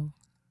say, though?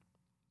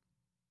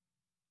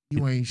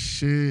 You ain't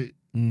shit.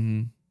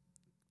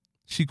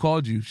 She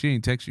called you. She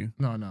ain't text you.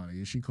 No,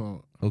 yeah, she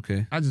called.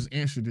 Okay. I just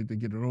answered it to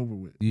get it over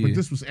with. Yeah. But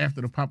this was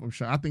after the pop-up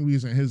shop. I think we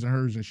was in his and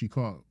hers and she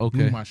called. Okay.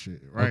 Blew my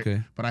shit, right?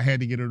 Okay. But I had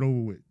to get it over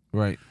with.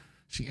 Right.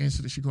 She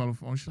answered it. She called her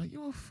phone. She's like,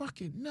 you a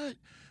fucking nut.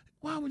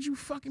 Why would you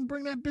fucking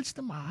bring that bitch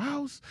to my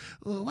house?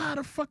 Why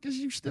the fuck is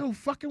you still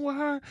fucking with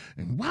her?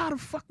 And why the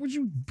fuck would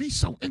you be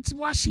so into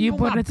why she You know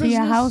brought my her to business?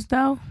 your house,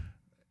 though?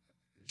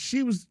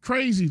 She was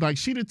crazy. Like,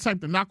 she the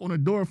type to knock on the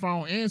door if I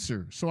don't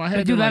answer. So I had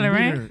Did to you let her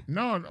meet in?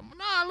 No,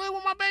 I live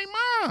with my baby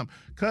mom.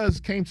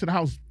 Cuz came to the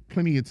house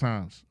plenty of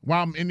times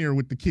while I'm in there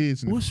with the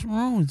kids. And What's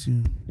wrong with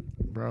you?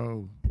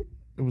 bro,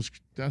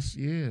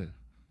 yeah.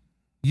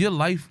 Your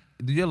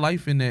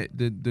life in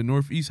the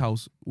Northeast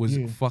house was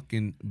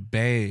fucking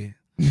bad.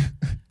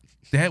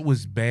 That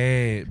was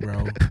bad,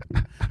 bro.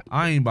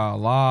 I ain't about to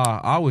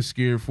lie. I was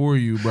scared for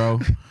you, bro.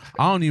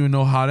 I don't even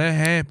know how that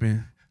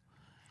happened.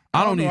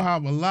 I don't know how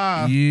I'm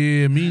alive.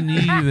 Yeah, me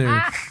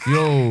neither.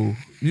 Yo,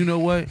 you know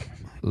what?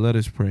 Let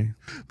us pray.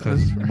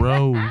 Cause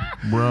bro,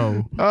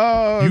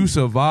 you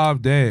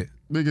survived that.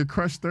 Nigga,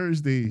 Crush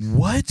Thursdays.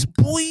 What,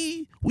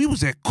 boy? We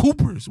was at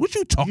Cooper's. What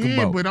you talking about?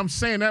 Yeah, but I'm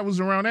saying that was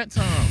around that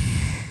time.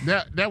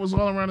 That was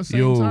all around the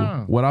same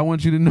time. What I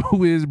want you to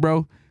know is,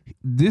 bro,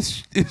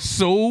 this is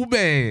so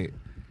bad.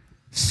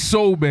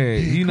 So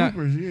bad.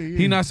 Yeah,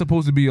 He not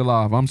supposed to be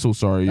alive. I'm so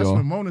sorry, That's y'all.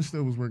 when Mona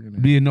still was working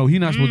there. Yeah, no, he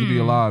not supposed to be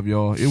alive,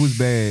 y'all. It was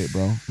bad,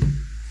 bro.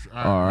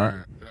 All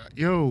right.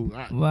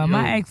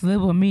 My ex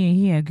lived with me and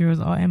he had girls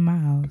all in my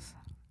house.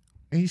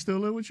 And he still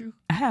live with you?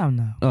 Hell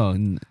no. Oh,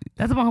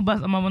 That's the one who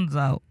busted my windows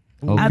out.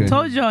 okay. I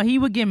told y'all he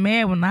would get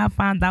mad when I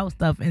find out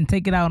stuff and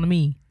take it out on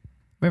me.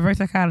 Reverse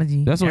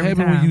psychology. That's what every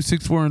happened time. when you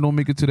 6'4" and don't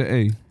make it to the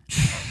A.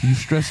 You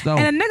stressed out.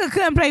 And a nigga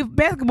couldn't play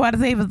basketball to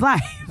save his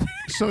life.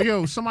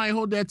 So, somebody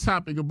hold that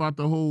topic about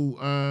the whole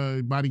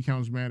body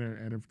counts matter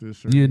after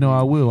this. Yeah, no,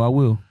 I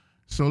will.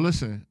 So,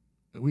 listen,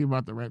 we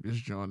about to wrap this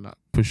joint up.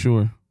 For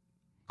sure.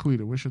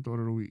 Queeta, what's your thought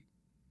of the week?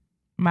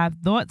 My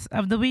thoughts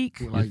of the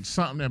week? Like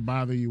something that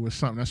bother you or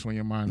something that's on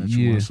your mind that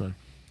you want to say.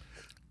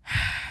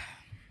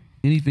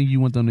 Anything you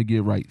want them to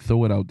get right,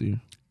 throw it out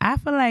there. I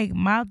feel like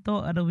my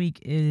thought of the week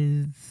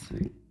is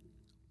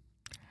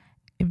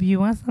if you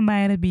want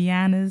somebody to be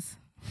honest,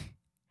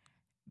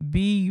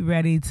 be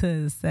ready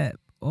to accept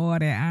all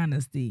that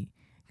honesty.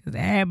 Because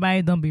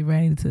everybody don't be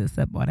ready to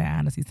accept all that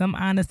honesty. Some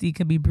honesty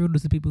can be brutal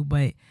to people,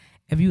 but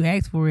If you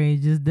ask for it,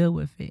 just deal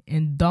with it,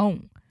 and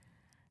don't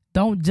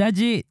judge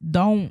it.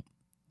 Don't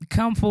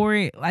come for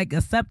it. Like,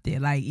 accept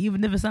it. Like,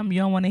 even if it's something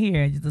you don't want to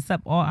hear, just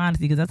accept all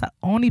honesty, because that's the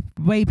only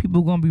way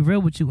people gonna be real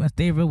with you and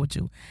stay real with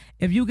you.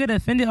 If you get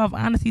offended off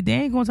honesty, they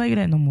ain't gonna tell you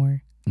that no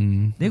more.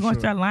 They're gonna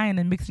start lying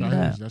and mixing it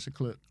up. That's a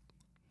clip.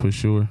 For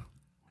sure.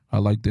 I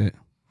like that.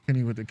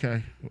 Kenny with the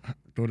K.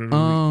 Thought of the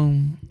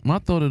week. My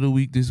thought of the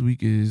week this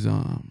week is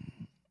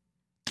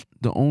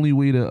the only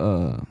way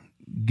to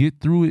get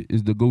through it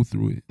is to go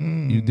through it.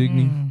 You dig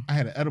me? I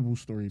had an edible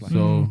story. Like,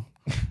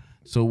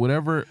 So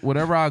whatever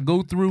I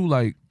go through,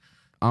 like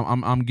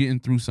I'm getting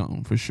through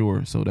something for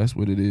sure. So that's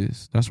what it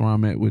is. That's where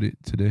I'm at with it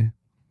today.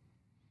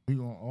 we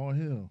going all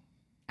hill.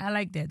 I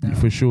like that though.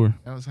 For sure.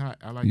 That was hot.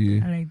 I like Yeah.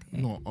 that. I like We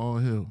that. going all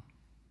hill.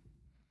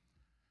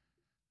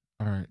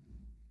 All right.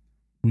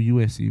 Where you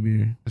at,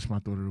 C-Beer? That's my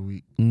thought of the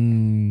week.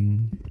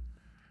 Mm.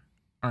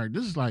 All right.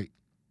 This is like,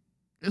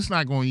 it's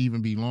not going to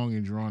even be long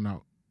and drawn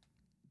out.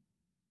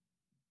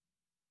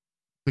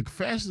 The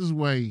fastest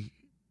way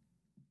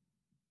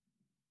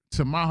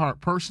to my heart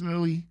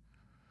personally,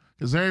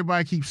 because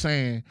everybody keeps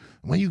saying,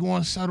 when you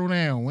going to settle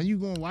down?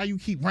 Why you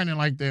keep running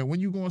like that? When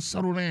you going to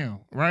settle down?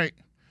 Right?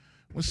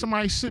 When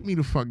somebody sit me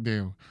the fuck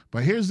down.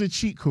 But here's the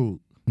cheat code.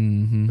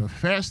 Mm-hmm. The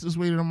fastest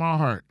way to my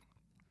heart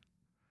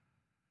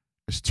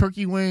is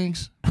turkey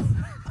wings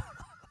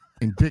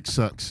and dick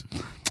sucks.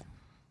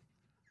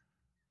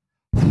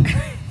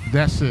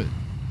 That's it.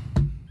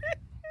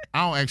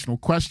 I don't ask no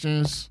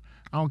questions.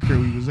 I don't care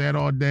where you was at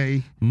all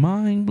day.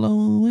 Mind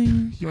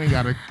blowing. You ain't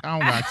gotta. I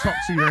don't gotta talk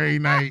to you every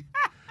night.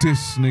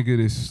 This nigga,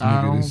 this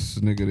nigga, this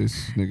nigga,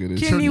 this nigga, this.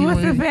 Kenny, Turkey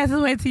what's the wing.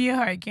 fastest way to your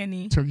heart,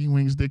 Kenny? Turkey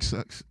wings, dick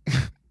sucks.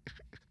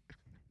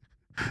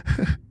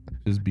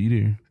 Just be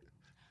there.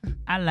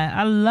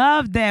 I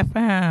love that for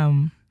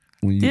him.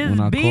 When Just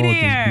I be call,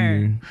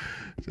 there.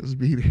 Just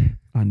be there.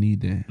 I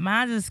need that.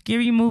 Mine's just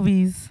scary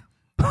movies.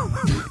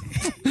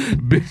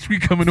 Bitch, we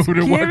coming over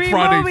to Scary watch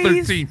Friday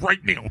movies. 13th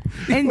right now.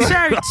 In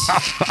church.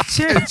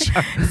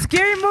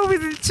 Scary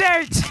movies in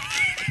church.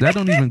 That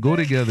don't even go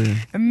together.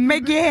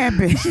 Make it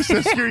happen. She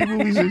said scary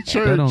movies in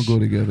church. That don't go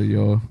together,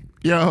 y'all.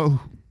 Yo,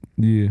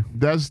 Yeah,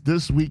 that's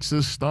this week's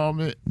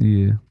installment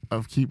yeah.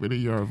 of Keep It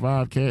In Your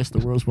Vibecast, the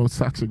world's most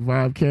toxic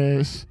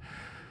vibecast.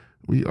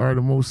 We are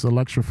the most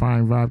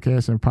electrifying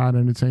vibecast in pod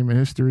entertainment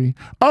history.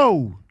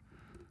 Oh,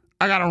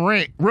 I got a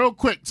rant real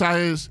quick,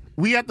 Tyus.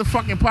 We at the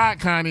fucking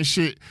PodCon and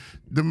shit.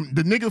 The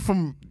nigga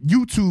from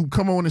YouTube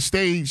come on the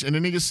stage and the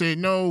nigga said,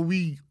 no,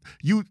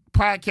 you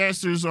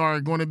podcasters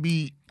are going to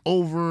be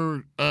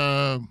over,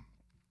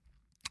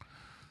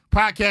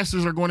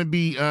 podcasters are going to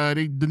be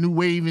the new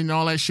wave and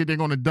all that shit. They're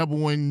going to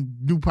double in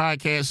new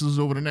podcasters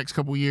over the next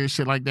couple of years,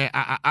 shit like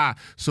that.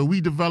 So we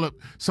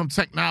developed some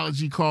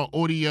technology called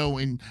audio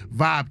and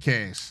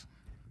vibecast.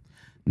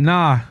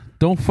 Nah,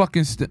 don't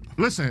fucking.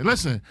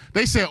 Listen.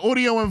 They said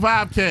audio and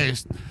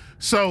vibecast.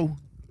 So,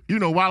 you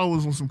know, Wallow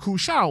was on some cool.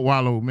 Shout out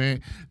Wallow,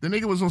 man. The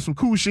nigga was on some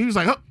cool shit. He was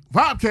like, huh,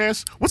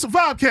 vibecast? What's a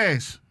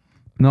vibecast?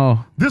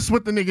 No. This is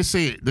what the nigga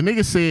said. The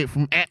nigga said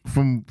from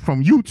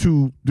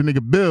YouTube, the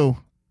nigga Bill,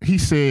 he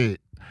said,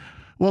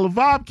 well, a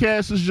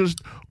vibecast is just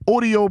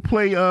audio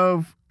play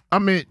of,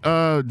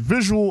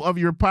 visual of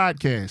your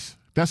podcast.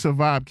 That's a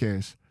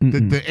vibecast.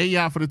 The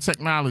AI for the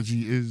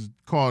technology is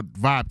called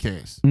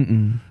vibecast.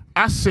 Mm-mm.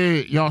 I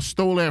said, y'all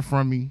stole that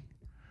from me.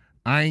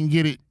 I ain't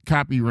get it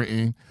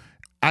copywritten.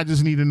 I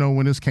just need to know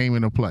when this came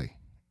into play.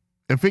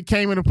 If it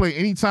came into play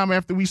anytime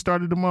after we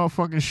started the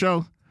motherfucking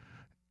show,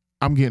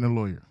 I'm getting a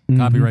lawyer.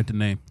 Copyright the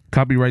name.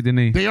 Copyright the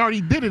name. They already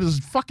did it. It's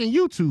fucking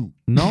YouTube.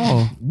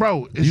 No.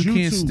 Bro, it's You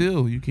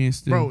YouTube. can't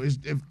steal. Bro,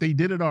 if they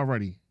did it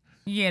already.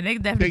 Yeah, they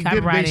They definitely did it.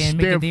 copyright it and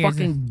make They're it theirs.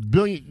 fucking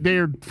billion.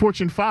 They're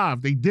Fortune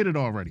 5. They did it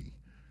already.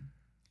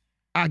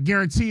 I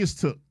guarantee it's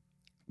took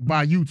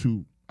by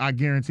YouTube. I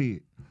guarantee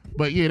it.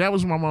 But yeah, that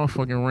was my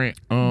motherfucking rant.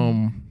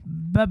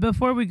 But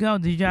before we go,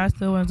 did y'all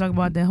still want to talk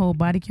about that whole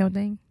body count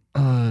thing?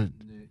 Sahir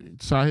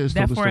told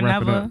That us for to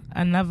wrap it up.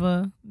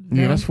 another.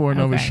 Yeah, that's for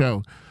another Okay.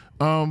 show.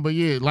 But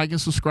yeah, like and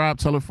subscribe,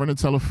 tell a friend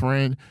to tell a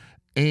friend.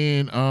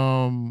 And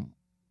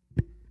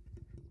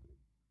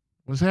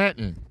what's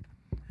happening?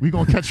 We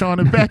gonna catch you on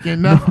the back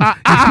end.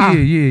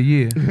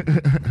 Yeah.